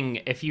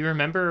interesting. If you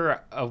remember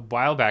a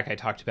while back, I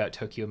talked about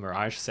Tokyo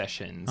Mirage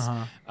Sessions,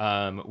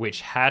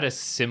 which had a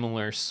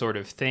similar sort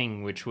of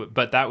thing,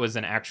 but that was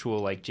an actual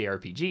like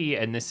JRPG,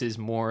 and this is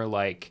more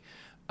like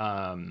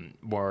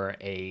more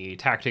a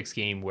tactics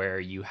game where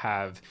you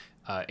have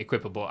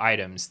equipable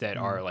items that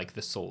are like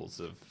the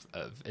souls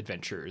of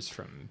adventurers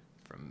from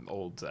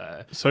old.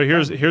 So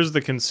here's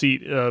the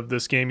conceit of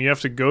this game. You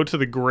have to go to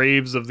the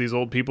graves of these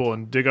old people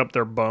and dig up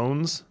their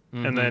bones,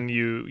 and then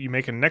you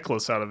make a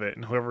necklace out of it,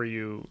 and whoever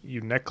you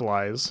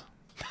necklace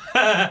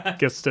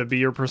gets to be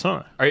your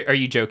persona. Are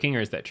you joking,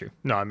 or is that true?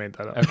 No, I made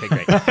that up. Okay,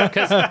 great.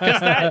 Because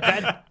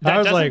that I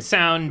was doesn't like,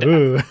 sound.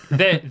 ooh.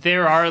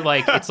 There are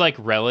like it's like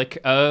Relic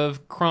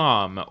of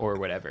Crom or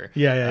whatever.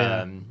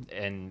 Yeah.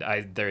 And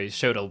they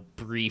showed a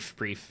brief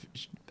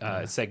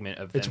segment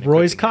of It's them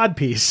Roy's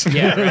equipping codpiece. it.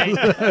 Yeah, right.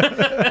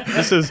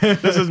 This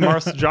is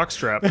Marth's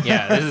jockstrap.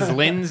 Yeah, this is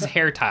Lynn's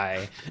hair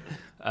tie.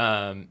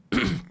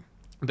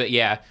 But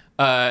yeah,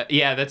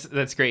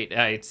 that's great.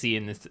 I see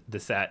in the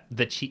chat,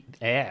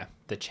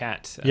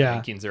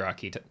 Yeah.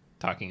 Ginzaraki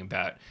talking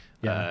about.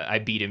 Yeah. I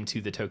beat him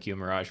to the Tokyo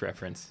Mirage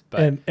reference,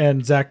 but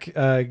And Zach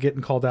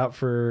getting called out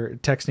for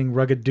texting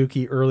Rugged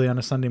Dookie early on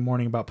a Sunday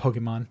morning about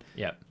Pokemon.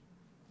 yeah.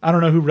 I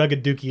don't know who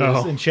Rugged Dookie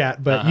is Oh. in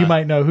chat, but you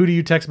might know. Who do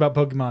you text about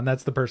Pokemon?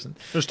 That's the person.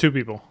 There's 2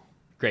 people.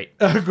 Great.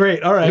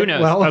 Great. All right. Who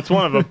knows? Well, That's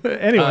one of them.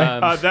 anyway.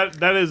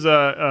 That is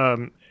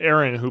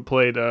Aaron who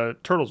played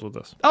Turtles with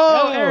us.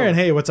 oh, Aaron.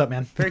 Hey, what's up,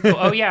 man? Very cool.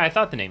 Oh yeah, I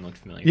thought the name looked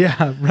familiar.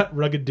 Yeah,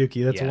 Rugged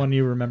Dookie. That's the Yeah. one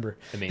you remember.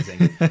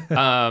 Amazing.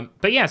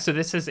 But yeah, so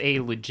this is a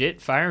legit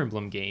Fire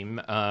Emblem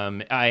game.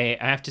 I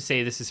have to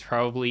say this is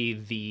probably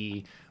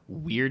the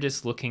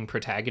weirdest looking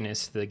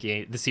protagonist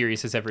the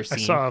series has ever I seen.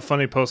 saw a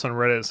funny post on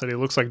Reddit that said he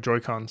looks like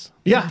Joy-Cons.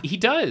 Yeah. He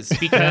does,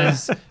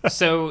 because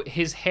so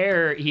his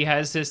hair, he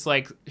has this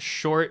like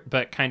short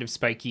but kind of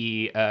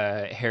spiky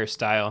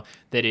hairstyle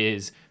that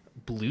is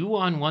blue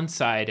on one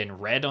side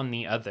and red on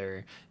the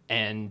other,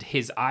 and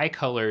his eye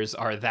colors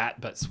are that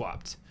but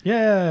swapped.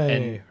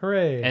 Yay!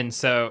 Hooray! And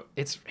so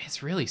it's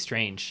really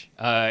strange.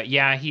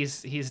 Yeah,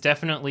 he's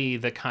definitely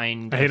the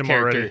kind I hate of him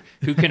character already.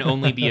 who can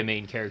only be a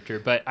main character.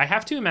 But I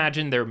have to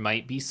imagine there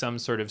might be some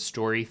sort of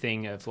story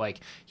thing of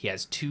like he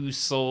has two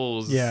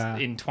souls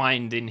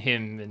entwined in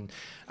him, and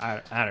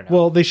I don't know.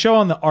 Well, they show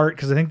on the art,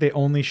 because I think they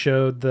only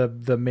showed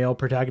the male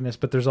protagonist,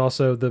 but there's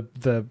also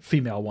the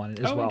female one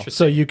as well. Interesting.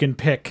 So you can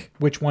pick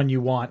which one you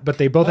want, but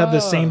they both have the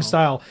same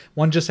style.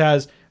 One just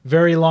has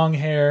very long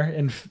hair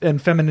and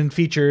feminine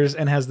features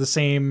and has the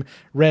same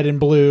red and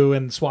blue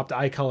and swapped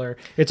eye color.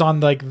 It's on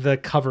like the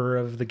cover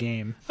of the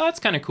game. Oh, that's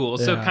kind of cool.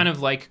 So Yeah. kind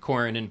of like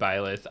Corrin and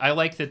Byleth. I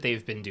like that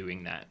they've been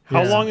doing that.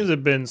 How Yeah. long has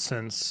it been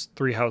since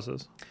Three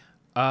Houses?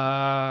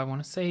 I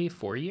want to say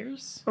 4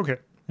 years. Okay.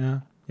 Yeah.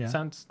 Yeah.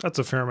 Sounds That's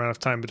a fair amount of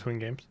time between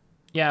games.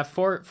 Yeah,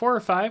 four or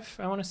five.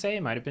 I want to say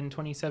it might have been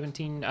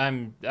 2017.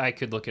 I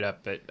could look it up,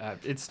 but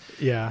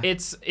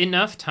it's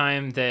enough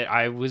time that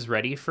I was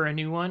ready for a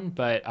new one.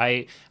 But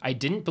I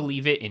didn't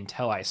believe it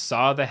until I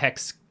saw the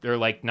hex, or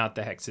like not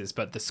the hexes,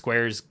 but the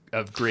squares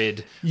of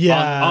grid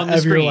on the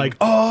screen. You're like,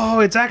 oh,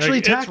 it's actually Like,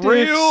 it's tactics.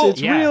 real.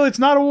 It's Yeah. real. It's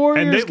not a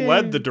Warriors And they game.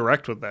 led the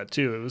direct with that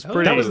too. It was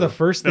pretty. That was the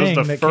first That thing.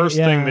 was the that came- first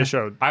thing yeah. they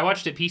showed. I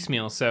watched it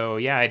piecemeal, so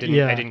yeah, I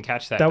didn't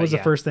catch that. That but was the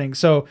yeah. first thing.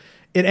 So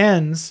it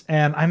ends,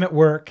 and I'm at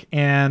work,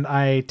 and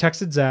I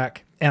texted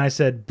Zach, and I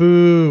said,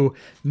 "Boo!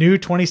 New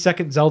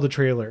 20-second Zelda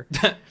trailer."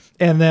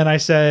 And then I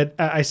said,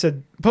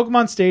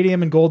 Pokemon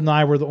Stadium and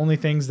GoldenEye were the only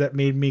things that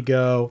made me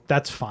go,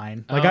 "That's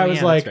fine." Like Oh, I was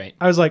yeah, like, that's right.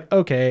 I was like,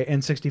 okay,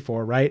 and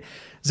 64, right?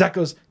 Zach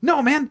goes,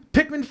 "No, man,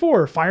 Pikmin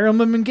 4, Fire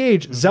Emblem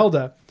Engage, Mm-hmm.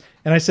 Zelda."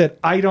 And I said,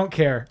 "I don't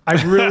care. I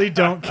really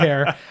don't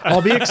care.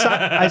 I'll be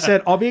excited." I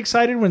said, "I'll be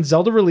excited when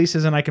Zelda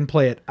releases and I can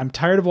play it. I'm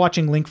tired of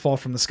watching Link fall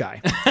from the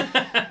sky."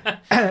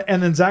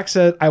 And then Zach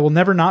said, "I will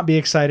never not be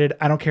excited.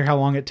 I don't care how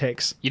long it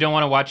takes." You don't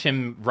want to watch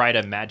him ride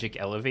a magic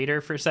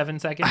elevator for 7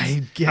 seconds?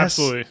 I guess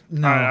Absolutely.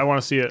 no. I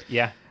want to see it.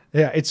 Yeah.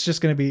 Yeah, it's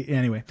just going to be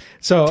anyway.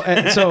 So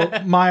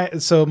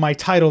my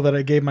title that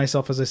I gave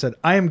myself, as I said,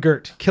 I am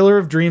Gert, killer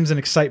of dreams and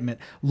excitement,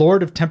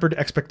 lord of tempered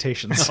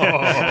expectations.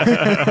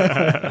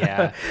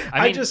 Yeah.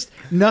 I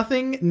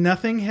mean,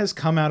 nothing has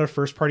come out of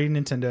first party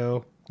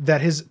Nintendo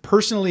that has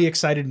personally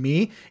excited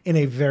me in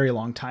a very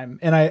long time.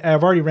 And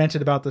I've already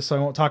ranted about this, so I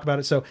won't talk about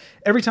it. So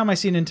every time I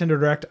see a Nintendo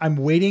Direct, I'm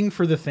waiting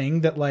for the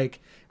thing that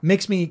like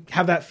makes me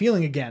have that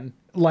feeling again.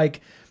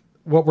 Like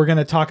what we're going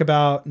to talk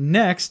about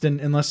next, and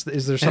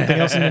is there something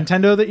else in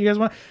Nintendo that you guys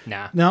want?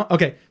 Nah. No?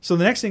 Okay. So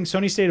the next thing,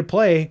 Sony State of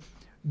Play,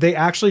 they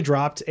actually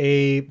dropped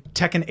a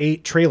Tekken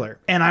 8 trailer.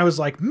 And I was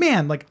like,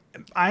 man, like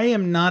I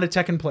am not a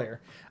Tekken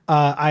player.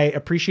 I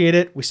appreciate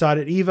it. We saw it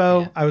at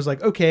EVO. Yeah. I was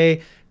like,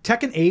 okay,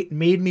 Tekken 8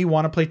 made me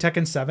want to play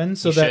Tekken 7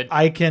 so You that should.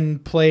 I can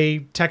play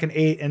Tekken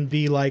 8 and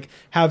be like,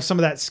 have some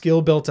of that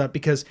skill built up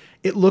because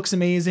it looks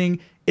amazing.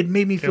 It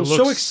made me feel so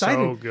looks excited.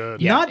 so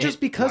good. Yeah, Not just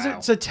because wow.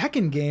 it's a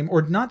Tekken game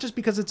or not just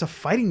because it's a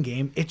fighting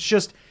game. It's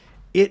just,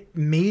 it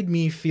made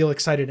me feel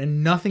excited.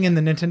 And nothing in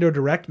the Nintendo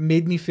Direct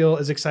made me feel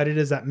as excited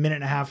as that minute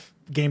and a half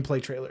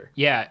gameplay trailer.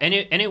 Yeah, and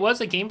it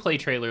was a gameplay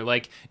trailer.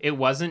 Like, it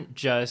wasn't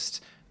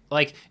just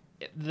like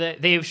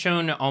they have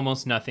shown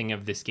almost nothing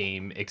of this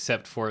game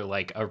except for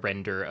like a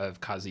render of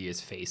Kazuya's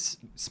face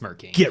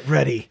smirking. Get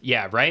ready.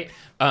 Yeah, right.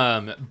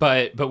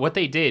 But what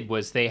they did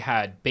was they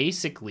had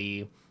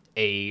basically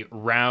a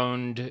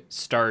round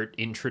start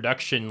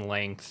introduction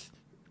length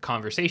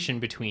conversation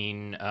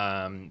between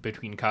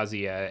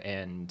Kazuya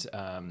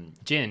and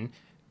Jin,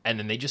 and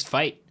then they just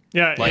fight.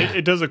 Yeah, Like-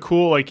 it does a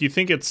cool, like, you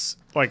think it's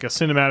like a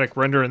cinematic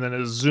render, and then it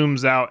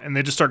zooms out, and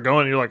they just start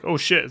going, and you're like, oh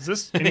shit, is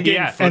this in-game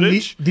Yeah. And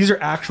footage? these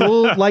are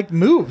actual like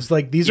moves.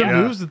 Like these are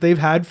Yeah. moves that they've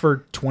had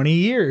for 20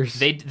 years.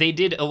 They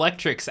did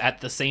electrics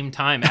at the same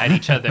time at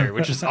each other,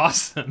 which is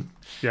awesome.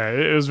 Yeah,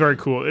 it was very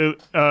cool.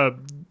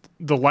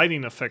 The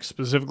lighting effects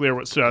specifically are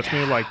what stood out to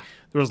me. Like,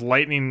 there was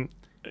lightning,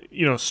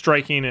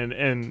 striking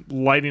and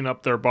lighting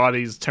up their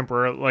bodies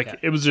temporarily. Like, Yeah.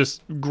 it was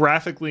just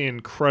graphically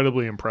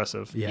incredibly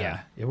impressive. Yeah.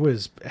 It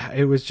was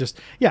just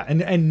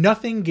and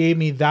nothing gave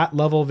me that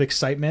level of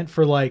excitement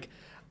for like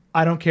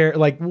I don't care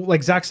like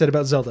Zach said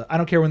about Zelda. I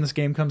don't care when this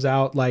game comes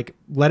out, like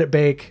let it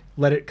bake,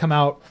 let it come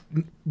out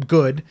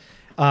good.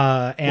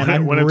 And When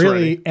I'm it's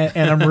really ready.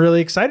 and I'm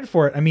really excited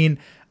for it. I mean,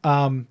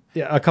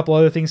 a couple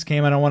other things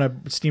came. I don't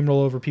want to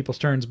steamroll over people's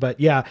turns, but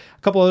yeah,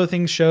 a couple other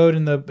things showed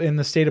in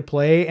the state of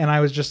play, and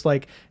I was just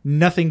like,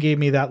 nothing gave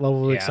me that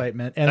level of Yeah.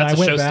 excitement. And That's I a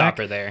went back.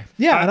 showstopper there.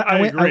 Yeah, I- and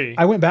I agree.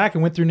 I went back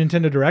and went through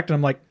Nintendo Direct, and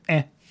I'm like,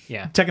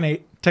 Yeah. Tekken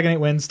 8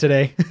 wins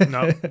today.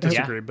 No,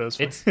 disagree, but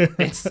it's fine.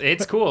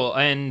 It's cool,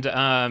 and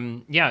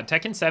yeah,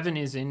 Tekken 7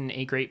 is in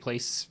a great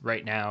place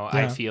right now.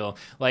 I Yeah. feel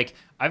like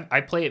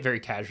I play it very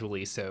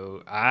casually,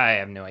 so I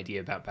have no idea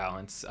about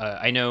balance.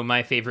 I know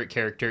my favorite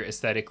character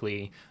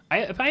aesthetically.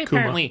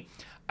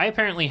 I I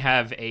apparently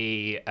have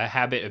a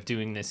habit of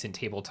doing this in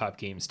tabletop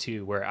games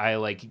too, where I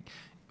like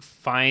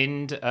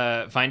find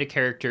a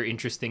character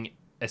interesting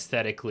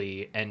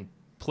aesthetically and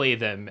play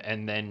them,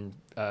 and then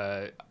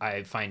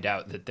I find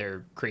out that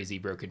they're crazy,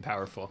 broken,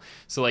 powerful.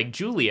 So like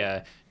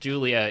Julia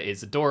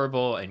is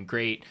adorable and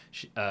great,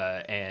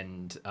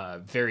 and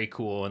very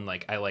cool, and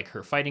like I like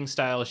her fighting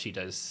style. She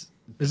does.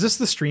 Is this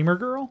the streamer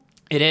girl?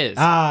 It is.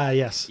 Ah,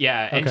 yes.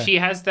 Yeah, and Okay. she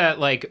has that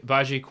like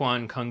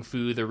Bajiquan kung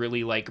fu, the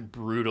really like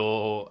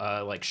brutal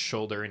like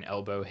shoulder and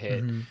elbow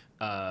hit.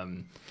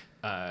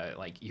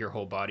 Like your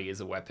whole body is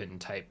a weapon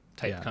type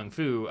Yeah. kung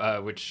fu,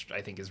 which I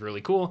think is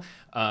really cool.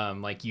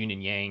 Like Yun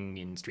and Yang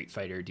in Street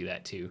Fighter do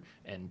that too,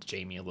 and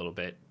Jamie a little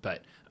bit.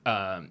 But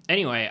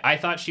anyway, I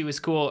thought she was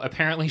cool.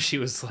 Apparently, she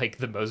was like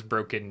the most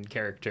broken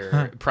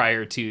character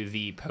prior to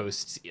the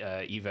post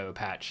Evo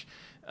patch.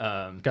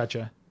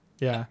 Gotcha.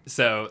 Yeah.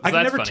 So I can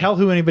that's never funny. tell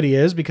who anybody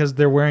is because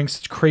they're wearing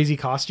such crazy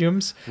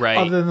costumes. Right.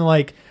 Other than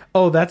like,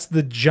 oh, that's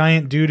the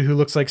giant dude who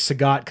looks like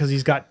Sagat because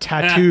he's got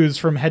tattoos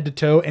from head to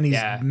toe and he's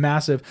Yeah.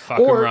 massive.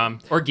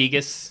 Fakumram or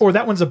Gigas. Or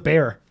that one's a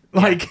bear.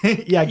 Like,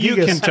 yeah, You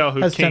Gigas can tell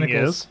who has King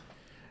tentacles. is.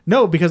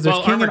 No, because there's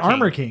Well, King Armor and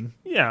Armor King.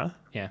 King. Yeah.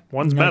 Yeah.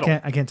 One's No,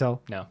 metal. I can't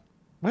tell. No.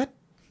 What?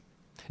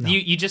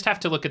 You just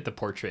have to look at the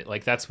portrait.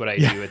 Like that's what I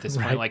Yeah, do at this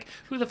right. point. Like,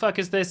 who the fuck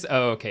is this?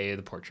 Oh, okay,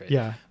 the portrait.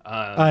 Yeah.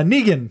 Um,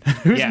 Negan.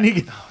 Who's yeah.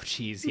 Negan? Oh,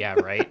 jeez. Yeah.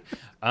 Right.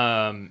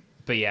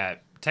 But yeah,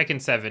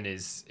 Tekken 7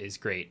 is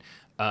great.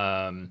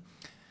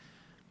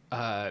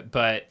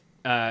 But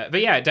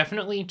yeah,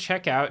 definitely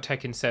check out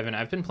Tekken 7.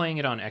 I've been playing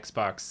it on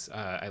Xbox.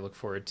 I look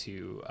forward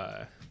to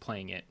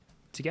playing it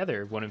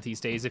together one of these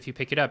days if you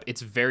pick it up.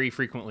 It's very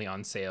frequently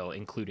on sale,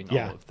 including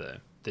Yeah. all of the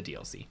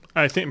DLC.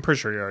 I'm pretty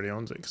sure he already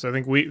owns it because I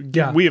think we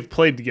Yeah. have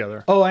played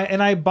together. Oh,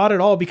 and I bought it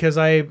all because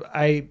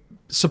I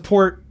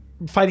support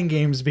fighting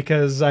games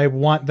because I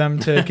want them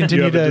to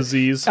continue have to a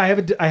disease. I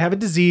have a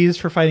disease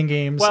for fighting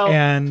games, Well,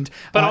 and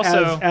but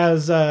also-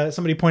 as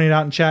somebody pointed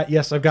out in chat,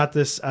 yes, I've got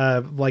this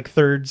like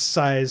third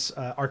size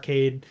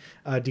arcade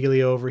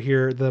dealio over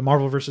here. The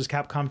Marvel vs.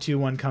 Capcom 2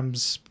 one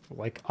comes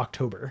like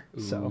October,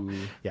 so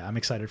yeah, I'm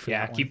excited for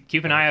Yeah, that one.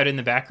 keep an eye out in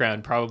the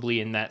background, probably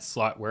in that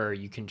slot where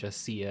you can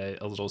just see a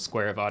little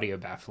square of audio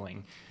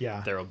baffling.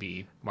 Yeah. There will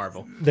be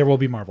Marvel. There will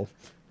be Marvel.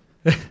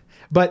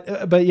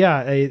 But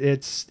yeah,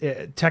 it's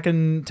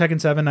Tekken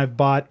 7. I've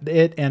bought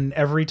it, and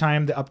every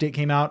time the update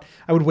came out,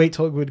 I would wait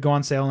till it would go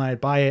on sale and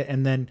I'd buy it.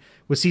 And then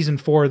with season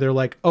 4, they're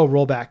like, oh,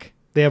 rollback.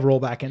 They have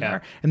rollback in Yeah.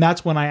 there, and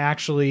that's when I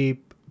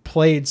actually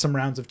played some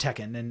rounds of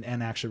Tekken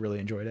and actually really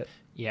enjoyed it.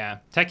 Yeah,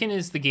 Tekken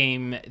is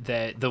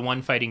the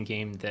one fighting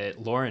game that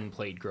Lauren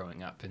played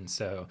growing up, and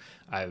so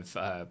I've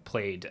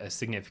played a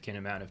significant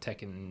amount of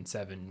Tekken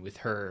 7 with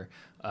her,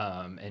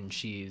 and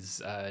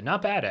she's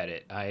not bad at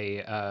it.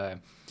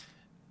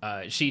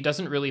 She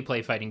doesn't really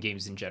play fighting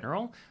games in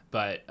general,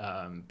 but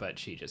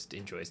she just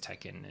enjoys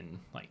Tekken and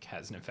like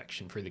has an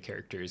affection for the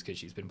characters because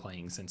she's been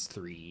playing since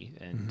 3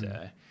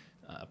 and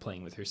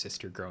playing with her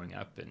sister growing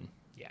up, and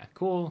yeah,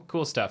 cool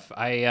stuff.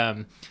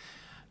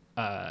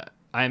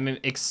 I'm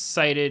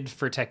excited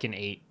for Tekken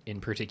 8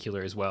 in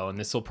particular as well, and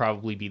this will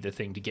probably be the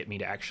thing to get me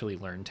to actually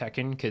learn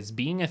Tekken, because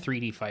being a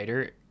 3D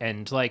fighter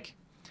and like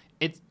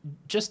it's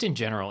just in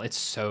general, it's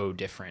so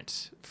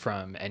different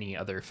from any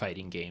other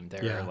fighting game.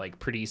 There are like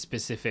pretty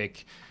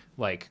specific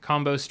like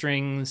combo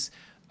strings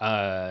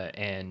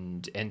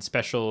and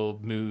special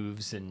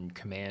moves and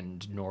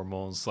command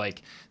normals.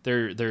 Like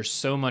there's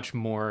so much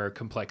more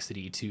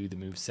complexity to the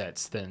move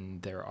sets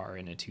than there are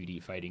in a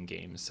 2D fighting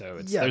game. So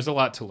there's a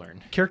lot to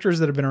learn. Characters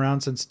that have been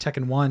around since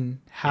Tekken 1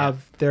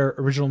 have their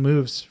original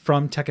moves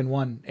from Tekken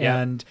 1,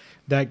 and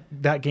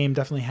that game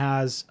definitely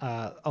has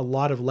a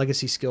lot of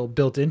legacy skill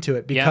built into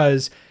it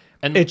because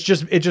And it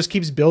just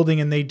keeps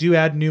building, and they do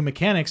add new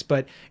mechanics,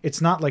 but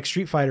it's not like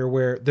Street Fighter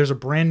where there's a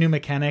brand new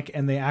mechanic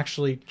and they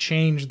actually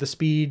change the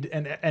speed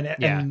and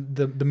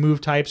the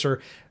move types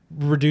or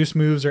reduce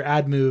moves or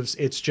add moves.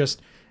 It's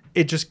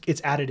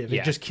additive.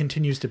 Yeah. It just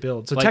continues to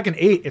build. So Like- Tekken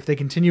 8, if they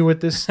continue with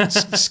this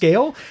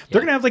scale,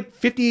 they're gonna have like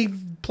 50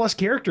 plus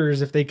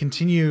characters if they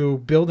continue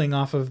building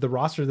off of the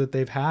roster that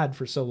they've had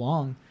for so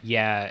long.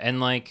 Yeah, and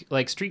like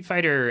Street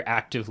Fighter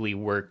actively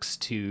works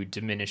to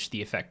diminish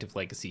the effect of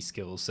legacy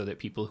skills so that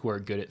people who are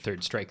good at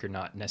Third Strike are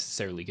not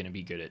necessarily going to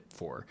be good at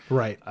 4.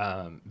 Right.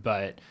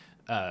 But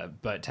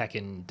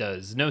Tekken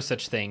does no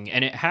such thing,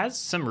 and it has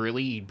some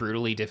really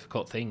brutally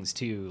difficult things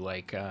too.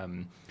 Like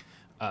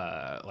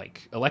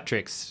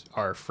electrics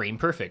are frame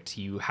perfect.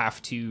 You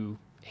have to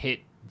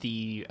hit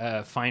the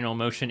final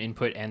motion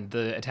input and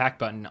the attack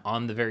button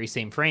on the very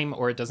same frame,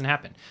 or it doesn't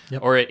happen,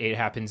 or it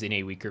happens in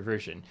a weaker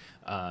version.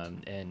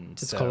 And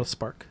It's called a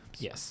spark.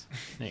 Yes,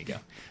 there you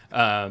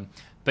go.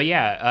 But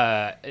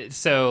yeah,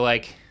 so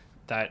like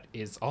that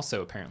is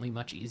also apparently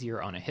much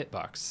easier on a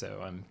hitbox.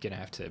 So I'm gonna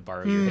have to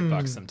borrow your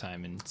hitbox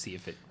sometime and see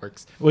if it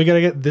works. We got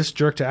to get this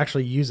jerk to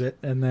actually use it,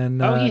 and then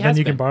he has then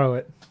you been. can borrow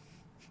it.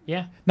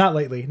 Yeah. Not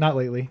lately.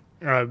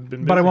 I've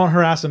been But I busy. won't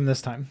harass him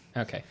this time.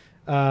 Okay.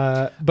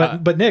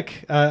 But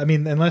Nick, I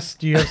mean, unless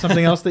do you have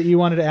something else that you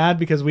wanted to add,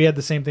 because we had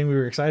the same thing we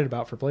were excited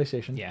about for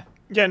PlayStation.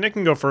 Yeah, Nick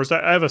can go first.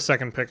 I have a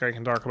second pick I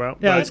can talk about.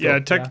 Yeah, But let's go.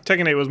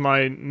 Tekken 8 was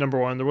my number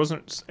one. There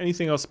wasn't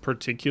anything else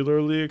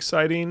particularly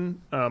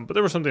exciting, but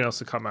there was something else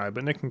that caught my eye.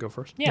 But Nick can go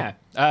first. Yeah,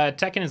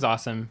 Tekken is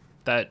awesome.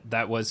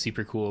 That was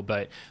super cool.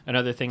 But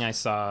another thing I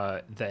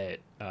saw that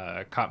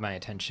caught my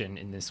attention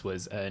in this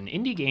was an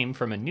indie game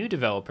from a new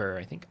developer,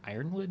 I think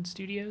Ironwood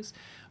Studios.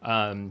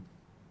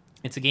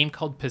 It's a game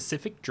called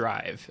Pacific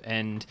Drive,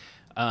 and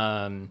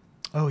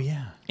Oh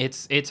yeah.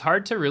 it's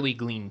hard to really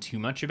glean too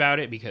much about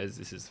it because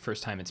this is the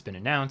first time it's been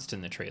announced,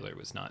 and the trailer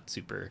was not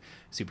super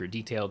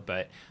detailed.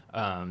 But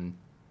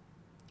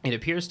it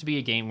appears to be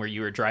a game where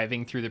you are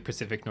driving through the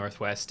Pacific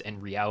Northwest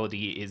and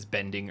reality is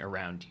bending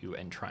around you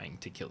and trying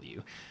to kill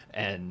you.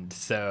 And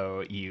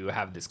so you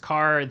have this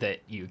car that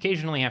you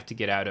occasionally have to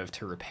get out of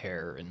to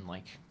repair and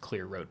like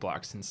clear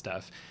roadblocks and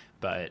stuff.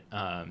 But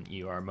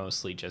you are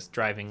mostly just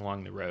driving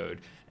along the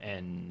road.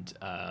 And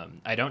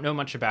I don't know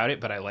much about it,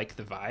 but I like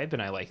the vibe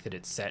and I like that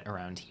it's set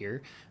around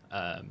here.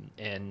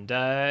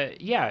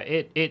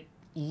 It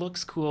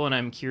looks cool and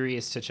I'm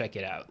curious to check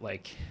it out.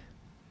 Like,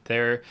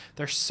 there's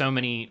so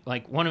many,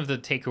 like, one of the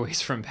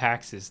takeaways from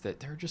PAX is that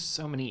there are just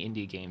so many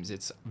indie games.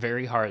 It's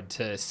very hard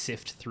to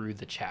sift through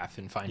the chaff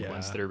and find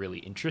ones that are really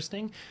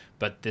interesting,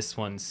 but this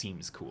one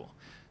seems cool.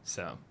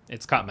 So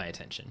it's caught my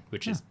attention,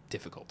 which is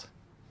difficult.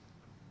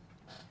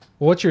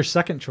 Well, what's your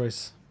second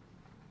choice?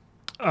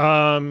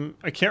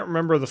 I can't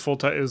remember the full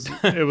title.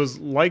 It was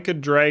Like a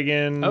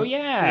Dragon. Oh,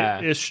 yeah.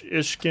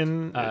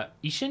 Ishkin.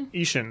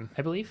 Ishin,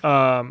 I believe.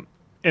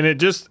 And it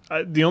just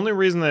the only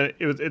reason that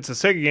it's a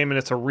Sega game and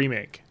it's a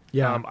remake.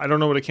 Yeah. I don't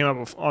know what it came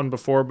out on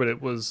before, but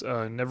it was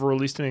never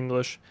released in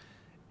English.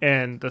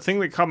 And the thing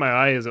that caught my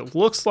eye is it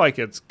looks like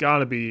it's got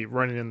to be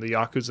running in the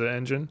Yakuza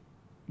engine.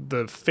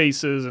 The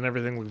faces and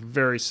everything look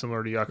very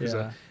similar to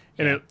Yakuza.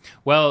 Yeah.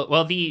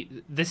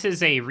 And this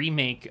is a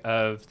remake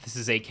of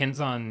a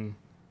Kenzan,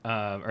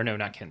 or no,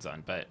 not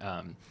Kenzan, but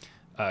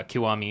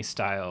Kiwami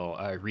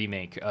style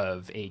remake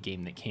of a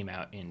game that came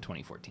out in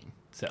 2014.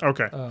 So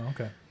okay. Oh,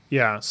 okay.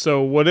 Yeah,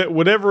 so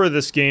whatever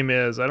this game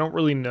is, I don't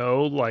really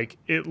know. Like,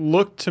 it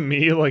looked to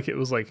me like it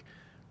was like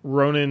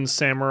Ronin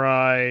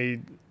Samurai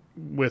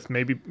with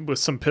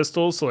some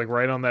pistols, so like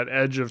right on that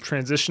edge of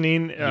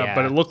transitioning.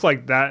 But it looked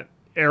like that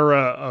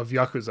era of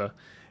Yakuza,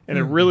 and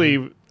it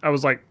really, I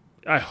was like,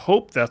 I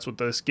hope that's what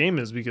this game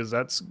is because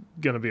that's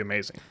gonna be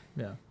amazing.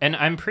 Yeah, and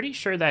I'm pretty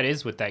sure that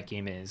is what that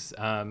game is.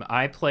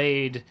 I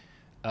played.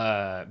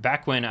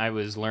 Back when I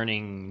was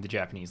learning the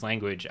Japanese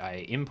language,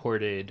 I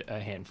imported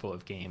a handful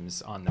of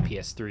games on the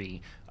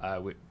PS3,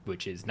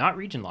 which is not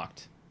region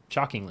locked,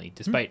 shockingly,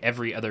 despite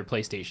every other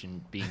PlayStation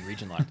being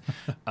region locked.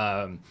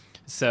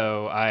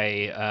 So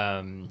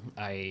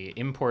I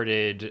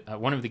imported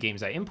one of the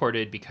games I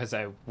imported because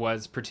I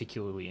was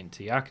particularly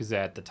into Yakuza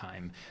at the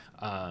time,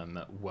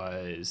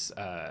 was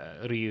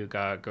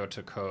Ryuga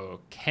Gotoku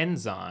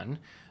Kenzan.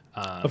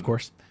 of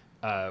course.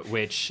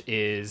 Which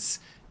is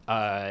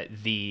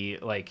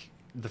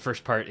the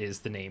first part is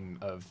the name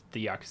of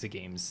the Yakuza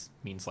games,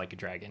 means like a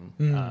dragon.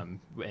 And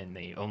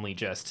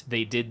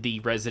they did the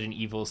Resident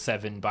Evil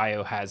 7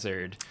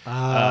 Biohazard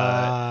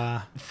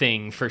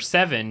thing for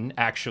 7,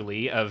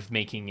 actually, of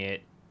making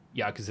it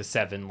Yakuza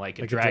 7 like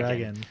a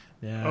dragon.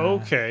 Yeah.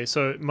 Okay,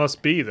 so it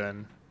must be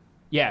then.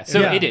 Yeah, so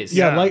it is.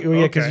 Yeah,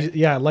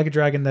 okay. Like a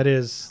Dragon, that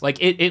is. Like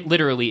it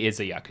literally is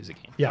a Yakuza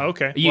game. Yeah.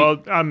 Okay.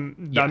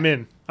 I'm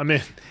in.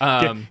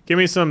 Give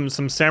me some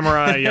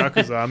samurai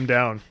Yakuza. I'm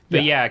down.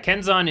 But yeah,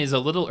 Kenzan is a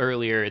little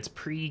earlier. It's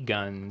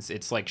pre-guns.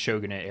 It's like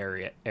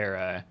Shogunate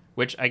era,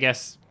 which I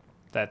guess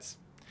that's.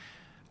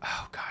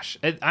 Oh gosh,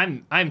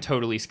 I'm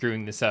totally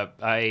screwing this up.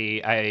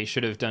 I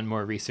should have done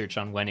more research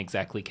on when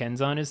exactly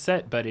Kenzan is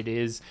set, but it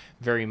is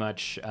very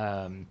much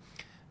a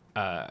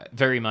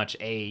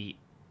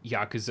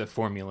Yakuza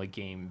formula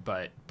game,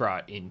 but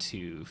brought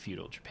into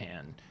feudal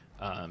Japan.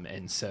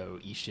 And so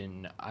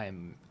Ishin,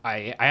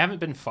 I haven't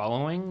been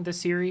following the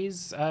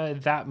series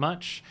that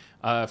much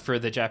for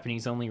the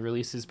Japanese only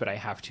releases, but I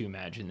have to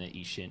imagine that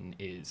Ishin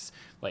is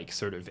like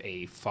sort of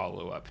a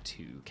follow up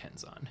to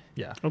Kenzan.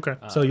 Yeah. Okay.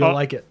 So you'll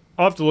like it.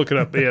 I'll have to look it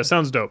up. But yeah,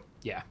 sounds dope.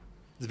 Yeah,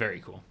 it's very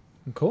cool.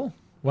 Cool.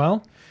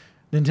 Well,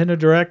 Nintendo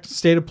Direct,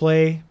 State of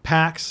Play,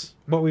 PAX,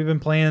 what we've been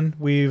playing.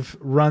 We've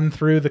run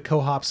through the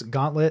Co-Hops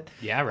Gauntlet.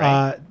 Yeah,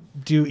 right.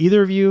 Do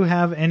either of you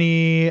have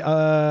any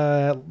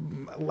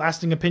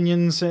lasting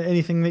opinions,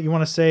 anything that you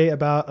want to say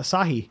about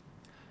Asahi?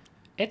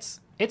 It's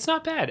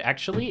not bad,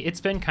 actually. It's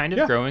been kind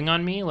of growing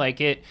on me.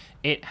 Like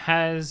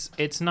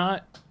it's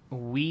not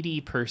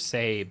weedy per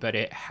se, but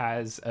it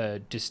has a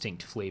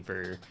distinct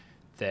flavor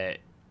that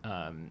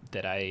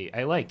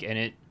I like.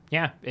 And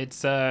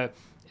it's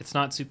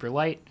not super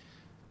light.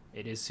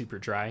 It is super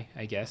dry,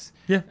 I guess.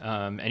 Yeah.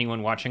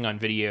 Anyone watching on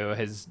video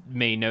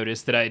may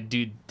notice that I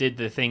did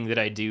the thing that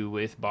I do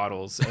with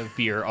bottles of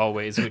beer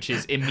always, which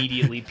is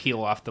immediately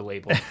peel off the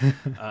label.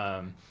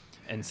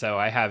 And so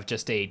I have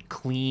just a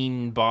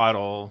clean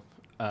bottle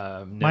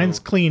Mine's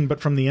clean, but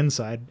from the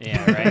inside.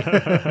 Yeah,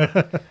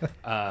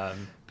 right.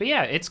 But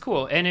yeah, it's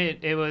cool, and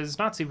it was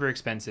not super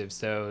expensive,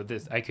 so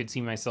I could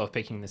see myself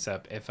picking this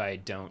up if I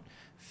don't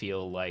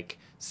feel like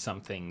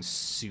something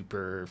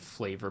super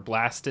flavor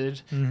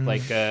blasted,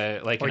 like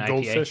an IPA.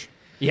 Goldfish.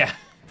 Yeah.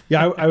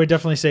 Yeah, I would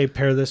definitely say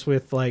pair this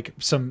with like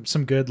some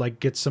good, like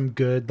get some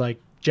good like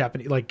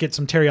Japanese, like get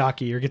some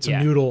teriyaki or get some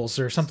noodles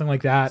or something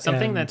like that.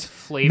 Something and that's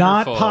flavorful.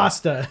 not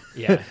pasta.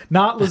 Yeah.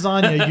 Not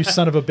lasagna, you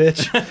son of a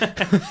bitch.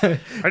 I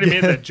already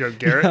made that joke,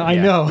 Garrett. I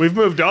know. We've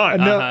moved on.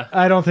 No,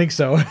 I don't think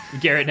so.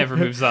 Garrett never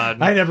moves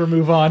on. I never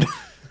move on.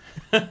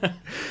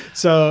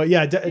 So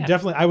yeah,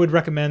 definitely I would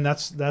recommend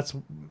that's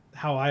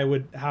how I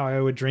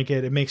would drink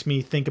it. It makes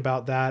me think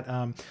about that.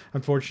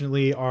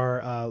 Unfortunately,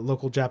 our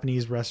local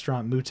Japanese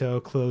restaurant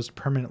Muto closed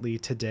permanently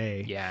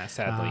today. Yeah,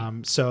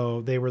 sadly.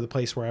 So they were the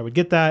place where I would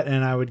get that,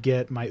 and I would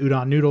get my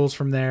udon noodles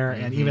from there.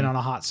 And even on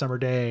a hot summer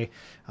day,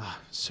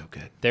 so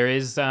good. There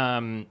is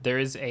a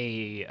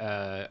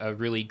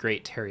really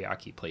great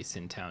teriyaki place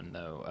in town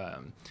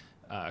though.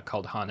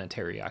 Called Hana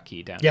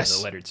Teriyaki down in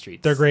the lettered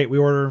streets. They're great. We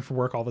order them for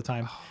work all the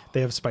time. They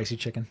have spicy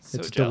chicken. So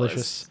it's jealous.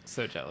 delicious.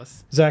 So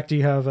jealous. Zach, do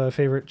you have a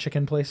favorite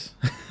chicken place?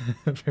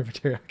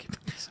 Favorite teriyaki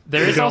place?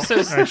 There is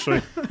also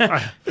actually.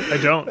 I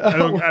don't.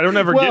 I don't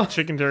ever get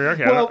chicken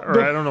teriyaki.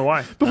 I don't know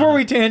why. Before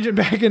we tangent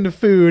back into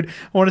food,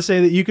 I want to say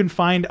that you can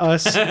find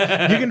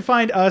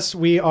us.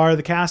 We are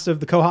the cast of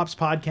the Co-Hops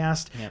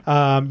podcast.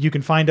 Yeah. You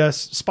can find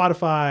us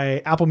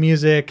Spotify, Apple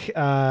Music,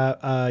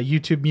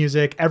 YouTube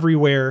Music,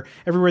 everywhere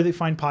that you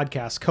find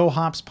podcasts.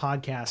 Co-Hops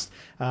podcast.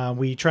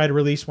 We try to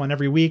release one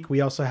every week.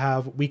 We also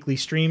have weekly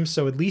streams,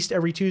 so at least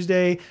every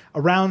Tuesday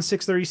around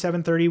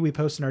 6:30, 7:30, we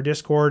post in our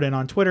Discord and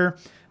on Twitter.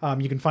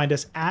 You can find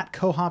us at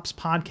Co-Hops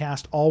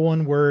Podcast, all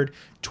one word.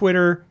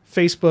 Twitter,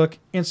 Facebook,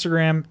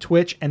 Instagram,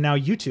 Twitch, and now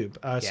YouTube.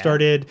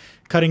 Started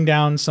cutting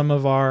down some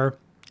of our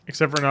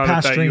except for not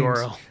past at that streams.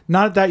 URL.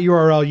 Not at that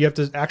URL. You have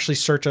to actually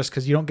search us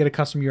because you don't get a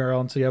custom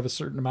URL until you have a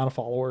certain amount of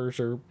followers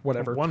or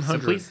whatever.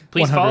 100. So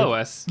please 100. follow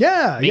us.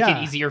 Yeah, Make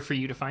it easier for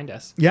you to find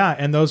us. Yeah,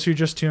 and those who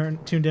just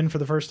tuned in for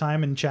the first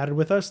time and chatted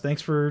with us,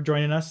 thanks for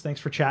joining us. Thanks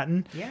for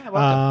chatting. Yeah,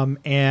 welcome.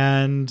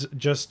 And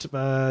just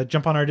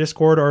jump on our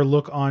Discord or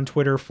look on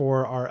Twitter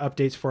for our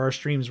updates for our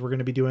streams. We're going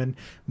to be doing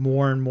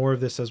more and more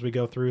of this as we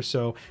go through.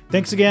 So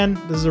thanks again.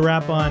 This is a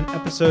wrap on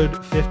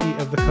episode 50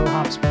 of the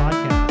Co-Hops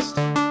podcast.